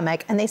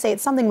pandemic. And they say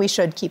it's something we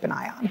should keep an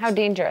eye on. How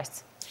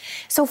dangerous?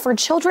 So for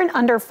children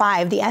under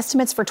 5, the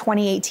estimates for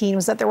 2018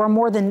 was that there were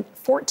more than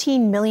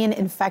 14 million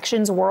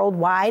infections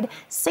worldwide,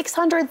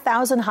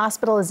 600,000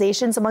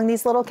 hospitalizations among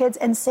these little kids,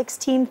 and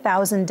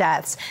 16,000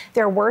 deaths.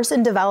 They're worse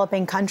in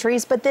developing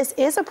countries, but this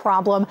is a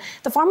problem.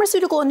 The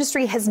pharmaceutical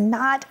industry has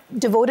not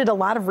devoted a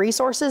lot of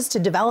resources to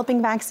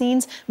developing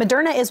vaccines.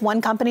 Moderna is one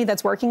company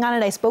that's working on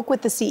it. I spoke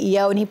with the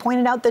CEO, and he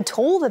pointed out the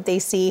toll that they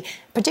see,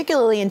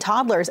 particularly in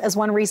toddlers, as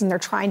one reason they're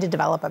trying to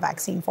develop a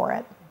vaccine for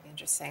it.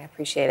 Interesting.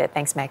 Appreciate it.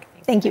 Thanks, Meg.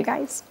 Thank you,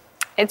 guys.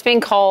 It's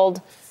being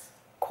called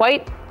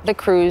quite the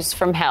cruise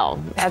from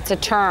hell. That's a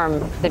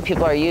term that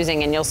people are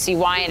using, and you'll see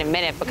why in a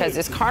minute, because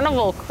this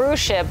Carnival cruise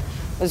ship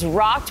was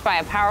rocked by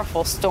a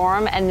powerful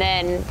storm, and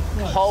then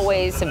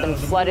hallways have been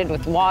flooded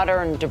with water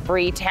and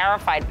debris,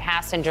 terrified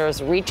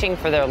passengers reaching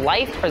for their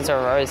life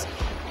preservers.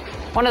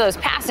 One of those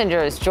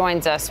passengers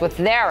joins us with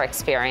their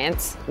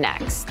experience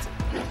next.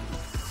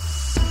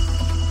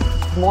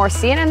 More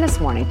CNN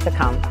This Morning to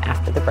come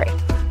after the break.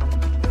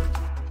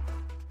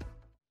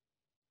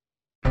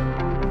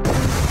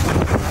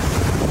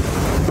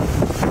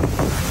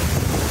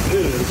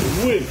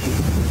 Wicked.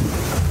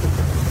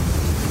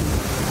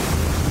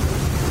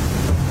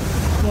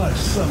 Like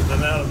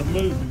something out of the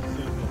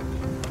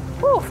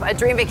movie. Oof, a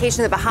dream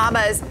vacation in the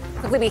Bahamas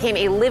quickly became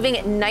a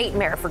living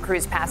nightmare for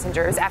cruise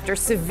passengers after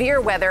severe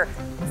weather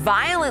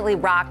violently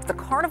rocked the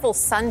Carnival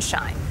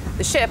Sunshine.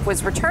 The ship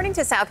was returning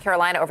to South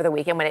Carolina over the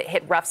weekend when it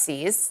hit rough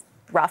seas.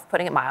 Rough,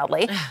 putting it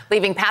mildly,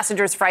 leaving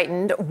passengers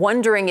frightened,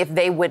 wondering if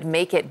they would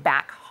make it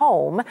back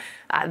home.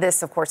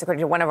 This, of course,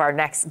 according to one of our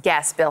next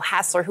guests, Bill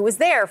Hassler, who was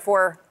there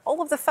for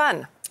all of the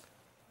fun.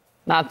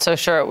 Not so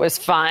sure it was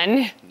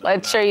fun.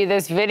 Let's show you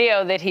this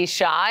video that he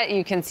shot.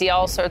 You can see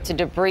all sorts of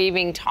debris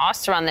being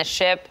tossed around the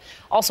ship.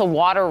 Also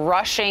water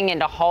rushing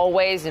into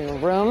hallways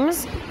and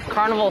rooms.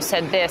 Carnival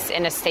said this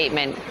in a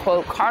statement,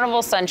 quote,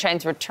 Carnival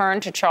Sunshine's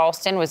return to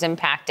Charleston was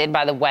impacted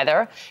by the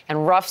weather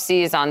and rough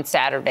seas on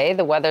Saturday.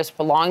 The weather's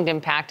prolonged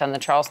impact on the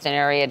Charleston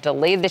area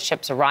delayed the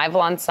ship's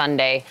arrival on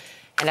Sunday.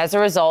 And as a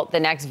result, the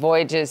next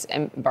voyage's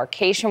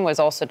embarkation was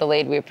also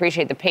delayed. We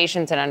appreciate the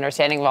patience and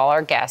understanding of all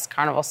our guests.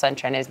 Carnival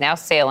Sunshine is now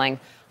sailing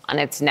on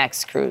its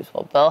next cruise.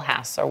 Well, Bill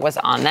Hassler was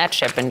on that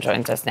ship and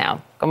joins us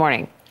now. Good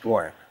morning. Good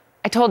morning.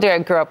 I told you I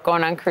grew up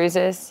going on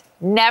cruises.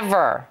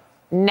 Never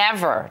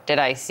did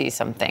I see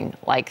something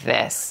like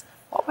this.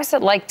 What was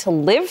it like to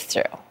live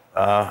through?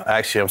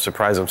 Actually, I'm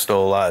surprised I'm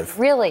still alive.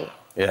 Really?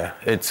 Yeah,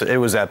 it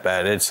was that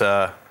bad.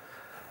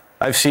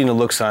 I've seen the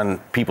looks on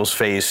people's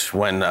face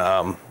when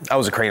I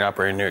was a crane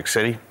operator in New York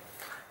City,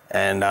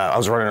 and I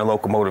was running a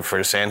locomotive for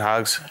the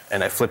Sandhogs,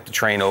 and I flipped the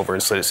train over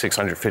and slid it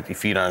 650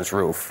 feet on its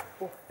roof.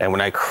 And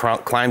when I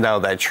climbed out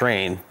of that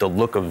train, the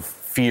look of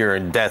fear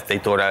and death, they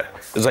thought it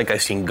was like I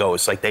seen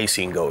ghosts, like they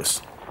seen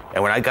ghosts.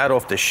 And when I got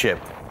off the ship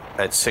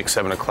at 6,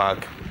 7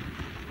 o'clock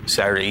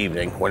Saturday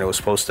evening, when it was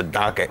supposed to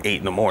dock at 8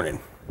 in the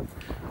morning,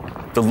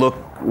 the look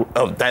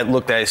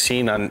that I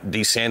seen on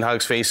these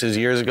Sandhogs faces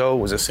years ago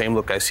was the same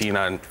look I seen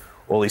on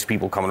all these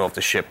people coming off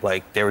the ship.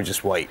 Like they were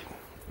just white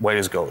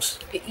as ghosts.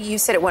 You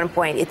said at one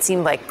point it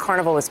seemed like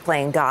Carnival was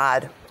playing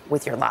God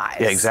with your lives.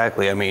 Yeah,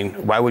 exactly. I mean,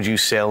 why would you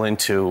sail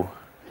into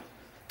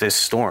this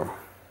storm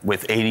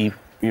with 80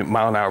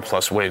 mile an hour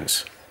plus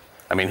winds?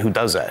 I mean, who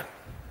does that?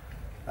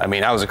 I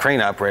mean, I was a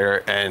crane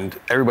operator, and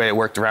everybody that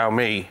worked around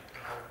me,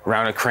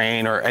 around a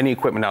crane or any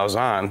equipment I was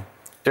on,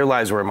 their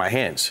lives were in my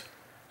hands.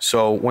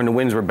 So when the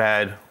winds were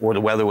bad or the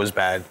weather was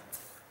bad,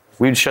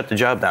 we'd shut the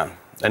job down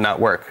and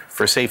not work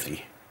for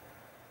safety.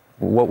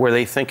 What were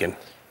they thinking?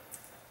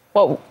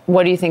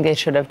 What do you think they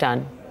should have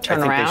done? Turn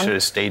around? I think they should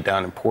have stayed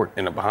down in port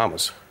in the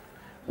Bahamas,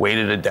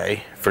 waited a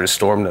day for the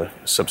storm to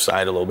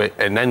subside a little bit,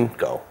 and then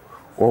go.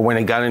 Or when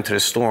they got into the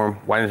storm,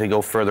 why didn't they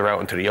go further out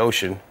into the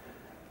ocean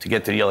to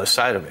get to the other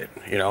side of it,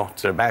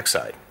 to the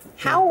backside?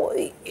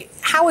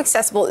 How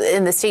accessible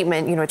in the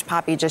statement, which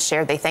Poppy just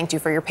shared, they thanked you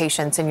for your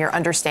patience and your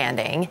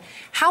understanding.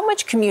 How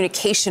much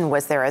communication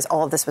was there as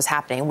all of this was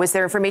happening? Was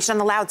there information on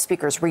the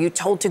loudspeakers? Were you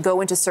told to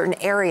go into certain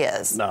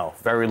areas? No,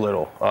 very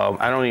little.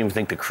 I don't even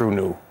think the crew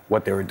knew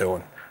what they were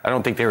doing. I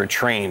don't think they were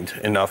trained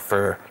enough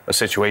for a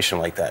situation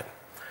like that.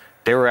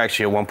 They were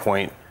actually at one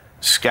point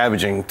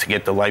scavenging to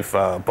get the life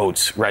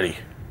boats ready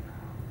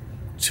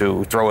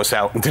to throw us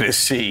out into the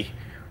sea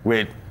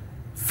with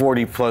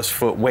 40-plus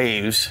foot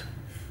waves.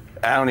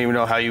 I don't even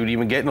know how you would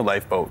even get in a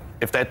lifeboat.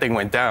 If that thing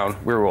went down,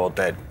 we were all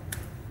dead.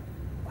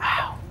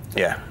 Wow.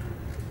 Yeah.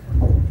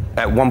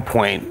 At one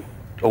point,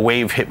 a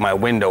wave hit my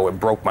window, it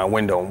broke my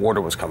window, and water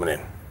was coming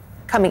in.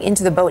 Coming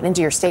into the boat and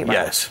into your stateroom?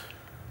 Yes.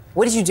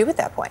 What did you do at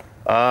that point?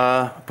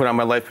 Put on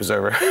my life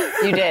preserver.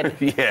 You did?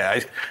 Yeah,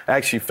 I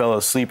actually fell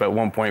asleep at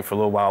one point for a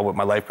little while with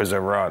my life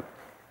preserver on.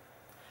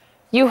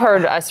 You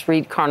heard us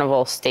read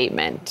Carnival's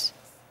statement.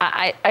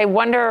 I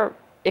wonder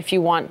if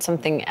you want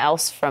something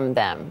else from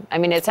them. I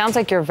mean, it sounds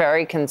like you're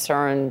very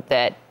concerned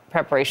that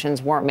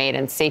preparations weren't made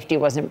and safety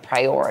wasn't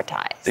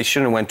prioritized. They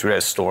shouldn't have went through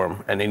that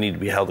storm, and they need to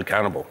be held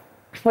accountable.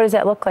 What does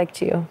that look like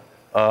to you?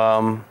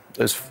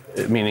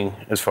 Meaning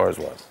as far as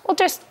what? Well,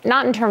 just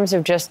not in terms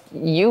of just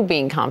you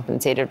being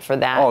compensated for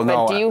that. Oh,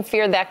 no. But do you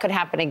fear that could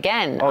happen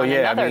again? Oh, on yeah.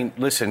 another I mean,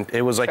 listen,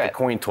 it was like trip? a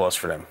coin toss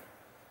for them.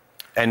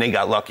 And they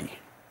got lucky.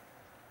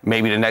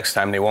 Maybe the next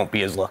time they won't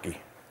be as lucky.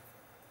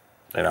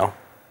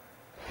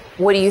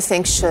 What do you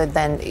think should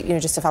then,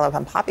 just to follow up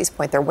on Poppy's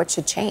point there, what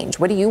should change?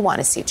 What do you want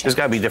to see change? There's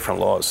got to be different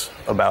laws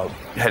about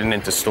heading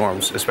into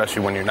storms,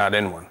 especially when you're not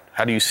in one.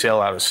 How do you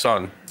sail out of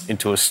sun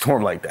into a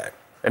storm like that?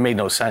 It made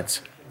no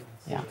sense.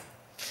 Yeah.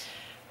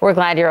 We're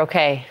glad you're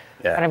okay.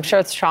 Yeah. But I'm sure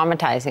it's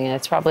traumatizing, and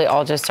it's probably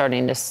all just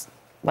starting to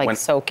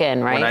soak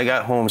in, right? When I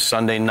got home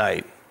Sunday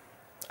night,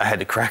 I had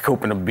to crack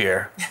open a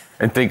beer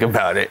and think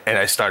about it, and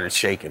I started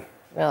shaking.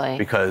 Really?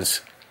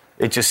 Because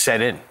it just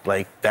set in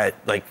like that.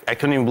 Like, I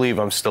couldn't even believe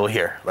I'm still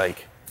here.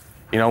 Like,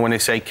 when they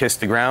say kiss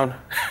the ground?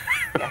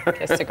 Yeah,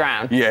 kiss the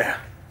ground. Yeah.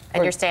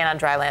 And you're staying on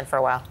dry land for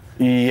a while?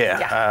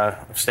 Yeah.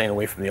 I'm staying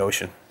away from the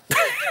ocean.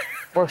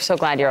 We're so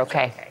glad you're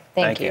okay.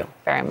 Thank you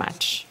very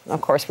much.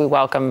 Of course, we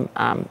welcome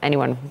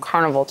anyone from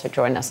Carnival to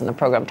join us in the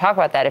program. Talk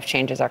about that if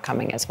changes are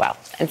coming as well.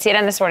 And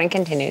CNN This Morning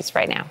continues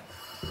right now.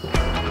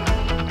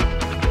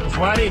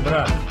 Смотри,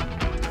 брат.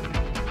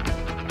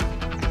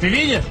 Ты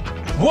видишь?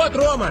 Вот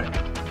Рома.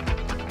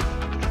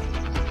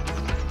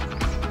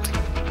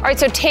 All right,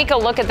 so take a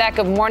look at that.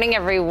 Good morning,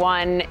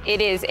 everyone.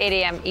 It is 8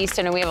 a.m.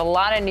 Eastern, and we have a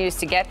lot of news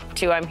to get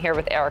to. I'm here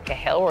with Erica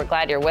Hill. We're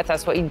glad you're with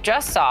us. What you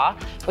just saw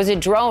was a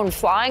drone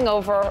flying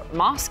over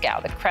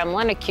Moscow, the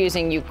Kremlin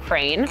accusing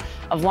Ukraine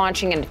of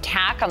launching an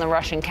attack on the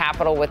Russian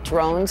capital with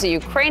drones. The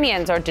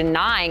Ukrainians are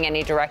denying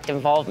any direct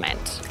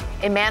involvement.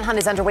 A manhunt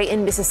is underway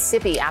in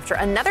Mississippi after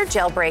another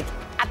jailbreak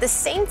at the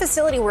same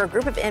facility where a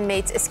group of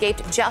inmates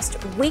escaped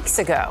just weeks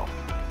ago.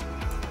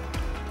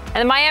 And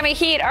the Miami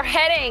Heat are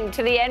heading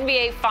to the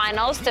NBA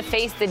Finals to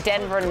face the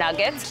Denver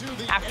Nuggets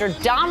after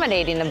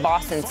dominating the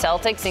Boston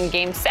Celtics in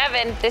Game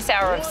 7. This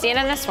hour of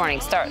CNN This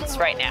Morning starts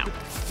right now.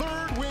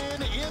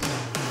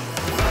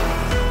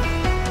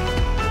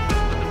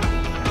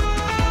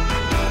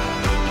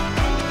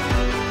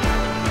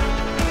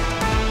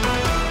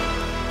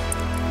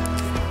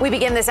 We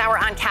begin this hour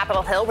on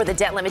Capitol Hill, where the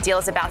debt limit deal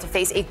is about to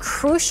face a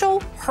crucial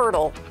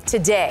hurdle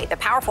today. The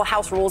powerful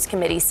House Rules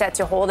Committee set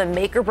to hold a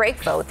make-or-break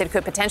vote that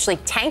could potentially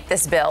tank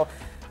this bill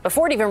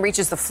before it even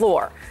reaches the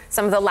floor.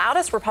 Some of the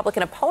loudest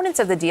Republican opponents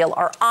of the deal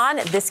are on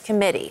this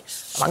committee,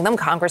 among them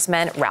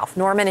Congressmen Ralph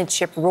Norman and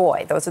Chip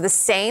Roy. Those are the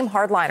same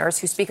hardliners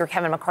who Speaker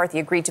Kevin McCarthy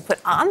agreed to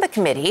put on the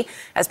committee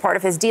as part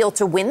of his deal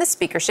to win the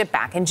speakership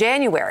back in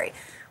January.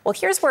 Well,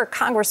 here's where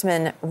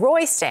Congressman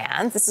Roy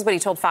stands. This is what he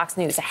told Fox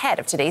News ahead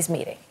of today's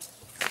meeting.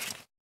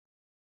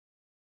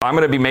 I'm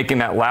going to be making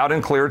that loud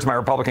and clear to my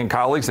Republican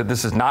colleagues that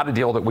this is not a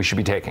deal that we should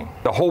be taking.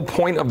 The whole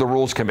point of the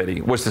Rules Committee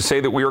was to say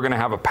that we were going to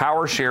have a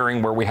power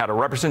sharing where we had a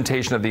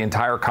representation of the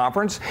entire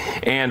conference.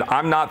 And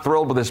I'm not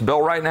thrilled with this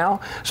bill right now,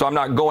 so I'm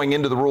not going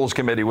into the Rules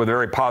Committee with a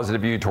very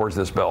positive view towards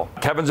this bill.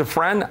 Kevin's a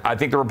friend. I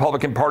think the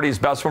Republican Party is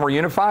best when we're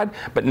unified,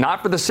 but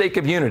not for the sake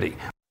of unity.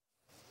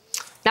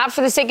 Not for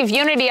the sake of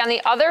unity. On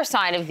the other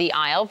side of the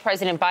aisle,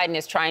 President Biden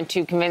is trying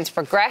to convince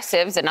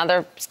progressives and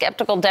other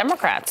skeptical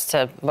Democrats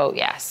to vote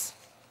yes.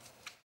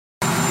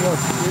 Look,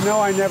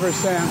 I never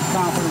say I'm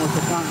confident what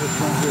the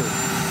Congress won't do.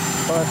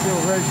 but I feel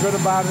very good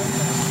about it.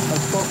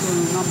 I've spoken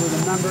with a number of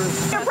the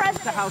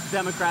members. The House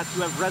Democrats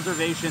who have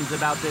reservations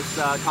about this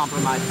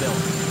compromise bill.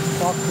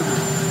 Talk to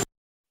me.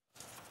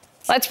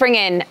 Let's bring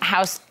in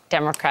House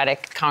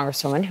Democratic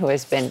Congresswoman who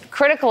has been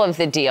critical of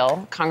the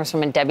deal,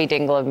 Congresswoman Debbie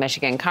Dingell of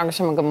Michigan.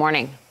 Congresswoman, good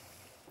morning.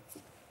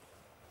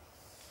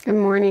 Good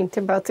morning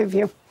to both of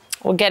you.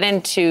 We'll get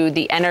into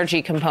the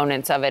energy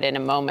components of it in a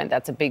moment.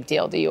 That's a big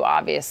deal to you,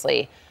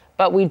 obviously.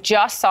 But we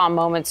just saw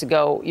moments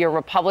ago your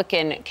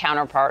Republican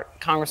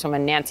counterpart,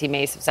 Congresswoman Nancy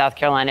Mace of South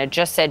Carolina,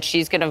 just said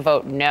she's going to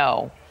vote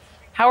no.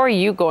 How are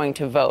you going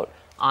to vote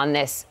on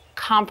this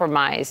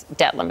compromise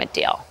debt limit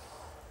deal?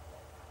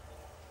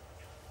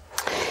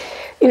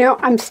 You know,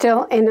 I'm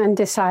still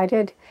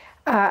undecided.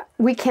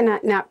 We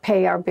cannot not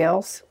pay our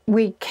bills.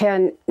 We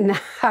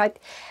cannot.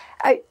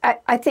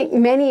 I think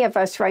many of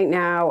us right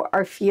now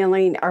are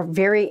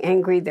very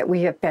angry that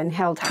we have been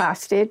held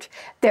hostage,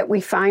 that we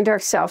find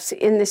ourselves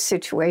in this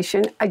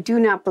situation. I do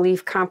not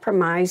believe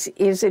compromise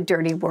is a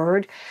dirty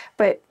word,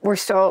 but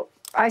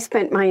I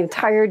spent my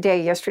entire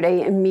day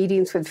yesterday in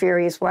meetings with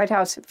various White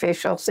House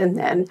officials and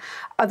then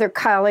other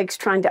colleagues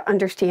trying to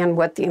understand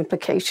what the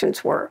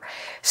implications were.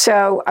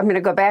 So I'm going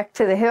to go back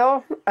to the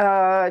Hill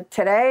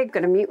today,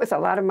 going to meet with a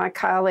lot of my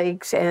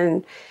colleagues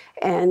and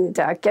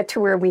get to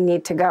where we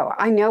need to go.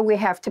 I know we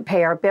have to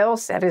pay our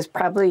bills. That is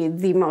probably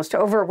the most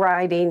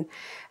overriding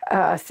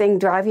thing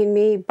driving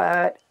me.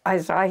 But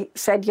as I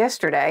said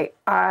yesterday,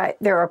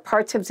 there are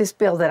parts of this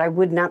bill that I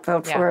would not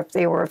vote for if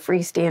they were a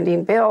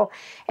freestanding bill.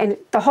 And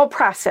the whole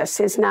process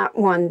is not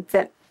one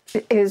that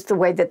is the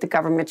way that the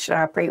government should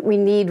operate. We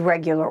need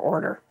regular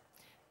order.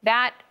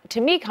 That,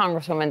 to me,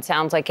 Congresswoman,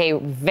 sounds like a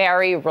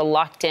very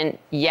reluctant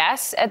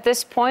yes at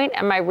this point.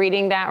 Am I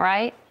reading that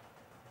right?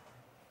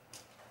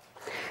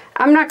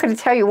 I'm not going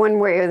to tell you one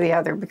way or the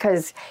other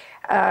because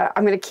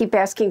I'm going to keep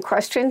asking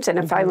questions. And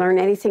if I learn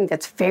anything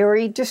that's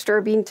very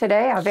disturbing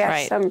today, I've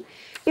asked some,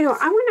 I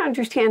want to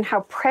understand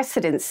how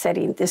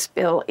precedent-setting this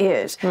bill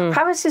is.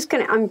 How is this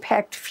going to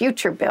impact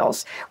future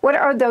bills? What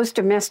are those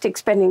domestic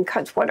spending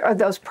cuts? What are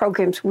those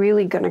programs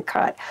really going to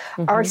cut?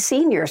 Are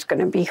seniors going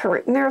to be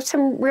hurt? And there are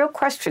some real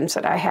questions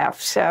that I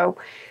have. So,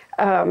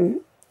 I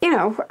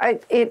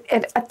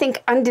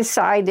think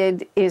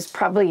undecided is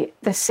probably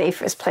the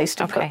safest place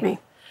to put me.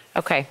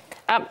 Okay.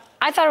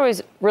 I thought it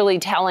was really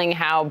telling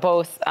how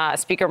both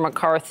Speaker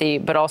McCarthy,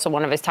 but also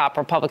one of his top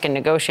Republican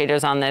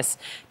negotiators on this,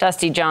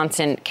 Dusty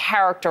Johnson,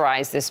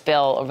 characterized this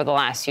bill over the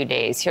last few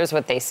days. Here's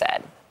what they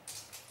said.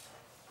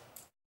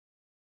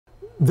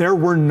 There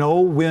were no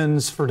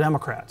wins for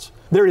Democrats.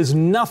 There is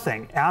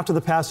nothing after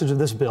the passage of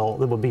this bill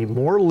that would be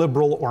more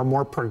liberal or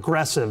more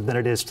progressive than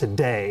it is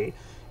today.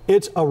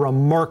 It's a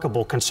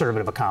remarkable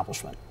conservative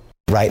accomplishment.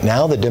 Right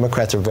now, the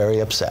Democrats are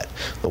very upset.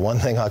 The one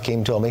thing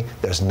Hakeem told me,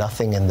 there's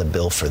nothing in the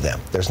bill for them.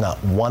 There's not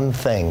one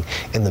thing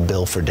in the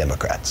bill for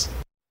Democrats.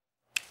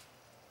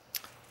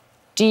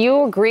 Do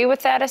you agree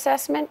with that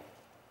assessment?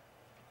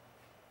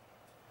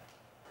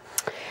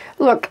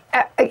 Look,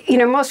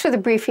 most of the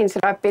briefings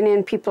that I've been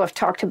in, people have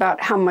talked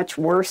about how much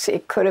worse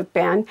it could have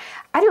been.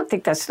 I don't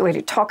think that's the way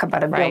to talk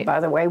about a bill,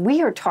 by the way.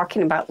 We are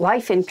talking about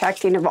life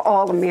impacting of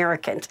all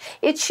Americans.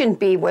 It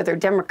shouldn't be whether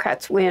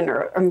Democrats win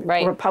or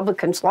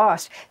Republicans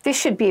lost. This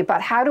should be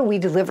about how do we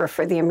deliver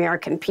for the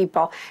American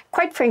people.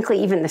 Quite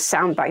frankly, even the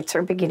sound bites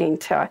are beginning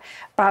to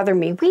bother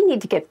me. We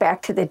need to get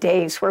back to the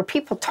days where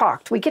people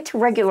talked. We get to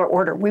regular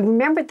order. We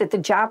remember that the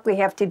job we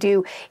have to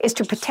do is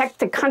to protect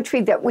the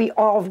country that we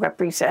all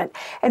represent.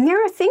 And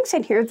there are things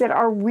in here that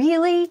are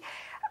really,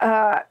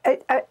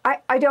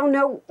 I don't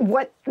know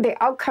what the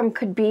outcome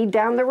could be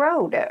down the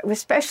road,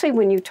 especially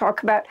when you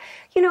talk about,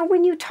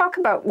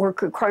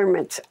 work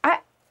requirements.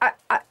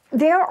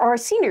 There are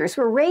seniors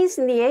who are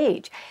raising the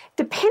age.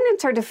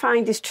 Dependents are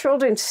defined as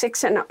children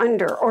 6 and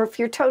under, or if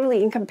you're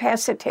totally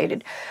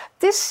incapacitated.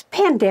 This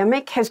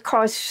pandemic has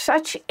caused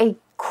such a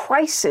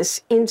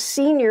crisis in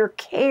senior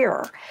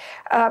care.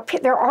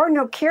 There are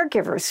no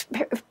caregivers.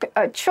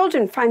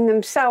 Children find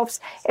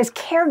themselves as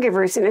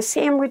caregivers in a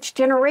sandwich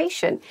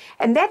generation,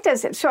 and that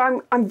doesn't.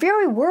 So I'm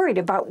very worried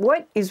about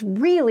what is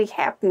really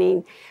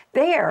happening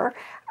there.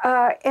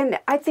 And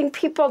I think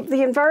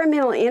the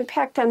environmental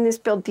impact on this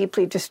bill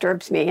deeply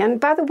disturbs me. And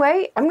by the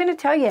way, I'm going to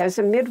tell you, as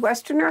a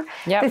Midwesterner,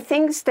 the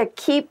things that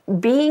keep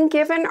being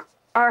given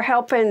are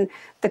helping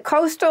the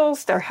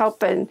coastals. They're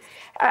helping.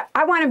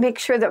 I want to make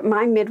sure that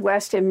my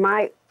Midwest and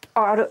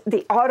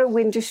the auto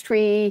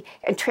industry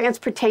and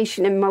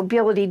transportation and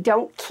mobility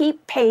don't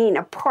keep paying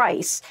a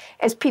price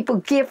as people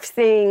give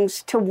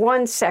things to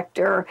one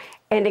sector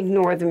and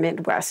ignore the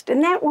Midwest.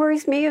 And that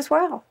worries me as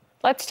well.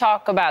 Let's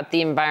talk about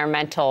the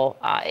environmental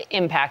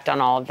impact on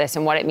all of this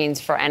and what it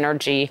means for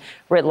energy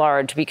writ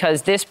large,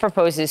 because this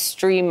proposes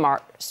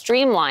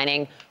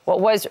streamlining what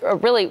was a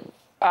really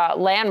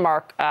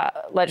landmark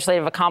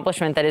legislative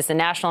accomplishment that is the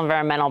National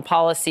Environmental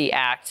Policy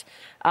Act.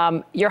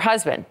 Your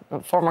husband,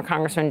 former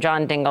Congressman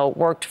John Dingell,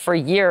 worked for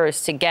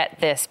years to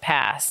get this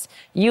passed.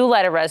 You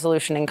led a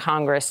resolution in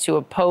Congress to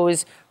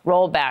oppose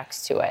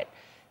rollbacks to it.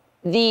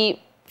 The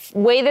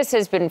way this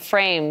has been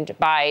framed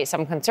by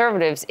some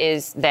conservatives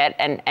is that,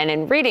 and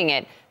in reading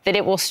it, that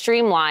it will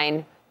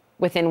streamline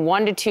within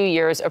 1 to 2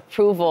 years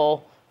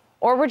approval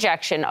or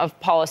rejection of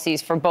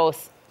policies for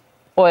both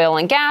oil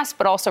and gas,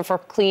 but also for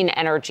clean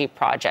energy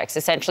projects,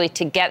 essentially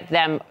to get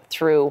them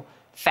through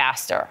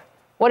faster.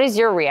 What is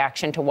your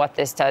reaction to what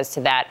this does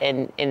to that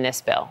in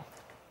this bill?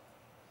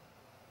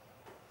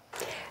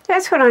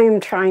 That's what I am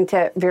trying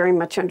to very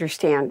much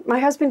understand. My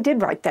husband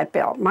did write that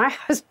bill. My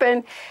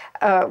husband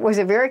was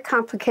a very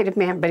complicated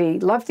man, but he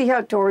loved the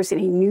outdoors and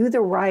he knew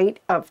the right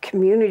of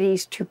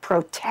communities to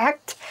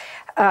protect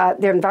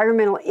the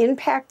environmental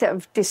impact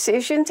of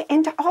decisions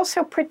and to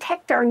also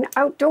protect our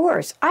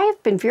outdoors. I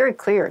have been very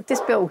clear.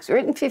 This bill was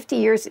written 50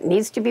 years. It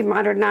needs to be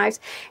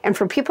modernized. And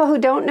for people who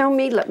don't know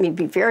me, let me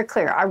be very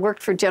clear. I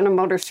worked for General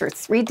Motors for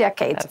 3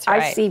 decades. That's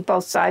right. I see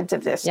both sides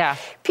of this. Yeah.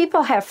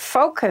 People have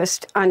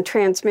focused on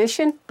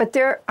transmission, but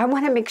I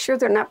want to make sure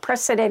they're not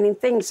precedenting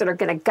things that are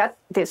going to gut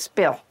this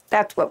bill.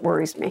 That's what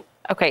worries me.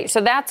 Okay,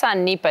 so that's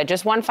on NEPA.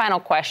 Just one final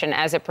question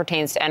as it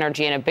pertains to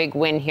energy, and a big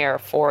win here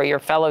for your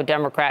fellow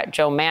Democrat,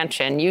 Joe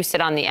Manchin. You sit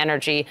on the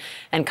Energy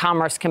and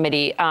Commerce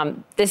Committee.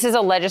 This is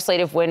a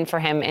legislative win for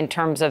him in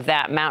terms of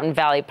that Mountain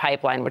Valley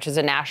Pipeline, which is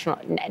a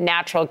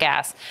natural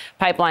gas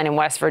pipeline in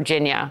West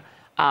Virginia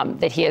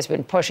that he has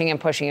been pushing and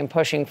pushing and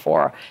pushing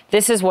for.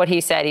 This is what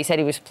he said. He said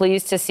he was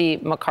pleased to see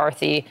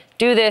McCarthy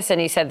do this, and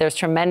he said there's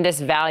tremendous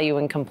value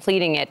in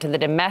completing it to the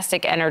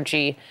domestic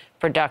energy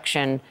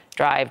production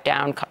drive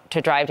down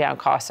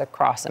costs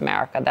across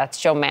America. That's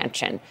Joe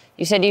Manchin.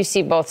 You said you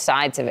see both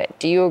sides of it.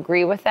 Do you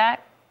agree with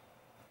that?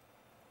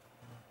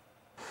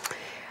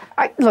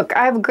 Look,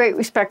 I have great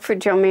respect for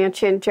Joe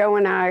Manchin. Joe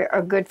and I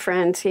are good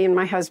friends. He and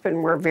my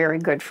husband were very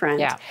good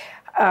friends.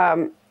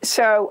 Yeah.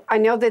 So I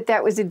know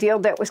that was a deal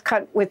that was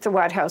cut with the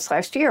White House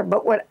last year.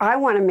 But what I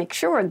want to make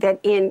sure that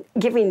in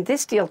giving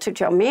this deal to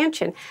Joe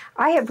Manchin,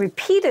 I have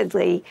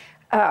repeatedly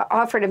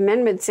offered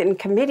amendments in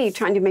committee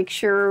trying to make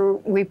sure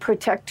we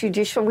protect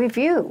judicial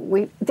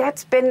review.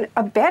 That's been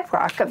a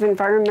bedrock of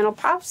environmental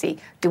policy.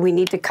 Do we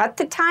need to cut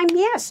the time?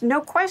 Yes,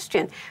 no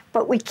question.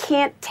 But we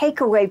can't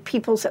take away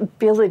people's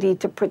ability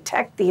to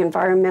protect the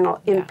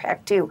environmental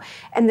impact too,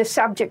 and the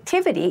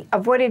subjectivity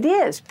of what it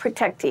is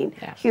protecting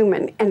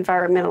human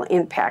environmental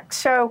impact.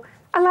 So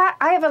I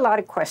have a lot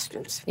of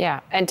questions.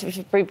 Yeah, and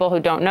to people who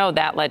don't know,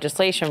 that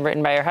legislation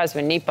written by your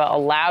husband, NEPA,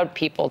 allowed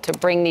people to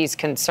bring these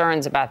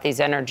concerns about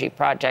these energy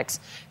projects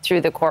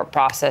through the court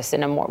process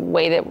in a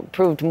way that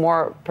proved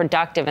more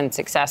productive and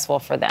successful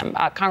for them.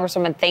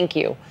 Congresswoman, thank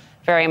you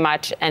very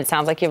much. And it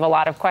sounds like you have a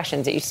lot of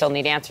questions that you still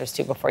need answers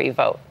to before you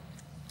vote.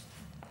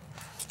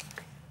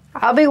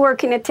 I'll be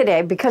working it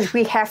today because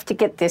we have to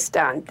get this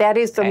done. That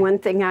is the one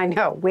thing I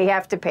know. We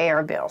have to pay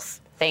our bills.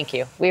 Thank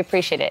you. We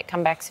appreciate it.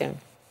 Come back soon.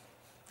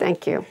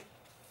 Thank you.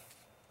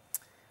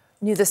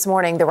 New this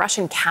morning, the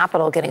Russian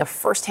capital getting a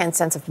firsthand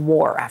sense of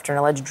war after an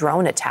alleged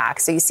drone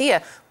attack. So you see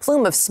a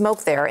plume of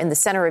smoke there in the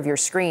center of your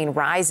screen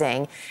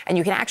rising. And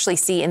you can actually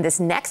see in this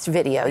next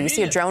video, you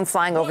see a drone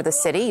flying over the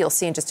city. You'll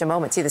see in just a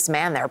moment, see this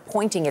man there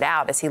pointing it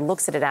out as he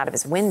looks at it out of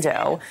his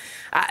window.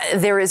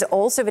 There is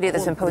also video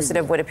that's been posted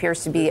of what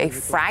appears to be a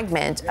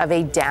fragment of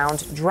a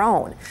downed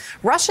drone.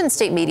 Russian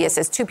state media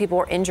says 2 people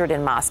were injured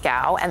in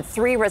Moscow and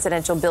 3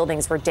 residential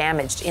buildings were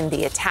damaged in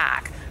the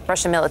attack.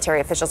 Russian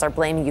military officials are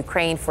blaming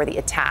Ukraine for the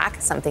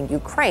attack, something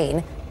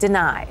Ukraine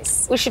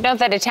denies. We should note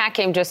that attack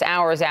came just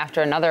hours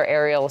after another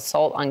aerial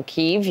assault on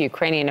Kyiv.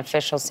 Ukrainian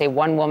officials say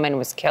 1 woman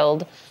was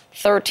killed,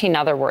 13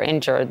 others were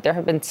injured. There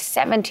have been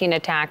 17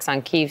 attacks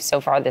on Kyiv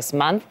so far this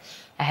month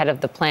ahead of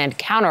the planned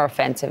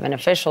counteroffensive, and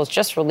officials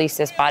just released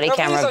this body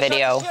camera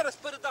video.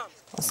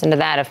 Listen to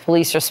that. Of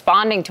police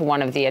responding to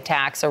one of the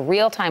attacks, a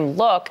real-time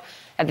look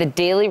at the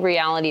daily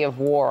reality of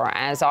war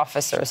as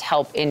officers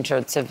help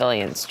injured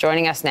civilians.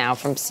 Joining us now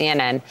from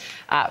CNN,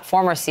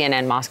 former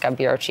CNN Moscow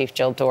bureau chief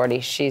Jill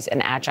Doherty. She's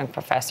an adjunct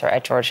professor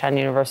at Georgetown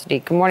University.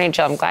 Good morning,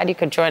 Jill. I'm glad you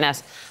could join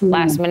us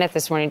last minute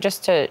this morning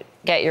just to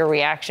get your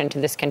reaction to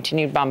this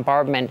continued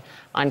bombardment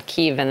on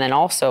Kyiv and then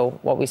also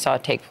what we saw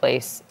take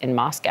place in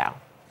Moscow.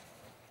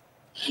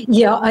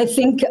 Yeah, I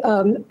think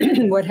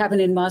what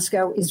happened in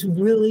Moscow is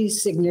really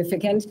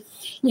significant.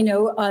 You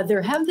know,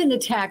 there have been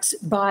attacks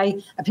by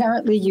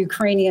apparently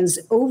Ukrainians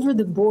over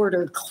the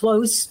border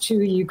close to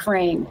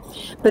Ukraine.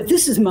 But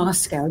this is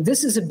Moscow.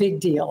 This is a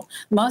big deal.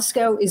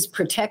 Moscow is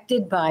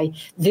protected by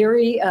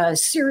very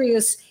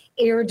serious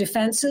air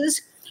defenses.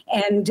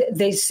 And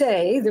they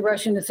say, the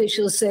Russian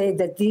officials say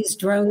that these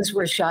drones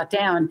were shot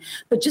down.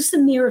 But just the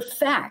mere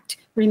fact,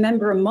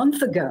 remember a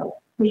month ago,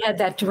 we had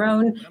that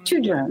drone,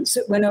 2 drones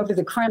that went over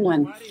the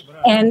Kremlin.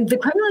 And the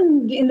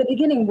Kremlin in the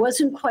beginning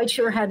wasn't quite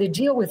sure how to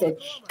deal with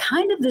it.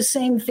 Kind of the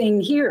same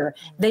thing here.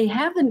 They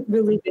haven't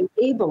really been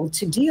able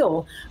to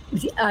deal,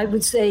 I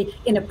would say,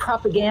 in a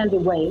propaganda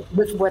way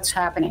with what's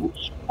happening.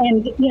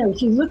 And, you know,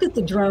 if you look at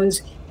the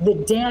drones, the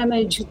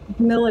damage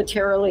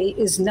militarily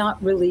is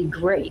not really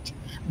great.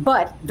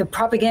 But the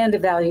propaganda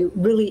value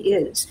really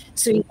is.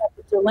 So you have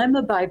the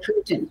dilemma by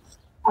Putin.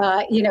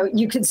 You know,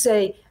 you could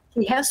say,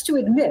 he has to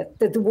admit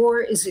that the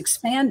war is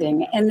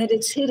expanding and that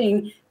it's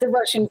hitting the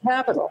Russian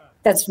capital.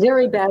 That's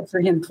very bad for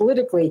him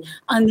politically.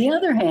 On the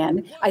other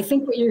hand, I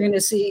think what you're going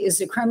to see is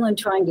the Kremlin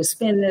trying to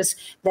spin this,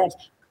 that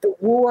the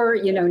war,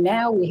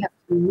 now we have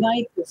to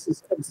unite. This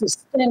is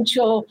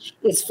existential.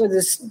 It's for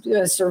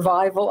the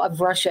survival of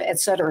Russia,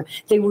 et cetera.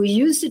 They will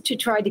use it to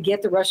try to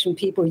get the Russian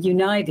people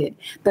united.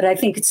 But I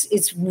think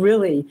it's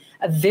really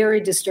a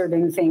very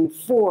disturbing thing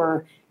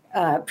for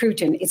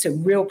Putin. It's a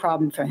real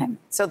problem for him.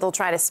 So they'll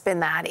try to spin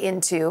that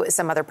into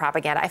some other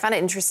propaganda. I found it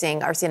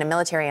interesting. Our CNN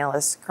military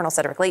analyst, Colonel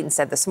Cedric Leighton,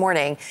 said this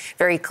morning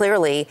very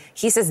clearly,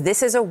 he says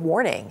this is a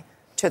warning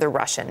to the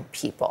Russian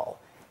people.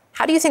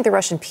 How do you think the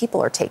Russian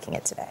people are taking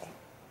it today?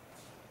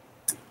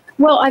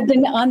 Well, I've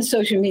been on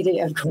social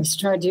media, of course,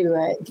 trying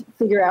to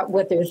figure out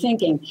what they're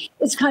thinking.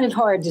 It's kind of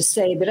hard to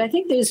say, but I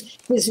think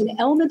there's an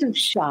element of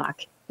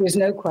shock. There's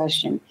no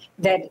question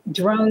that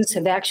drones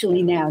have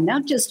actually now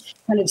not just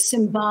kind of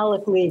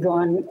symbolically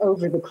gone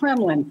over the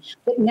Kremlin,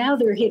 but now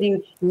they're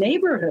hitting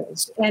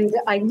neighborhoods. And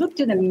I looked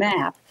at a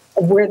map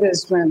of where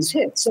those drones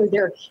hit. So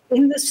they're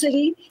in the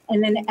city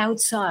and then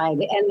outside,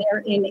 and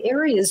they're in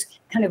areas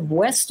kind of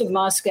west of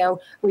Moscow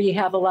where you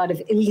have a lot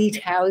of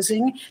elite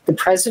housing. The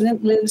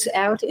president lives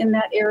out in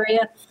that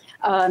area.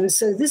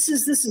 So this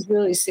is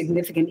really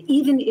significant,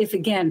 even if,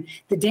 again,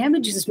 the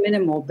damage is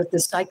minimal, but the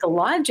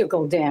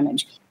psychological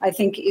damage, I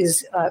think,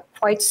 is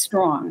quite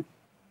strong.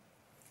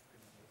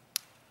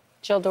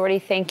 Jill Doherty,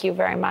 thank you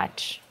very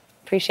much.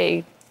 Appreciate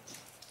you.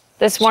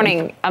 This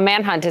morning, a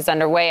manhunt is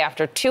underway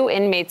after 2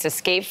 inmates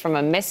escaped from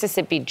a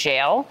Mississippi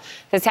jail.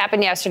 This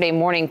happened yesterday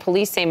morning.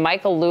 Police say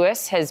Michael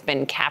Lewis has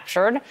been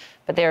captured,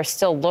 but they are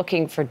still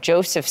looking for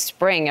Joseph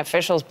Spring.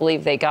 Officials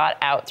believe they got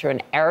out through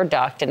an air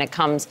duct, and it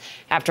comes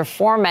after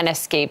 4 men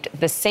escaped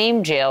the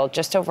same jail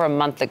just over a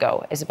month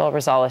ago. Isabel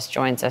Rosales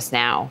joins us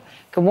now.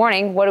 Good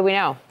morning. What do we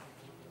know?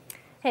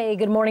 Hey,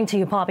 good morning to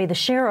you, Poppy. The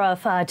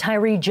sheriff,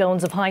 Tyree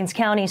Jones of Hinds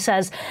County,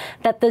 says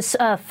that this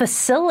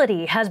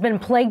facility has been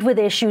plagued with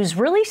issues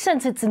really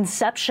since its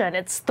inception.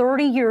 It's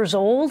 30 years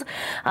old.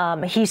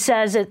 He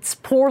says it's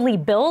poorly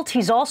built.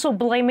 He's also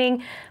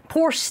blaming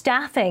poor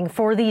staffing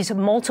for these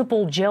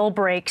multiple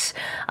jailbreaks,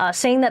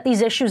 saying that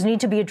these issues need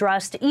to be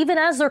addressed even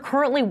as they're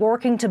currently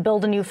working to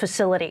build a new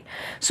facility.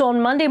 So on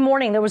Monday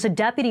morning, there was a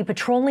deputy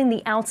patrolling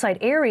the outside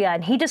area,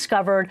 and he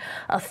discovered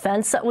a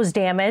fence that was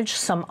damaged,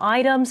 some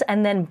items,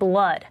 and then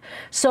blood.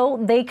 So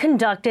they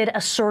conducted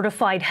a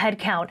certified head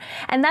count,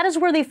 and that is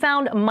where they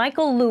found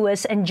Michael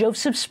Lewis and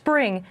Joseph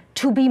Spring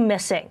to be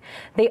missing.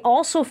 They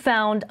also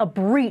found a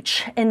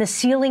breach in the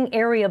ceiling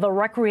area of a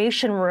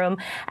recreation room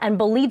and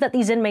believe that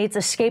these inmates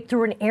escaped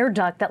through an air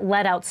duct that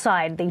led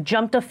outside. They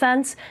jumped a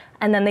fence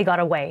and then they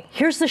got away.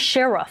 Here's the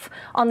sheriff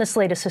on this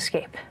latest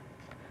escape.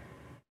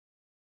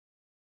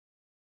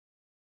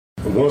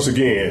 Once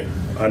again,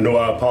 I know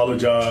I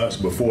apologize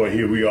before.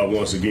 Here we are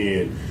once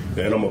again,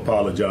 and I'm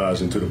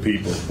apologizing to the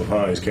people of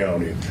Hinds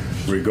County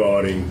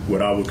regarding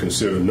what I would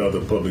consider another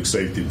public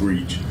safety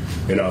breach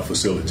in our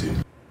facility.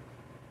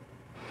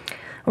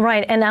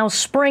 Right. And now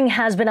Spring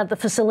has been at the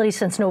facility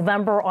since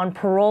November on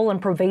parole and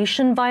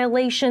probation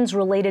violations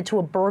related to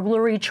a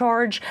burglary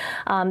charge.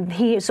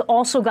 He's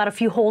also got a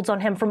few holds on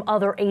him from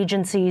other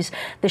agencies.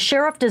 The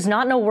sheriff does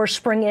not know where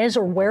Spring is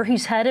or where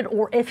he's headed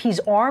or if he's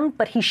armed,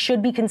 but he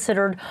should be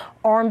considered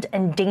armed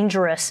and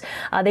dangerous.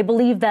 They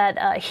believe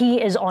that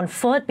he is on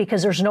foot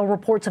because there's no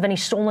reports of any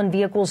stolen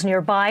vehicles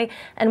nearby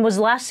and was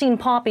last seen,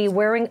 Poppy,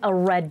 wearing a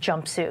red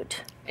jumpsuit.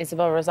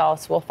 Isabel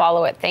Rosales will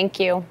follow it. Thank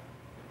you.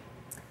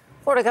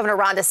 Florida Governor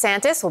Ron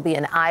DeSantis will be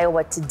in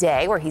Iowa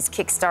today, where he's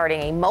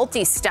kickstarting a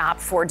multi-stop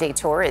 4-day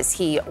tour as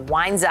he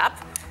winds up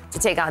to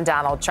take on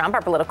Donald Trump.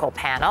 Our political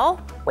panel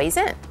weighs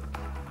in.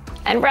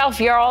 And Ralph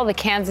Yarl, the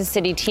Kansas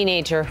City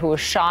teenager who was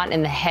shot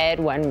in the head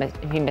when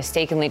he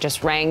mistakenly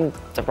just rang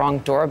the wrong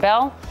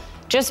doorbell,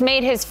 just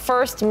made his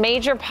first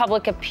major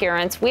public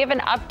appearance. We have an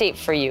update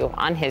for you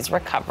on his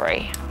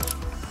recovery.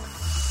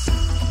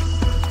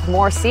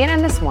 More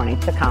CNN This Morning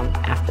to come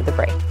after the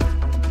break.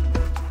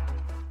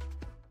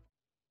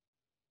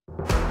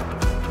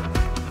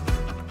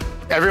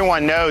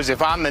 Everyone knows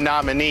if I'm the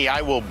nominee,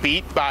 I will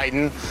beat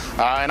Biden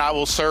and I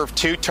will serve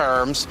 2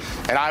 terms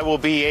and I will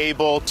be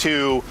able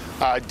to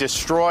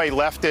destroy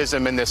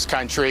leftism in this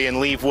country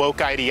and leave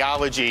woke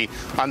ideology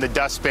on the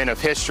dustbin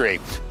of history.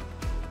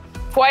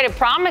 Quite a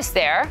promise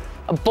there.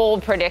 A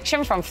bold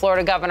prediction from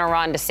Florida Governor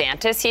Ron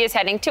DeSantis. He is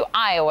heading to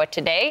Iowa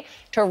today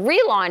to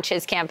relaunch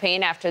his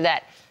campaign after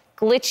that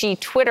glitchy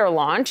Twitter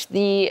launch.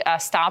 The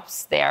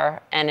stops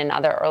there and in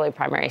other early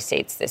primary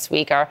states this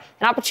week are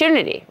an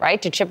opportunity,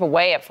 right, to chip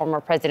away at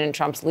former President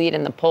Trump's lead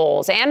in the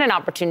polls and an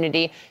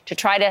opportunity to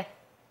try to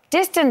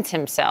distance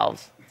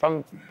himself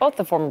from both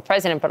the former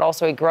president but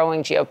also a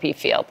growing GOP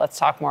field. Let's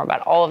talk more about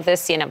all of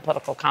this. CNN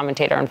political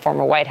commentator and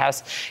former White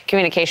House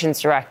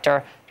communications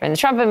director during the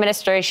Trump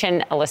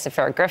administration, Alyssa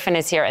Farah-Griffin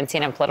is here, and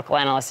CNN political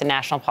analyst and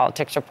national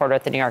politics reporter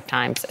at the New York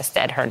Times,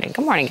 Stead Herndon.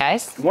 Good morning,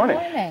 guys. Good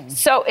morning.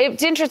 So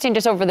it's interesting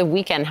just over the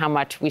weekend how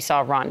much we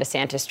saw Ron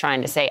DeSantis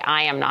trying to say,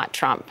 I am not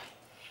Trump.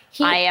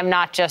 I am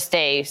not just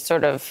a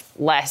sort of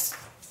less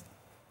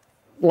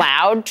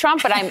loud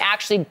Trump, but I'm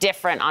actually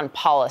different on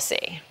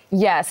policy.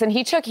 Yes, and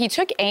he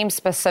took aim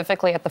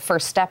specifically at the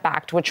First Step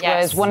Act, which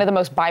was one of the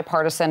most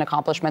bipartisan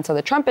accomplishments of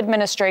the Trump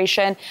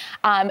administration.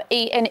 An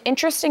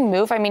interesting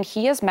move. I mean,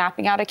 he is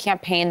mapping out a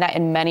campaign that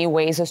in many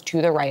ways is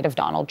to the right of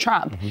Donald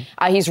Trump.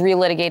 He's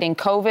relitigating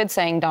COVID,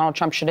 saying Donald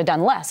Trump should have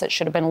done less. It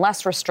should have been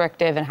less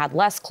restrictive and had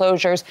less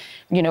closures,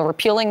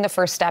 repealing the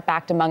First Step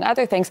Act, among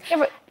other things. Yeah,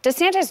 but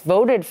DeSantis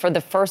voted for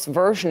the first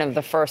version of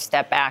the First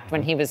Step Act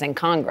when he was in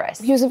Congress.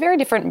 He was a very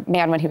different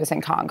man when he was in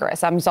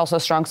Congress. He's also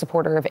a strong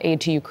supporter of aid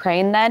to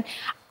Ukraine then.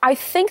 I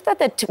think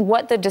that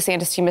what the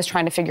DeSantis team is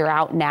trying to figure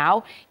out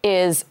now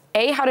is,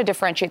 A, how to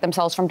differentiate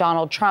themselves from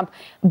Donald Trump,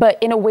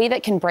 but in a way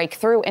that can break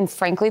through. And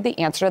frankly, the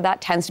answer to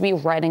that tends to be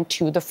running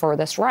to the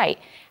furthest right.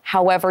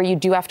 However, you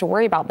do have to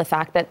worry about the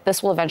fact that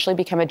this will eventually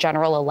become a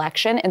general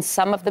election, and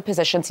some of the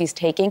positions he's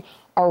taking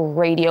are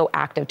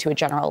radioactive to a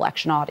general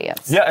election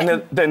audience. Yeah,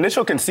 and the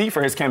initial conceit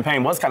for his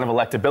campaign was kind of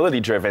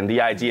electability driven,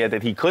 the idea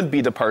that he could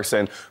be the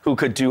person who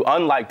could do,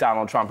 unlike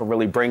Donald Trump, and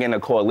really bring in a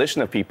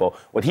coalition of people.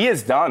 What he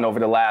has done over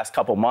the last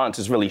couple months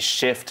is really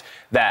shift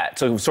that,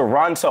 to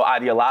run so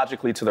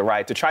ideologically to the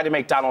right, to try to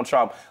make Donald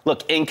Trump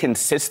look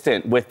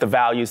inconsistent with the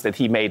values that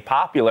he made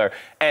popular.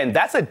 And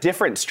that's a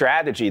different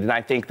strategy than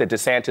I think the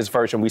DeSantis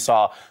version we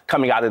saw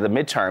coming out of the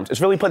midterms.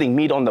 It's really putting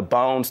meat on the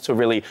bones to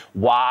really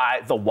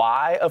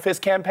why of his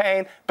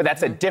campaign. But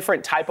that's a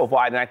different type of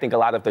why than I think a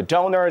lot of the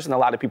donors and a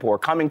lot of people who are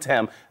coming to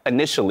him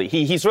initially.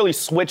 He's really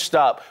switched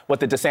up what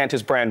the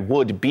DeSantis brand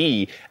would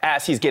be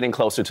as he's getting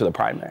closer to the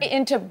primary.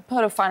 And to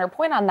put a finer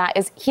point on that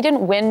is he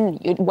didn't win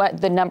what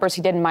the numbers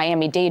he did in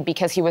Miami-Dade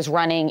because he was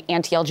running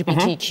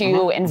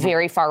anti-LGBTQ and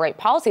very far-right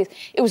policies.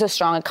 It was a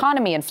strong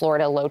economy in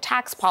Florida, low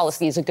tax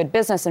policies, a good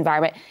business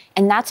environment,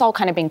 and that's all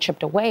kind of being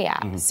chipped away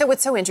at. So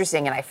what's so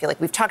interesting, and I feel like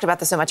we've talked about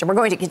this so much, and we're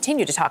going to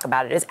continue to talk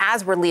about it, is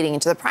as we're leading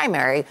into the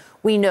primary,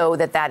 we know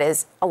that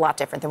is a lot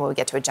different than when we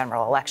get to a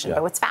general election. Yeah.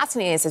 But what's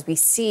fascinating is as we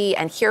see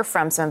and hear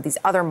from some of these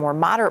other more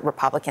moderate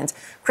Republicans,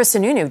 Chris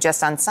Sununu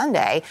just on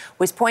Sunday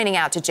was pointing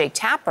out to Jake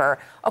Tapper,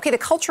 okay, the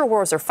culture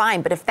wars are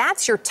fine, but if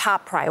that's your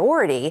top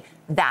priority,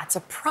 that's a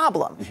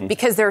problem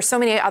because there are so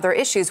many other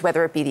issues,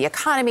 whether it be the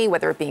economy,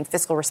 whether it being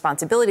fiscal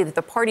responsibility, that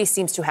the party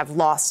seems to have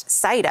lost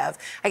sight of.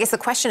 I guess the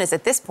question is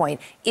at this point,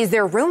 is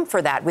there room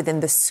for that within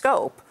the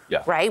scope?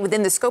 Yeah. Right?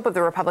 Within the scope of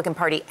the Republican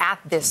Party at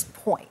this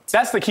point.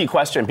 That's the key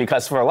question,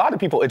 because for a lot of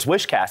people, it's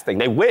wish casting.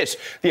 They wish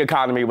the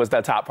economy was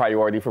the top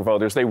priority for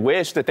voters. They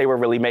wish that they were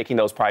really making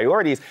those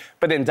priorities.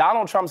 But in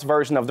Donald Trump's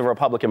version of the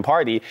Republican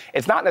Party,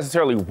 it's not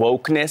necessarily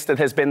wokeness that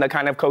has been the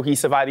kind of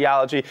cohesive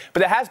ideology,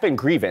 but it has been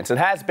grievance. It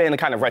has been a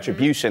kind of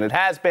retribution. It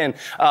has been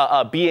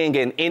being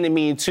an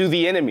enemy to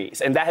the enemies.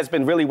 And that has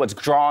been really what's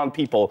drawn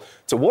people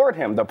toward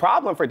him. The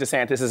problem for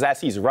DeSantis is as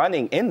he's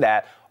running in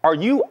that, are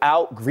you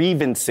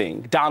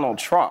out-grievancing Donald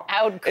Trump?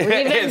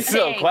 Out-grievancing. It's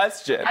the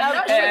question. I'm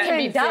not sure it can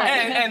be done.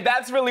 And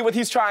that's really what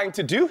he's trying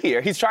to do here.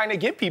 He's trying to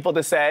get people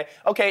to say,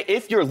 okay,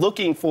 if you're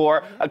looking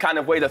for a kind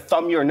of way to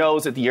thumb your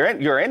nose at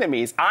your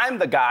enemies, I'm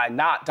the guy,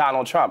 not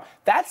Donald Trump.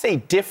 That's a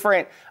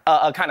different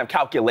kind of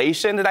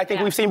calculation that I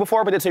think we've seen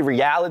before, but it's a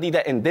reality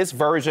that in this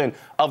version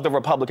of the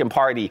Republican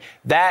Party,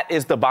 that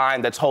is the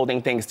bind that's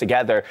holding things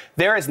together.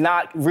 There is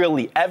not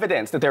really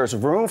evidence that there's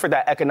room for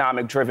that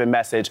economic-driven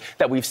message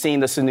that we've seen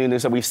the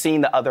Sununus, that we've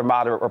seen the other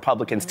moderate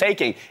Republicans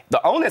taking.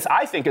 The onus,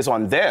 I think, is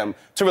on them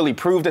to really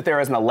prove that there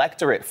is an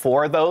electorate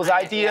for those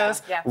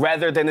ideas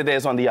rather than it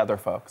is on the other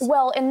folks.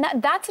 Well, and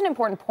that's an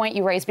important point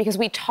you raise, because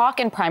we talk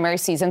in primary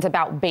seasons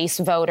about base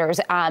voters.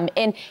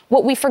 And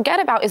what we forget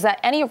about is that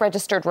any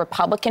registered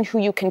Republican who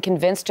you can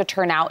convince to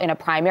turn out in a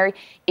primary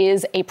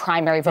is a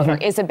primary voter,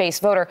 is a base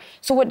voter.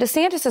 So what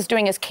DeSantis is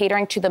doing is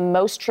catering to the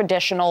most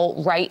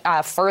traditional right,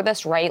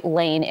 furthest right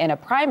lane in a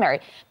primary.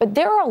 But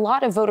there are a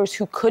lot of voters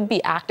who could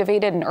be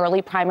activated in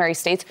early primary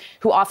states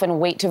who often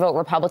wait to vote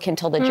Republican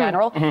till the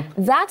general.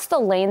 That's the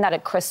lane that a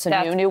Chris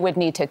Sununu would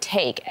need to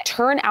take.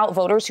 Turn out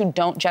voters who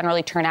don't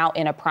generally turn out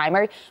in a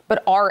primary,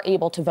 but are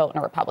able to vote in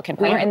a Republican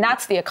primary. And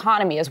that's the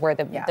economy is where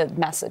the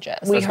message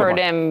is. We heard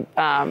him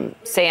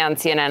say on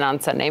CNN on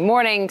Sunday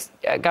morning,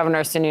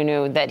 Governor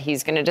Sununu, that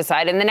he's going to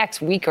decide in the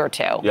next week or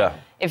two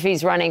if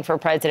he's running for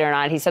president or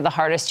not. He said the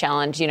hardest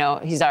challenge,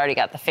 he's already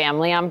got the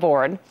family on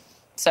board.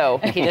 So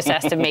he just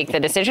has to make the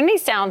decision. He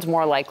sounds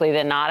more likely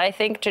than not, I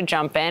think, to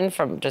jump in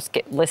from just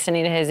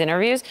listening to his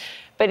interviews.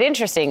 But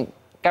interesting,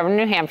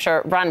 Governor of New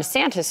Hampshire, Ron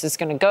DeSantis is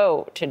going to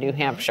go to New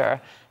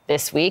Hampshire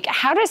this week.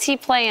 How does he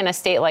play in a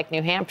state like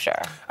New Hampshire?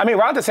 I mean,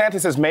 Ron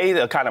DeSantis has made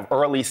a kind of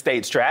early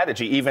state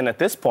strategy, even at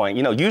this point.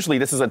 Usually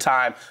this is a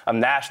time of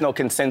national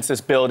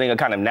consensus building, a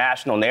kind of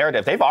national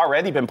narrative. They've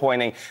already been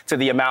pointing to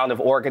the amount of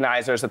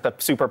organizers that the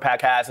super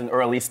PAC has in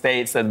early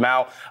states, the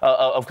amount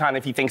of kind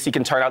of he thinks he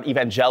can turn out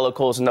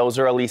evangelicals in those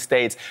early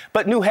states.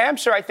 But New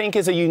Hampshire, I think,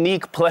 is a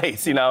unique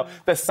place.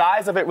 The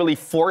size of it really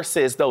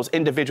forces those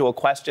individual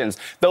questions.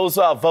 Those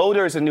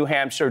voters in New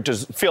Hampshire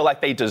just feel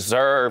like they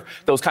deserve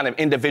those kind of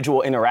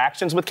individual interactions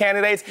interactions with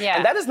candidates. Yeah.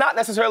 And that has not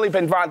necessarily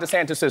been Ron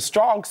DeSantis'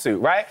 strong suit,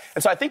 right?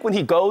 And so I think when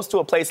he goes to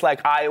a place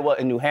like Iowa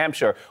and New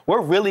Hampshire,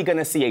 we're really going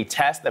to see a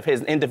test of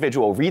his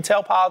individual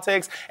retail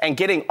politics and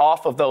getting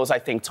off of those, I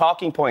think,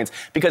 talking points,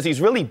 because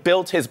he's really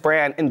built his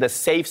brand in the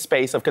safe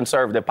space of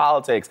conservative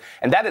politics.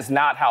 And that is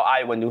not how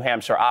Iowa and New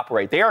Hampshire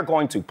operate. They are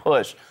going to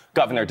push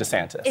Governor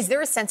DeSantis. Is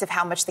there a sense of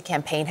how much the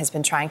campaign has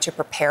been trying to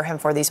prepare him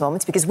for these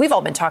moments? Because we've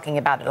all been talking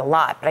about it a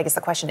lot, but I guess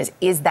the question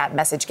is that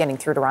message getting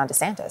through to Ron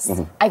DeSantis?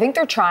 Mm-hmm. I think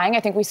they're trying. I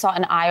think we saw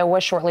in Iowa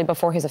shortly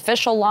before his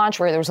official launch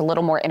where there was a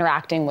little more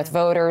interacting with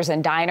voters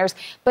and diners.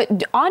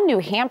 But on New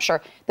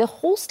Hampshire, the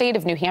whole state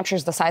of New Hampshire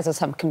is the size of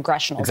some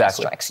congressional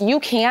districts. You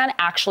can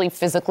actually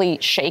physically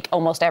shake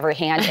almost every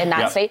hand in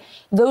that state.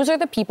 Those are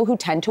the people who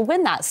tend to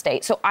win that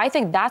state. So I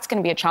think that's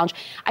going to be a challenge.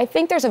 I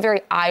think there's a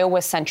very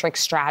Iowa-centric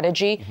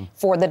strategy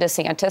for the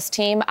DeSantis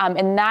team.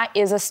 And that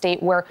is a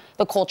state where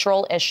the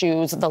cultural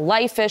issues, the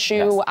life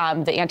issue,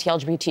 the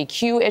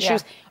anti-LGBTQ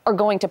issues are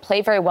going to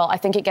play very well. I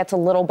think it gets a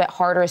little bit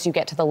harder as you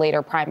get to the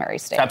later primary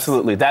states.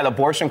 Absolutely. That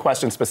abortion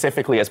question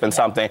specifically has been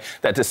something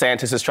that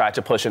DeSantis has tried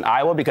to push in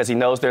Iowa because he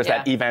knows there's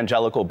that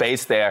evangelical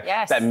base there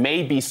that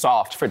may be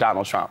soft for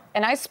Donald Trump.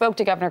 And I spoke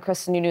to Governor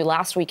Chris Sununu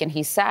last week, and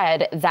he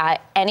said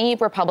that any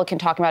Republican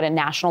talking about a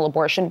national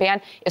abortion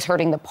ban is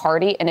hurting the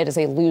party, and it is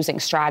a losing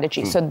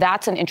strategy. So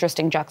that's an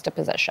interesting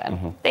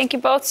juxtaposition. Thank you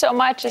both so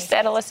much.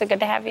 Estelle, Alyssa,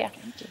 good to have you.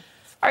 Thank you.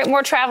 All right,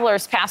 more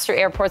travelers passed through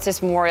airports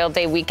this Memorial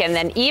Day weekend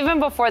than even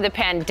before the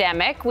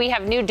pandemic. We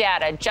have new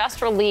data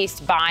just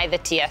released by the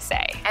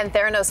TSA. And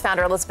Theranos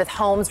founder Elizabeth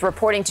Holmes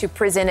reporting to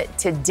prison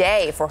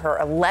today for her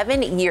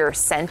 11-year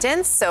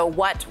sentence. So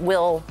what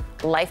will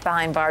life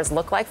behind bars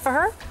look like for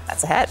her?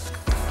 That's ahead.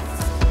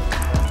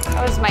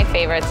 That was my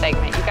favorite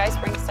segment. You guys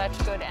bring such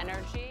good energy.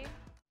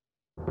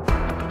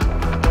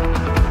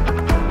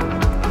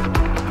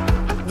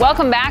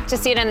 Welcome back to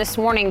CNN This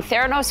Morning.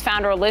 Theranos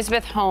founder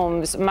Elizabeth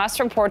Holmes must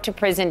report to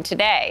prison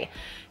today.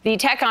 The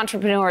tech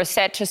entrepreneur is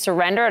set to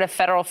surrender at a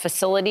federal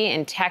facility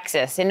in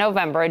Texas. In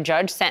November, a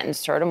judge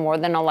sentenced her to more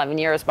than 11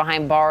 years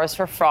behind bars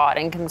for fraud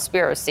and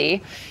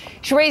conspiracy.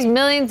 She raised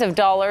millions of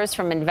dollars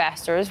from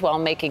investors while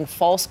making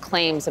false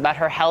claims about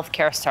her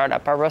healthcare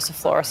startup. Our Rosa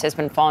Flores has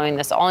been following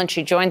this all, and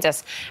she joins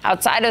us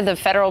outside of the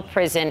federal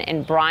prison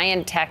in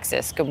Bryan,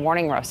 Texas. Good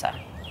morning, Rosa.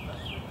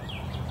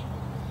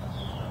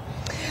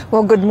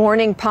 Well, good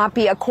morning,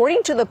 Poppy.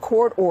 According to the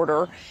court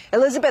order,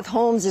 Elizabeth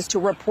Holmes is to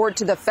report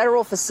to the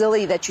federal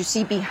facility that you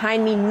see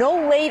behind me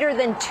no later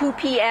than 2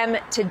 p.m.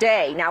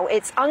 today. Now,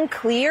 it's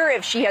unclear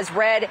if she has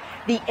read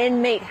the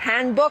inmate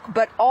handbook,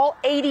 but all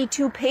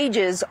 82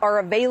 pages are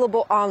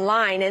available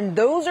online, and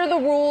those are the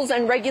rules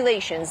and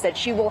regulations that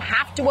she will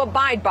have to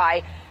abide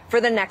by for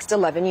the next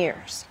 11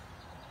 years.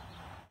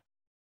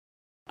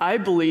 I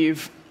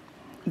believe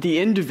the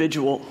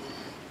individual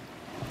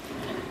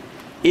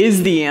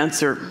is the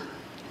answer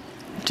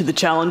to the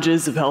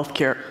challenges of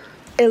healthcare.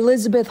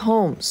 Elizabeth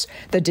Holmes,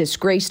 the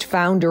disgraced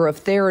founder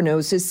of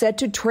Theranos, is set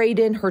to trade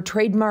in her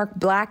trademark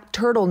black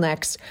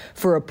turtlenecks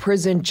for a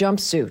prison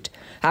jumpsuit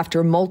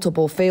after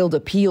multiple failed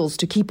appeals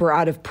to keep her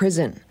out of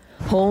prison.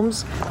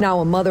 Holmes, now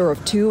a mother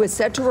of two, is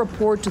set to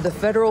report to the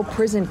federal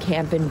prison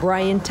camp in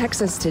Bryan,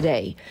 Texas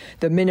today.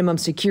 The minimum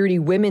security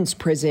women's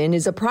prison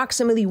is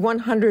approximately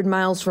 100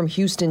 miles from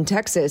Houston,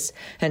 Texas,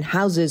 and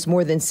houses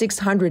more than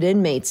 600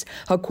 inmates,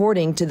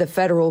 according to the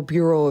Federal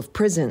Bureau of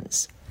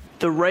Prisons.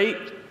 The right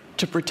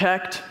to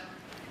protect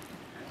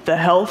the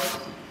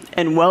health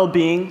and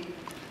well-being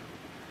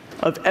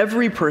of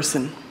every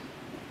person,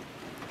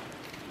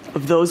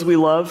 of those we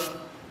love,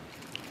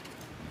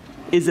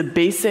 is a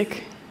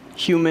basic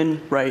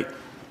human right.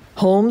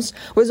 Holmes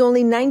was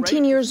only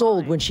 19 years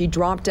old when she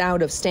dropped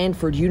out of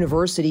Stanford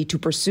University to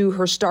pursue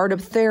her startup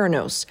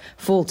Theranos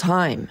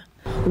full-time.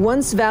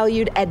 Once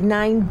valued at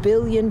 $9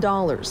 billion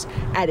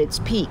at its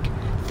peak,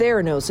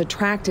 Theranos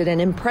attracted an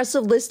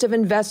impressive list of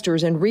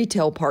investors and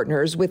retail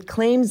partners with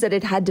claims that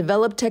it had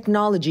developed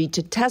technology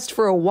to test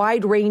for a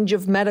wide range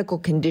of medical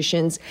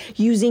conditions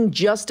using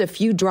just a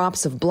few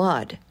drops of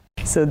blood.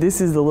 So this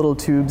is the little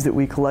tubes that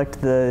we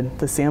collect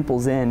the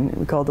samples in.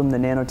 We call them the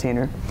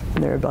nanotainer.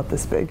 They're about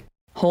this big.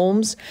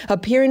 Holmes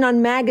appearing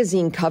on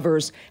magazine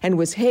covers and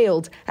was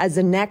hailed as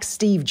the next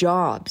Steve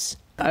Jobs.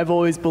 I've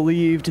always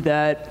believed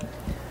that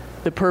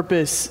the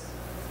purpose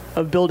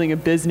of building a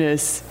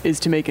business is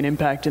to make an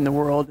impact in the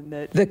world. And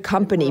that the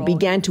company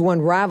began to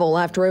unravel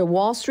after a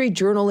Wall Street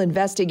Journal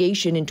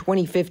investigation in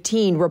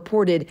 2015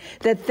 reported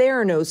that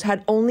Theranos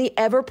had only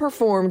ever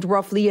performed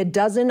roughly a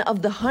dozen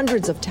of the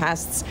hundreds of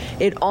tests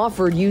it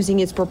offered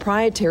using its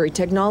proprietary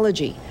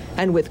technology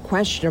and with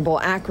questionable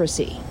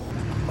accuracy.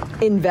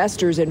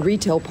 Investors and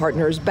retail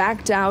partners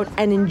backed out,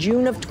 and in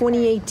June of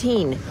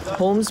 2018,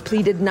 Holmes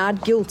pleaded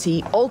not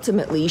guilty.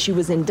 Ultimately, she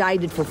was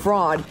indicted for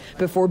fraud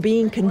before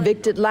being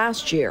convicted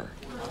last year.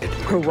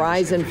 Her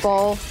rise and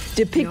fall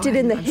depicted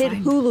in the hit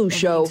Hulu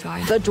show,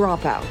 The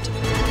Dropout.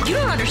 You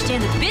don't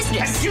understand the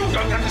business. And you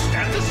don't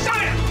understand the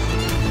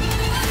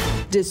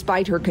science.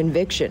 Despite her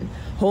conviction,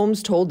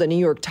 Holmes told the New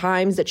York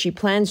Times that she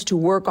plans to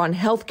work on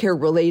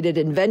healthcare-related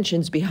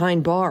inventions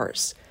behind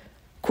bars.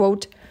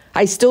 Quote,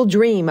 I still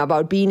dream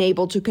about being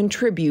able to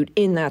contribute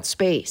in that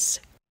space.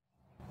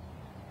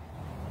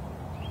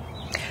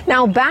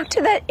 Now, back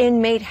to that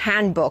inmate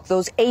handbook,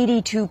 those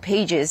 82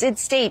 pages. It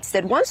states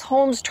that once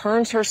Holmes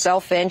turns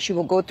herself in, she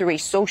will go through a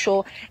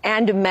social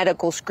and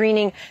medical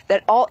screening,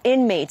 that all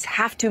inmates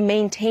have to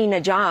maintain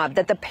a job,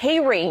 that the pay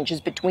range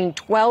is between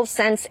 12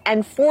 cents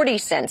and 40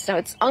 cents. Now,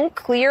 it's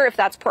unclear if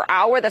that's per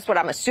hour. That's what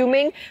I'm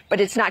assuming, but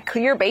it's not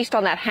clear based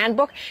on that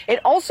handbook. It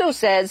also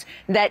says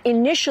that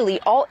initially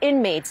all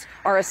inmates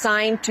are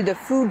assigned to the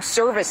food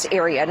service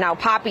area. Now,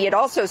 Poppy, it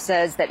also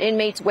says that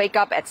inmates wake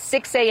up at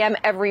 6 a.m.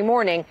 every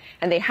morning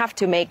and they have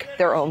to make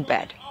their own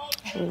bed.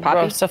 Poppy?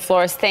 Rosa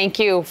Flores, thank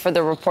you for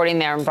the reporting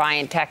there in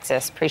Bryant,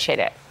 Texas. Appreciate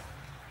it.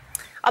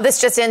 This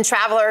just in,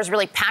 travelers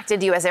really packed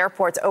into U.S.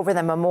 airports over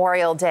the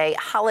Memorial Day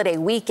holiday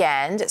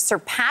weekend,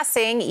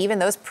 surpassing even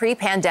those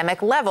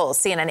pre-pandemic levels.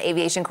 CNN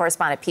aviation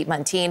correspondent Pete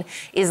Muntean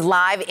is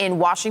live in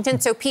Washington.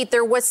 So, Pete,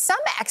 there was some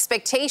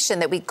expectation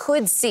that we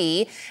could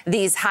see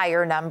these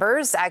higher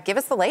numbers. Give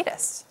us the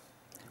latest.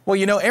 Well,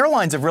 you know,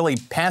 airlines have really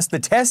passed the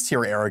test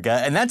here,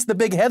 Erica, and that's the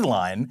big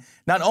headline.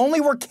 Not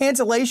only were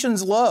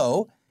cancellations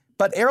low,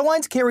 but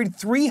airlines carried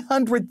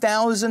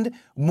 300,000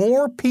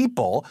 more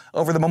people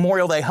over the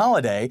Memorial Day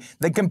holiday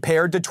than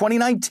compared to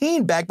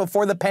 2019, back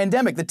before the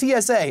pandemic. The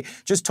TSA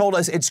just told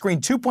us it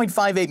screened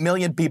 2.58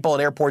 million people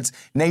at airports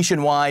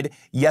nationwide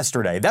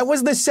yesterday. That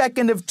was the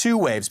second of two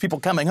waves,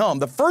 people coming home.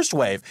 The first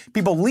wave,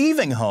 people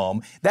leaving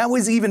home, that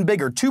was even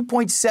bigger,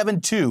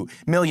 2.72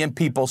 million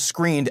people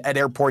screened at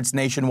airports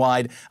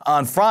nationwide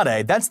on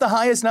Friday. That's the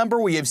highest number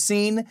we have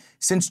seen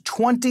since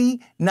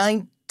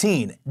 2019.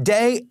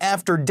 Day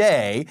after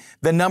day,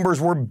 the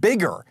numbers were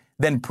bigger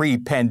than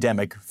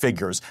pre-pandemic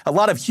figures. A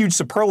lot of huge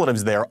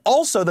superlatives there.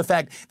 Also, the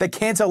fact that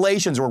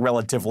cancellations were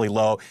relatively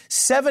low,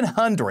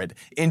 700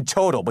 in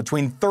total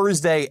between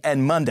Thursday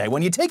and Monday.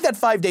 When you take that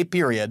 5-day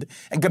period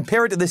and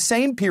compare it to the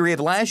same period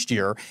last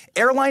year,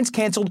 airlines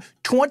canceled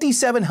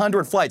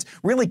 2,700 flights,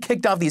 really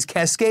kicked off these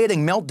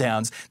cascading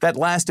meltdowns that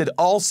lasted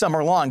all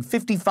summer long,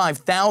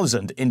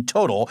 55,000 in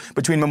total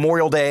between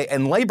Memorial Day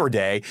and Labor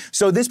Day.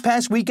 So this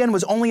past weekend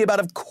was only about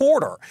a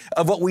quarter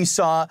of what we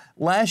saw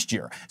last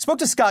year. I spoke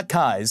to Scott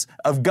Keyes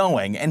of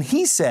Going, and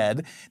he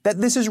said that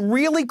this is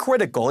really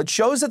critical. It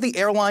shows that the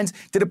airlines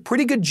did a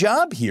pretty good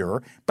job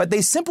here, but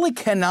they simply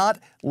cannot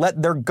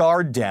let their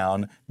guard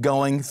down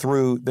going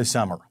through the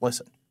summer.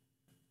 Listen.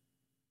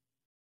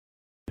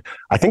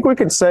 I think we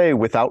can say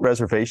without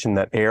reservation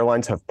that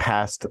airlines have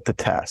passed the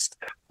test.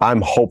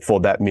 I'm hopeful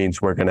that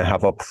means we're going to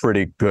have a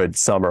pretty good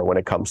summer when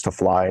it comes to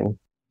flying.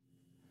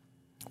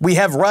 We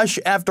have rush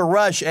after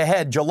rush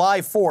ahead,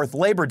 July 4th,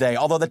 Labor Day,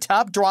 although the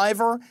top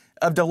driver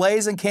of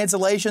delays and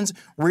cancellations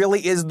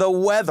really is the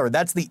weather.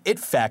 That's the it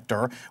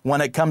factor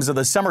when it comes to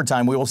the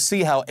summertime. We will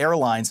see how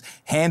airlines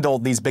handle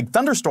these big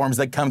thunderstorms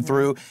that come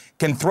through,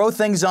 can throw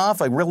things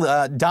off, a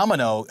real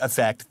domino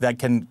effect that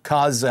can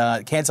cause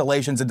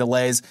cancellations and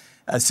delays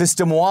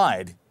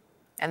system-wide.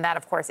 And that,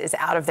 of course, is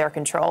out of their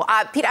control.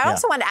 Pete, I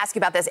also wanted to ask you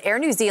about this. Air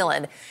New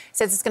Zealand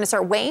says it's going to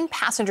start weighing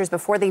passengers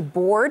before they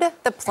board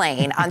the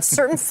plane on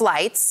certain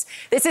flights.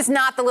 This is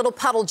not the little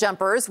puddle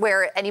jumpers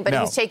where anybody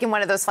who's taken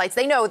one of those flights,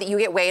 they know that you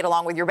get weighed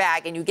along with your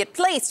bag and you get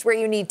placed where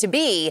you need to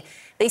be.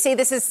 They say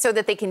this is so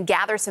that they can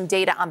gather some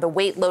data on the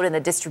weight load and the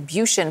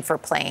distribution for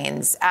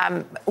planes.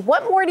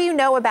 What more do you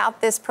know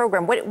about this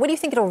program? What do you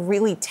think it'll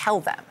really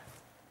tell them?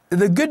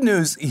 The good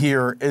news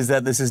here is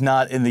that this is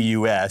not in the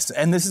U.S.,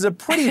 and this is a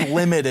pretty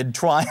limited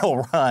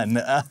trial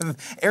run.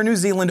 Air New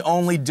Zealand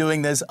only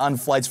doing this on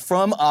flights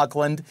from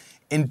Auckland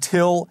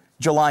until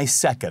July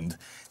 2nd.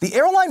 The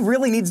airline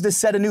really needs to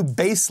set a new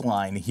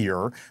baseline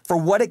here for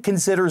what it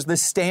considers the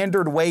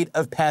standard weight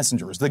of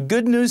passengers. The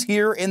good news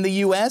here in the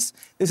U.S.,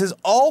 this has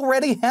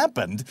already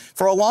happened.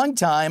 For a long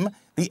time,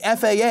 the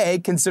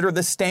FAA considered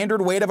the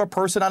standard weight of a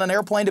person on an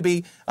airplane to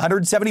be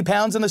 170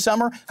 pounds in the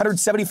summer,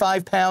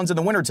 175 pounds in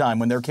the wintertime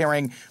when they're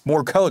carrying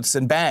more coats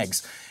and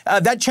bags.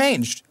 That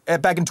changed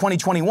back in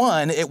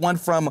 2021. It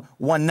went from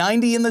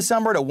 190 in the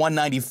summer to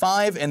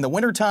 195 in the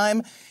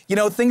wintertime. You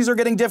know, things are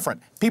getting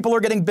different. People are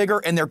getting bigger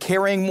and they're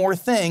carrying more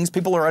things.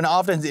 People are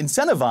often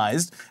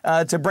incentivized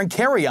to bring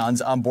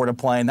carry-ons on board a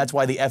plane. That's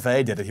why the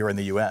FAA did it here in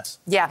the U.S.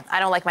 Yeah, I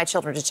don't like my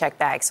children to check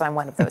bags, so I'm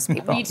one of those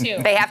people. Me too.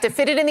 They have to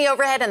fit it in the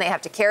overhead and they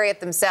have to carry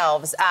it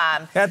themselves.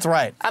 That's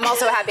right. I'm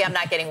also happy I'm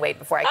not getting weighed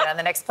before I get on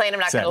the next plane. I'm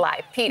not going to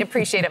lie. Pete,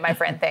 appreciate it, my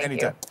friend.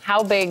 Thank you.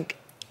 How big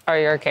are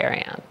your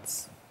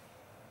carry-ons?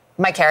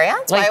 My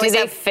carry-ons? Like, do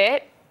they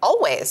fit?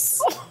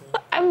 Always.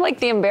 I'm like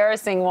the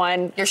embarrassing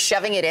one. You're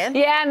shoving it in?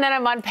 Yeah, and then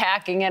I'm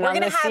unpacking it on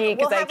the seat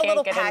because I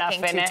can't get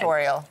enough in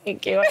tutorial.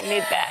 Thank you. I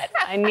need that.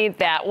 I need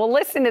that. Well,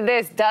 listen to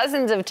this.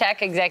 Dozens of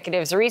tech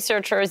executives,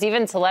 researchers,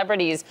 even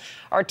celebrities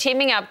are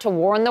teaming up to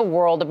warn the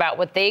world about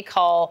what they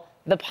call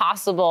the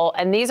possible,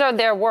 and these are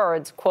their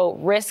words, quote,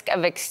 risk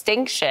of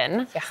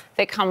extinction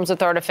that comes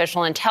with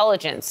artificial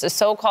intelligence. The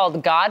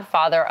so-called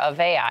godfather of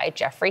AI,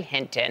 Geoffrey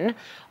Hinton.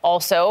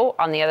 Also,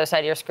 on the other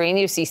side of your screen,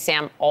 you see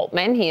Sam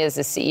Altman. He is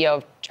the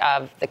CEO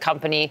of the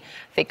company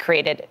that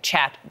created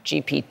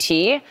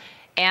ChatGPT.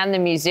 and the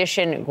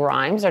musician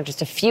Grimes are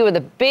just a few of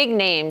the big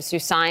names who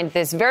signed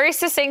this very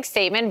succinct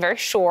statement, very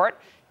short,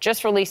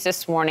 just released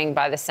this morning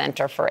by the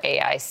Center for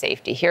AI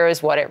Safety. Here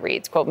is what it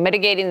reads, quote,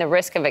 mitigating the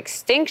risk of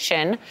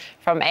extinction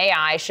from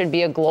AI should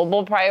be a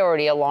global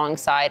priority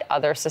alongside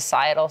other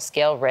societal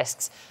scale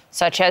risks,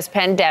 such as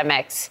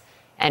pandemics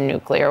and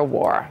nuclear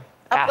war.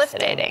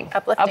 Fascinating.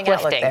 Uplifting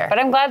outlook there. But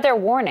I'm glad they're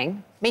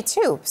warning. Me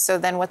too. So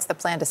then what's the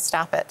plan to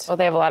stop it? Well,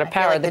 they have a lot of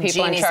power. Like the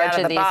people in charge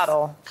of these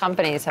bottle.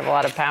 companies have a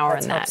lot of power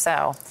in that. Let's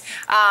hope so.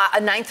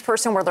 A ninth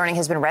person we're learning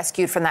has been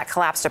rescued from that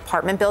collapsed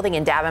apartment building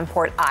in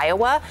Davenport,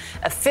 Iowa.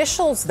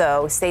 Officials,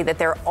 though, say that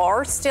there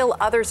are still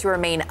others who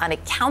remain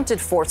unaccounted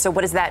for. So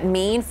what does that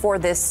mean for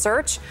this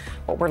search?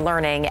 What we're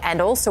learning,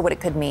 and also what it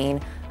could mean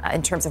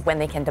in terms of when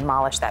they can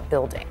demolish that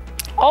building.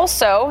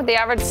 Also, the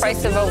average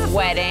price of a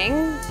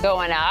wedding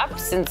going up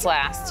since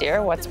last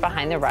year. What's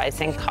behind the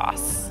rising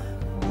costs?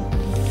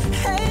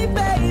 Hey,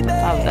 baby,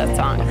 love that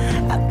song.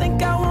 I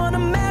think I want to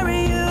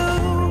marry you.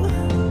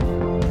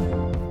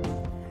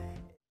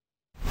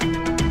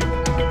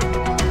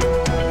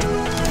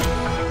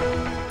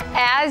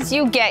 As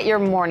you get your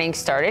morning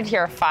started,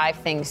 here are 5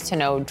 things to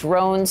know.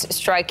 Drones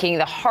striking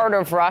the heart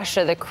of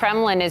Russia. The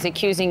Kremlin is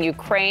accusing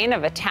Ukraine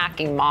of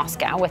attacking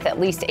Moscow with at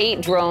least 8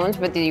 drones,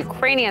 but the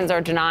Ukrainians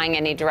are denying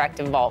any direct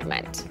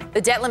involvement.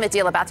 The debt limit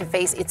deal about to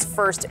face its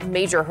first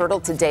major hurdle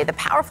today. The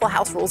powerful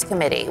House Rules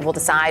Committee will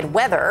decide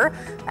whether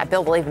that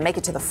bill will even make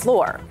it to the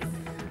floor.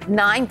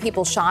 9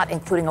 people shot,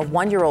 including a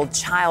 1-year-old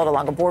child,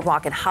 along a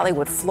boardwalk in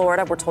Hollywood,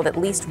 Florida. We're told at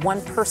least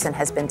 1 person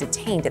has been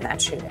detained in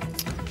that shooting.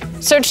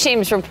 Search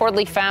teams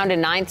reportedly found a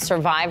 9th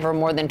survivor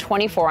more than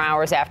 24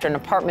 hours after an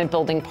apartment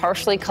building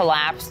partially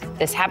collapsed.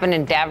 This happened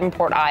in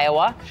Davenport,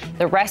 Iowa.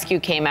 The rescue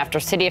came after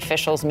city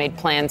officials made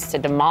plans to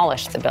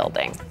demolish the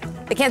building.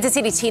 The Kansas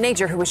City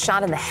teenager who was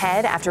shot in the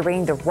head after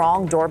ringing the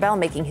wrong doorbell,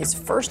 making his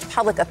first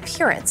public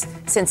appearance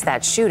since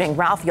that shooting.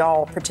 Ralph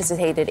Yall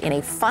participated in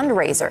a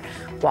fundraiser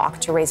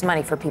walk to raise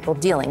money for people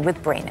dealing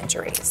with brain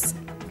injuries.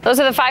 Those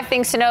are the 5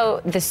 things to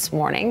know this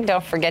morning.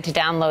 Don't forget to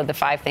download the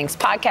 5 Things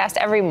podcast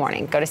every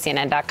morning. Go to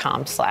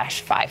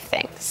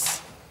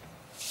CNN.com/5things.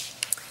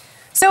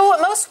 So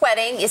most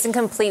wedding isn't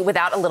complete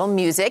without a little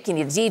music. You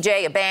need a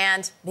DJ, a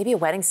band, maybe a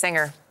wedding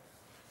singer.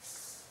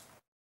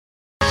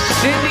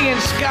 Cindy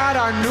and Scott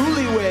are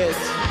newlyweds.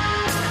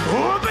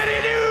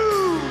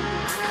 Whoopity-doo!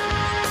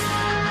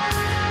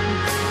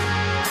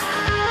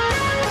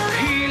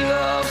 He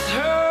loves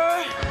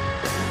her,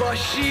 but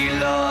she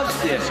loves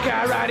this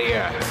guy right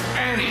here.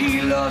 And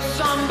he loves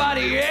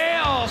somebody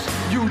else.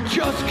 You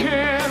just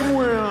can't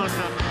win.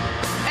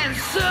 And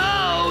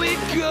so it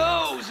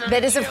goes.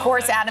 That is, of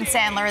course, Adam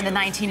Sandler in the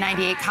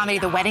 1998 comedy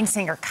The Wedding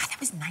Singer. God, that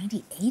was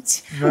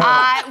 98?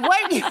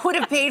 What you would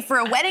have paid for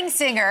a wedding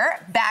singer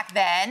back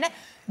then,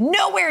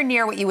 nowhere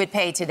near what you would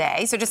pay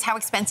today. So just how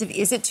expensive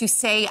is it to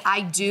say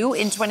I do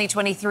in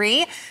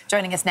 2023?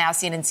 Joining us now,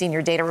 CNN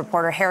senior data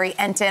reporter Harry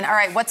Enton. All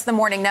right, what's the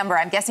morning number?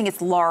 I'm guessing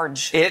it's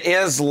large. It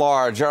is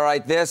large. All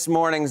right, this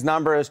morning's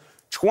number is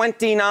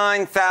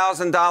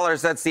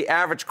 $29,000. That's the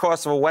average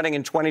cost of a wedding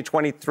in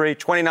 2023,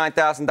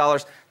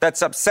 $29,000.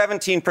 That's up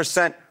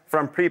 17%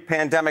 from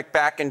pre-pandemic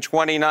back in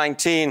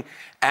 2019.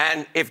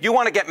 And if you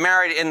want to get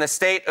married in the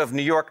state of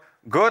New York,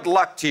 good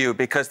luck to you,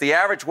 because the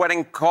average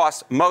wedding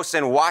costs most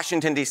in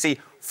Washington, D.C.,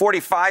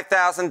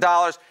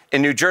 $45,000.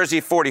 In New Jersey,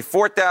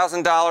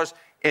 $44,000.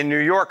 In New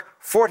York,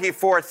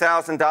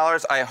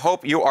 $44,000. I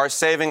hope you are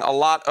saving a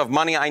lot of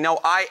money. I know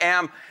I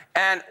am.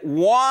 And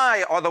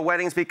why are the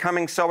weddings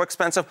becoming so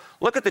expensive?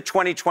 Look at the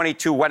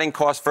 2022 wedding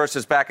costs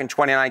versus back in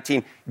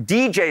 2019.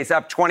 DJs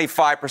up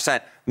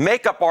 25%,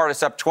 makeup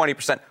artists up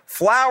 20%,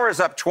 flowers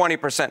up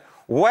 20%,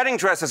 wedding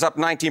dresses up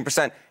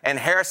 19%, and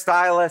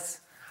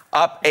hairstylists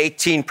up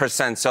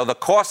 18%. So the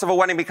cost of a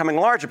wedding becoming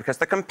larger because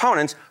the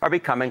components are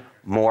becoming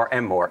more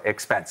and more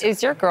expensive.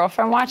 Is your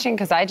girlfriend watching?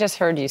 Because I just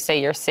heard you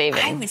say you're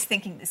saving. I was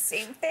thinking the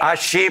same thing.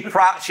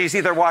 She's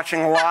either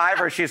watching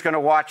live or she's going to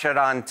watch it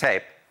on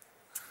tape.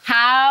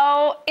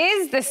 How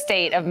is the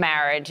state of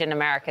marriage in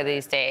America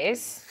these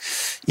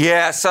days?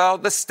 Yeah, so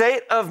the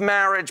state of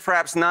marriage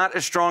perhaps not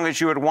as strong as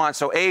you would want.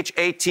 So age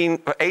 15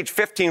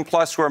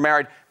 plus who are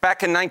married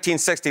back in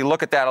 1960,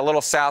 look at that, a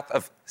little south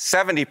of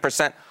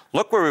 70%.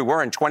 Look where we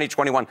were in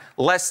 2021.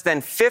 Less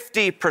than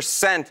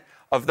 50%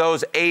 of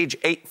those age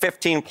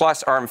 15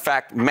 plus are in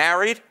fact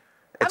married.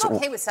 I'm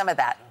okay with some of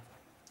that.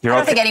 I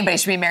don't think anybody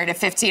should be married at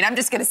 15. I'm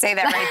just going to say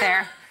that right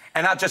there.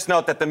 And I'll just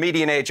note that the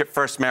median age at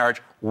first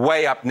marriage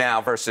way up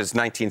now versus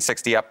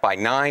 1960, up by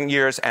 9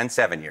 years and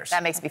 7 years.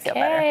 That makes me feel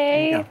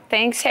better.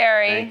 Thanks,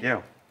 Harry. Thank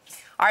you.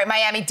 All right,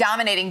 Miami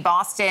dominating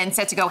Boston,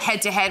 set to go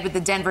head-to-head with the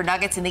Denver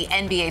Nuggets in the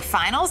NBA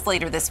Finals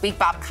later this week.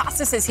 Bob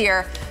Costas is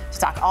here to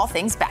talk all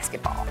things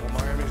basketball.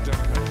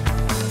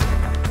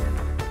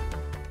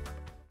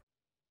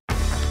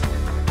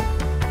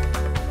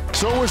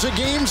 So it was a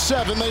Game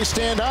 7. They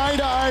stand eye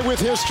to eye with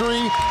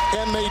history,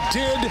 and they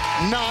did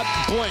not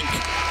blink.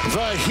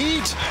 The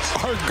Heat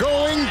are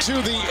going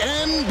to the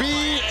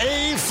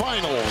NBA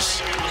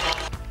Finals.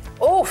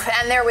 Oof,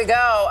 and there we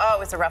go. Oh, it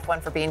was a rough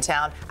one for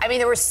Beantown. I mean,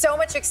 there was so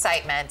much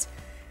excitement.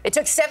 It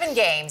took 7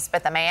 games,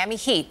 but the Miami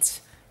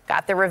Heat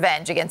got their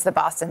revenge against the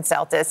Boston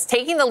Celtics,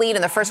 taking the lead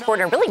in the first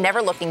quarter and really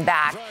never looking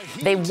back.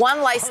 They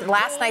won last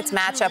night's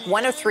matchup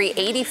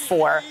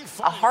 103-84,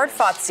 a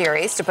hard-fought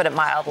series, to put it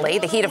mildly.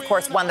 The Heat, of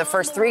course, won the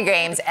first 3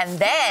 games, and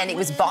then it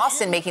was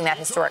Boston making that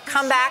historic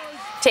comeback,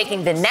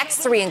 taking the next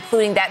 3,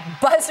 including that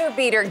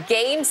buzzer-beater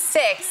Game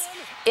 6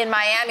 in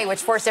Miami,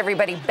 which forced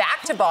everybody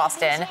back to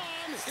Boston.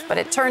 But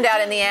it turned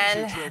out in the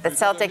end, the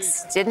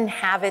Celtics didn't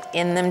have it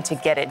in them to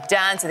get it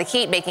done. So the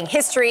Heat making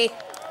history,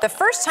 the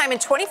first time in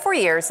 24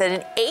 years that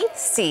an 8th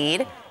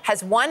seed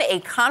has won a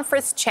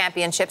conference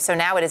championship. So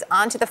now it is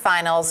on to the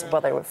finals,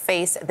 where they will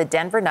face the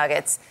Denver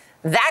Nuggets.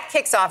 That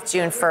kicks off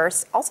June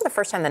 1st. Also the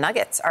first time the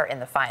Nuggets are in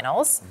the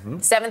finals.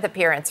 7th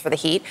appearance for the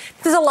Heat.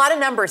 There's a lot of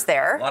numbers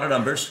there. A lot of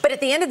numbers. But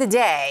at the end of the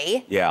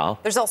day, yeah,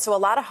 there's also a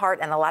lot of heart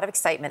and a lot of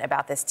excitement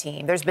about this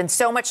team. There's been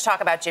so much talk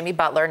about Jimmy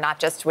Butler, not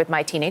just with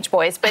my teenage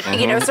boys, but,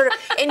 you know, sort of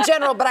in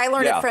general, but I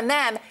learned it from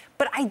them.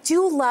 But I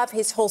do love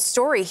his whole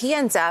story. He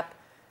ends up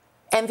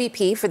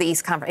MVP for the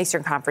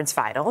Eastern Conference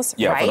Finals.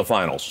 Yeah, right? for the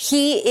finals.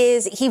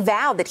 He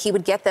vowed that he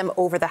would get them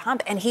over the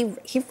hump, and he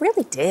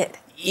really did.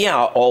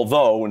 Yeah,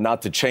 although,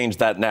 not to change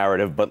that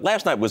narrative, but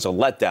last night was a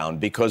letdown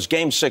because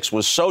Game 6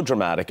 was so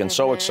dramatic and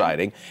so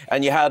exciting,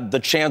 and you had the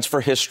chance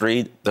for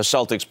history, the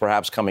Celtics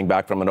perhaps coming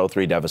back from an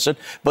 0-3 deficit,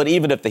 but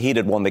even if the Heat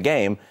had won the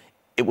game,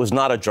 it was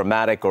not a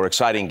dramatic or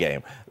exciting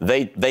game.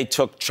 They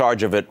took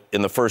charge of it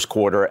in the first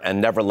quarter and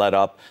never let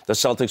up. The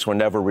Celtics were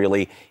never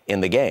really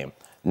in the game.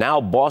 Now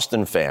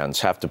Boston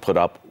fans have to put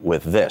up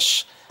with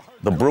this.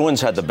 The Bruins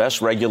had the best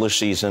regular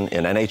season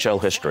in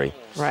NHL history,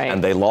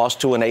 and they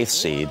lost to an 8th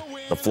seed,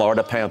 the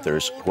Florida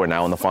Panthers, who are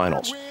now in the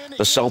finals.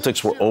 The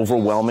Celtics were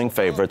overwhelming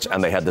favorites,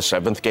 and they had the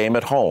 7th game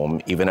at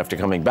home, even after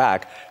coming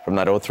back from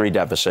that 0-3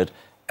 deficit,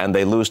 and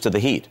they lose to the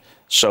Heat.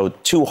 So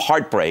 2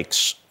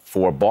 heartbreaks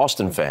for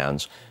Boston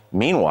fans.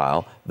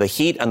 Meanwhile, the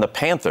Heat and the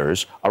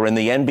Panthers are in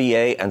the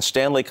NBA and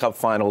Stanley Cup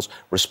finals,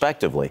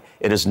 respectively.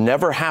 It has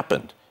never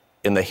happened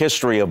in the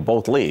history of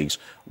both leagues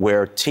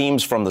where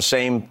teams from the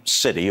same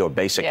city or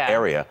basic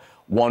area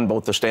won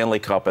both the Stanley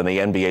Cup and the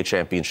NBA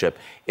championship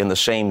in the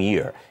same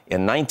year.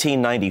 In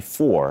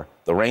 1994,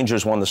 the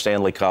Rangers won the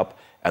Stanley Cup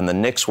and the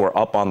Knicks were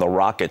up on the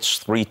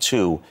Rockets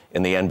 3-2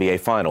 in the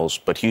NBA Finals,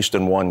 but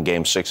Houston won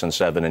Game 6 and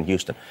 7 in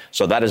Houston.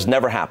 So that has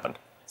never happened.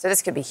 So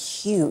this could be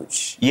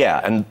huge.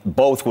 Yeah, and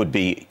both would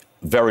be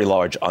very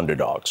large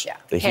underdogs. Yeah.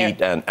 The Heat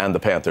and the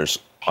Panthers.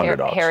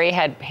 Underdogs. Harry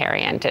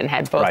Enten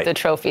had both the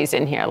trophies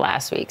in here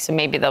last week, so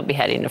maybe they'll be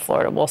heading to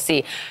Florida. We'll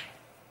see.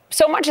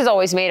 So much is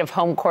always made of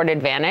home court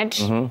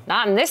advantage.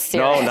 Not in this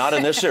series. No, not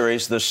in this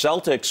series. The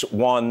Celtics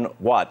won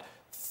what?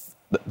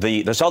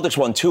 The Celtics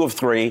won 2 of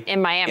 3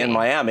 in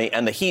Miami,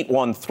 and the Heat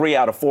won 3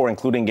 out of 4,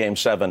 including Game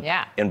 7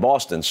 in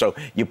Boston. So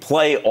you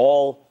play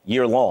all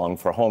year long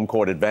for home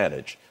court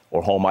advantage,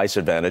 or home ice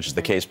advantage, as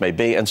the case may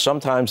be, and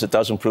sometimes it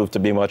doesn't prove to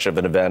be much of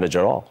an advantage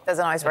at all.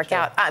 Doesn't always work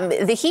out.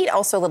 The Heat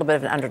also a little bit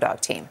of an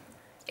underdog team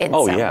in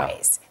some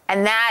ways.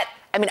 And that,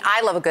 I mean,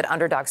 I love a good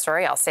underdog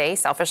story, I'll say,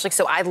 selfishly,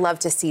 so I'd love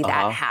to see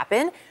that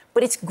happen.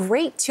 But it's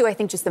great, too, I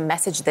think, just the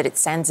message that it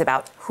sends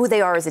about who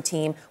they are as a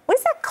team. What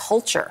is that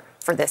culture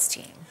for this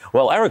team?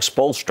 Well, Eric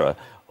Spoelstra,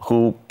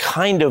 who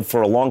kind of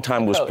for a long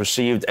time was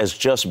perceived as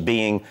just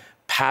being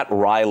Pat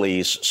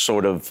Riley's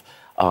sort of,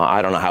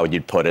 I don't know how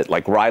you'd put it,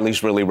 like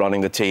Riley's really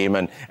running the team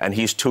and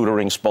he's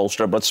tutoring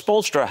Spoelstra. But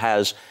Spoelstra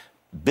has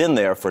been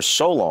there for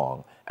so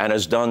long and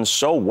has done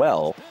so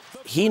well.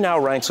 He now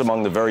ranks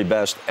among the very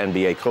best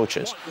NBA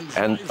coaches.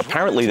 And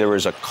apparently there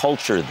is a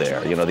culture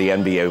there. You know, the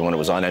NBA, when it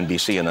was on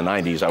NBC in the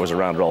 90s, I was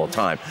around it all the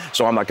time.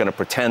 So I'm not going to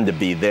pretend to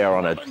be there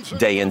on a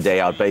day-in,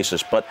 day-out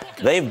basis. But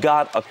they've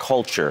got a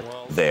culture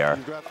there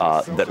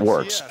that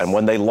works. And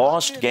when they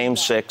lost Game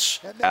 6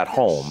 at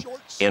home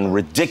in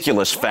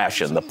ridiculous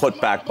fashion, the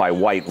putback by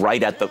White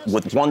right at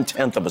with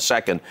 1/10 of a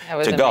second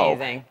to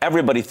go,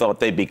 everybody thought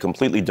they'd be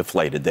completely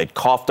deflated. They'd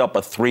coughed up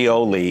a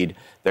 3-0 lead.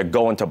 They're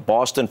going to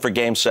Boston for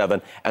Game 7.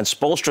 And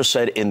Spoelstra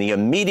said in the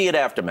immediate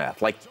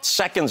aftermath, like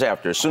seconds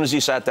after, as soon as he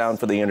sat down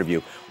for the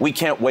interview, we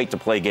can't wait to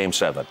play Game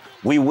 7.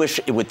 We wish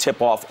it would tip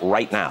off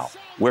right now.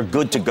 We're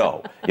good to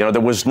go. You know,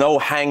 there was no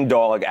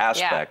hangdog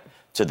aspect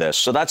to this.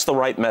 So that's the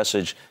right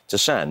message to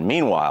send.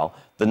 Meanwhile,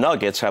 the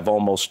Nuggets have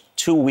almost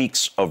 2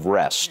 weeks of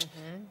rest.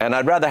 And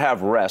I'd rather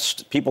have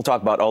rest. People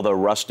talk about, oh, they're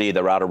rusty,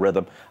 they're out of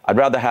rhythm. I'd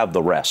rather have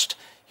the rest.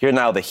 Here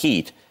now, the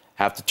Heat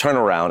have to turn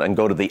around and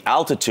go to the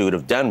altitude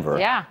of Denver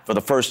for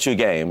the first 2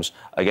 games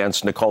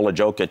against Nikola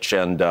Jokic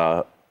and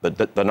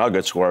the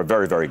Nuggets, who are a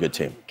very, very good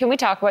team. Can we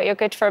talk about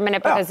Jokic for a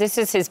minute? Because this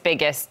is his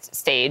biggest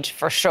stage,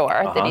 for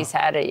sure, that he's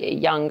had a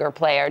younger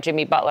player.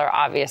 Jimmy Butler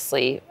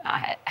obviously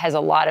has a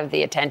lot of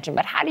the attention.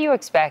 But how do you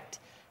expect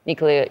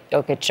Nikola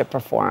Jokic to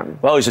perform?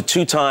 Well, he's a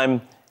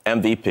 2-time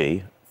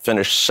MVP,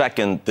 finished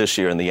second this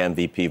year in the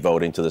MVP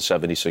voting to the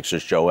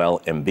 76ers'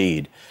 Joel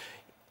Embiid.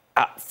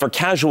 For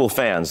casual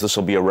fans, this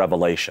will be a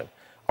revelation.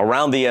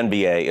 Around the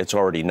NBA, it's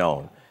already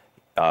known.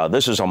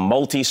 This is a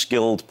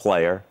multi-skilled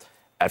player.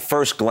 At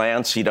first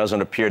glance, he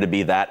doesn't appear to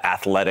be that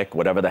athletic,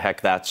 whatever the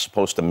heck that's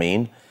supposed to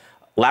mean.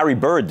 Larry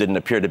Bird didn't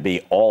appear to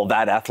be all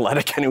that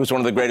athletic, and he was one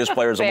of the greatest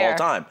players of all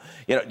time.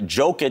 You know,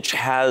 Jokic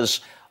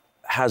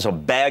has a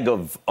bag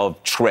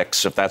of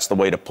tricks, if that's the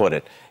way to put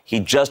it. He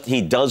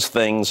does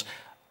things.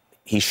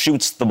 He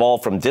shoots the ball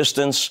from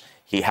distance.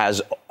 He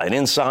has an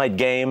inside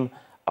game.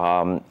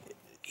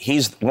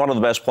 He's one of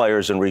the best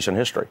players in recent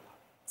history.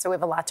 So we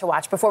have a lot to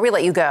watch. Before we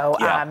let you go,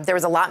 there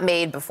was a lot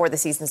made before the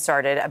season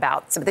started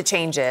about some of the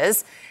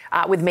changes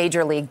with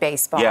Major League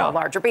Baseball,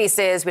 larger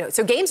bases.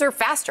 So games are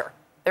faster.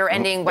 They're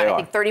ending, I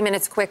think 30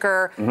 minutes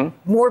quicker,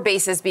 more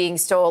bases being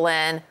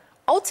stolen.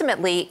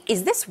 Ultimately,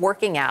 is this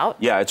working out?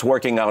 Yeah, it's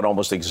working out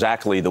almost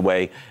exactly the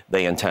way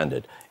they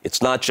intended.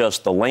 It's not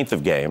just the length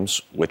of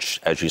games, which,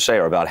 as you say,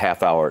 are about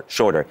half hour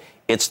shorter.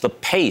 It's the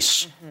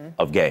pace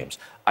of games.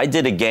 I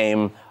did a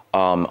game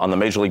on the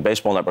Major League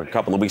Baseball Network a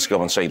couple of weeks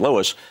ago in St.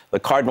 Louis. The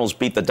Cardinals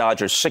beat the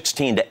Dodgers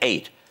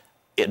 16-8.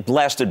 It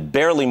lasted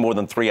barely more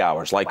than 3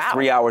 hours,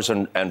 3 hours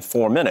and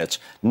 4 minutes.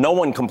 No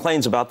one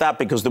complains about that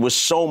because there was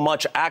so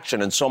much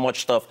action and so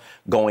much stuff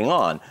going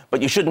on.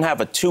 But you shouldn't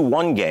have a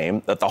 2-1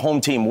 game that the home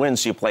team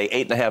wins, so you play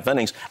 8.5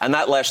 innings, and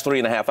that lasts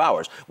 3.5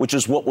 hours, which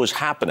is what was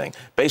happening.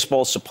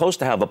 Baseball is supposed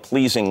to have a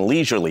pleasing,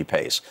 leisurely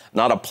pace,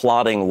 not a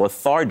plodding,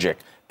 lethargic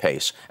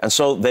pace. And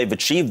so they've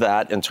achieved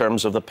that in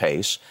terms of the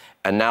pace.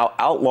 And now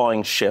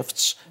outlawing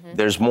shifts,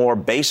 there's more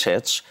base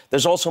hits.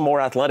 There's also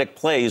more athletic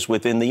plays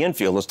within the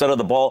infield. Instead of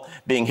the ball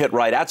being hit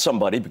right at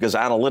somebody because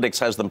analytics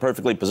has them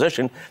perfectly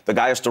positioned, the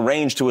guy has to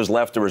range to his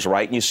left or his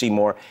right, and you see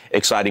more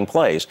exciting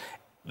plays.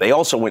 They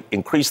also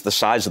increased the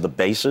size of the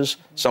bases.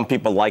 Some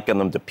people liken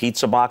them to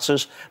pizza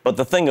boxes. But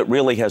the thing that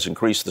really has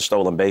increased the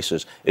stolen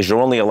bases is you're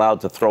only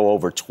allowed to throw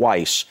over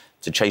twice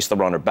to chase the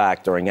runner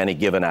back during any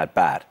given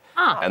at-bat.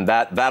 And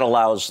that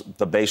allows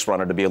the base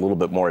runner to be a little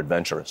bit more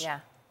adventurous.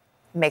 Yeah.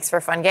 Makes for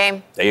a fun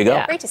game. There you go.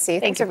 Yeah. Great to see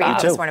you. Thanks for being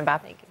here this morning,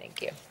 Bob. Thank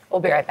you.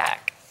 We'll be right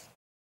back.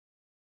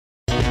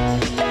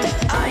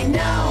 I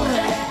know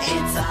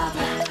it's up.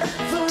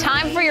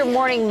 Time for your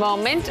morning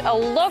moment. A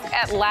look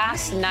at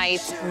last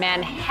night's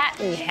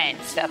Manhattan hint.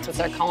 That's what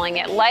they're calling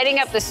it. Lighting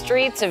up the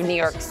streets of New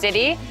York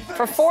City.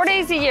 For 4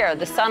 days a year,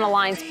 the sun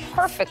aligns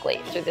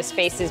perfectly through the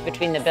spaces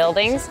between the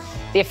buildings.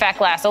 The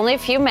effect lasts only a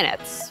few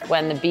minutes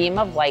when the beam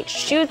of light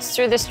shoots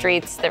through the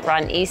streets that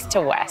run east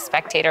to west.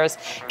 Spectators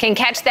can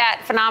catch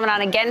that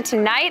phenomenon again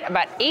tonight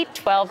about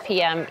 8:12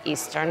 p.m.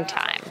 Eastern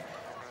Time.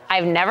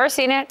 I've never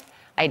seen it.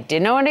 I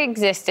didn't know it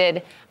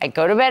existed. I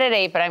go to bed at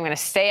 8, but I'm going to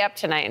stay up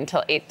tonight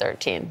until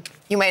 8:13.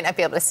 You might not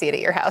be able to see it at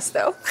your house,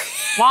 though.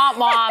 Womp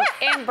womp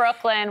in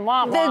Brooklyn.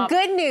 Womp womp. The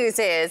good news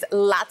is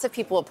lots of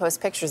people will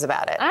post pictures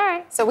about it. All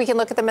right. So we can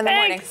look at them in the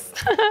morning.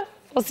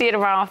 We'll see you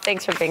tomorrow.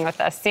 Thanks for being with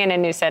us. CNN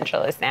News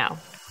Central is now.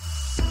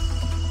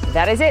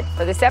 That is it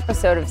for this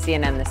episode of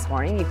CNN This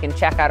Morning. You can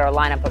check out our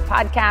lineup of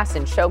podcasts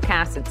and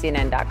showcasts at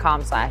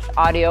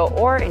cnn.com/audio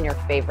or in your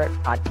favorite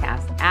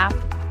podcast app.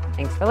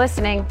 Thanks for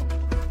listening.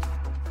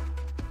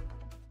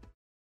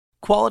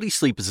 Quality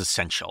sleep is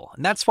essential,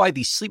 and that's why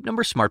the Sleep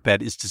Number Smart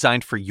Bed is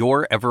designed for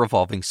your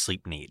ever-evolving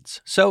sleep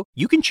needs. So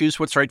you can choose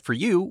what's right for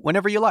you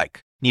whenever you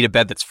like. Need a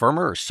bed that's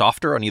firmer or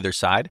softer on either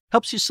side?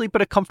 Helps you sleep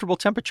at a comfortable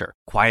temperature.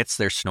 Quiets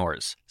their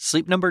snores.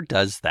 Sleep Number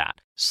does that.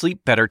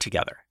 Sleep better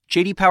together.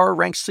 J.D. Power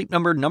ranks Sleep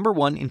Number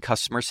 #1 in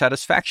customer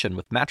satisfaction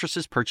with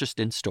mattresses purchased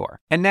in-store.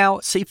 And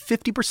now, save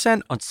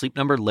 50% on Sleep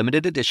Number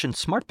limited edition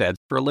smart beds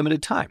for a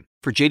limited time.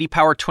 For J.D.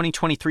 Power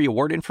 2023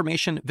 award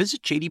information,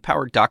 visit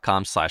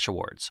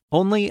jdpower.com/awards.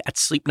 Only at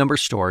Sleep Number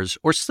stores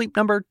or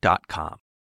sleepnumber.com.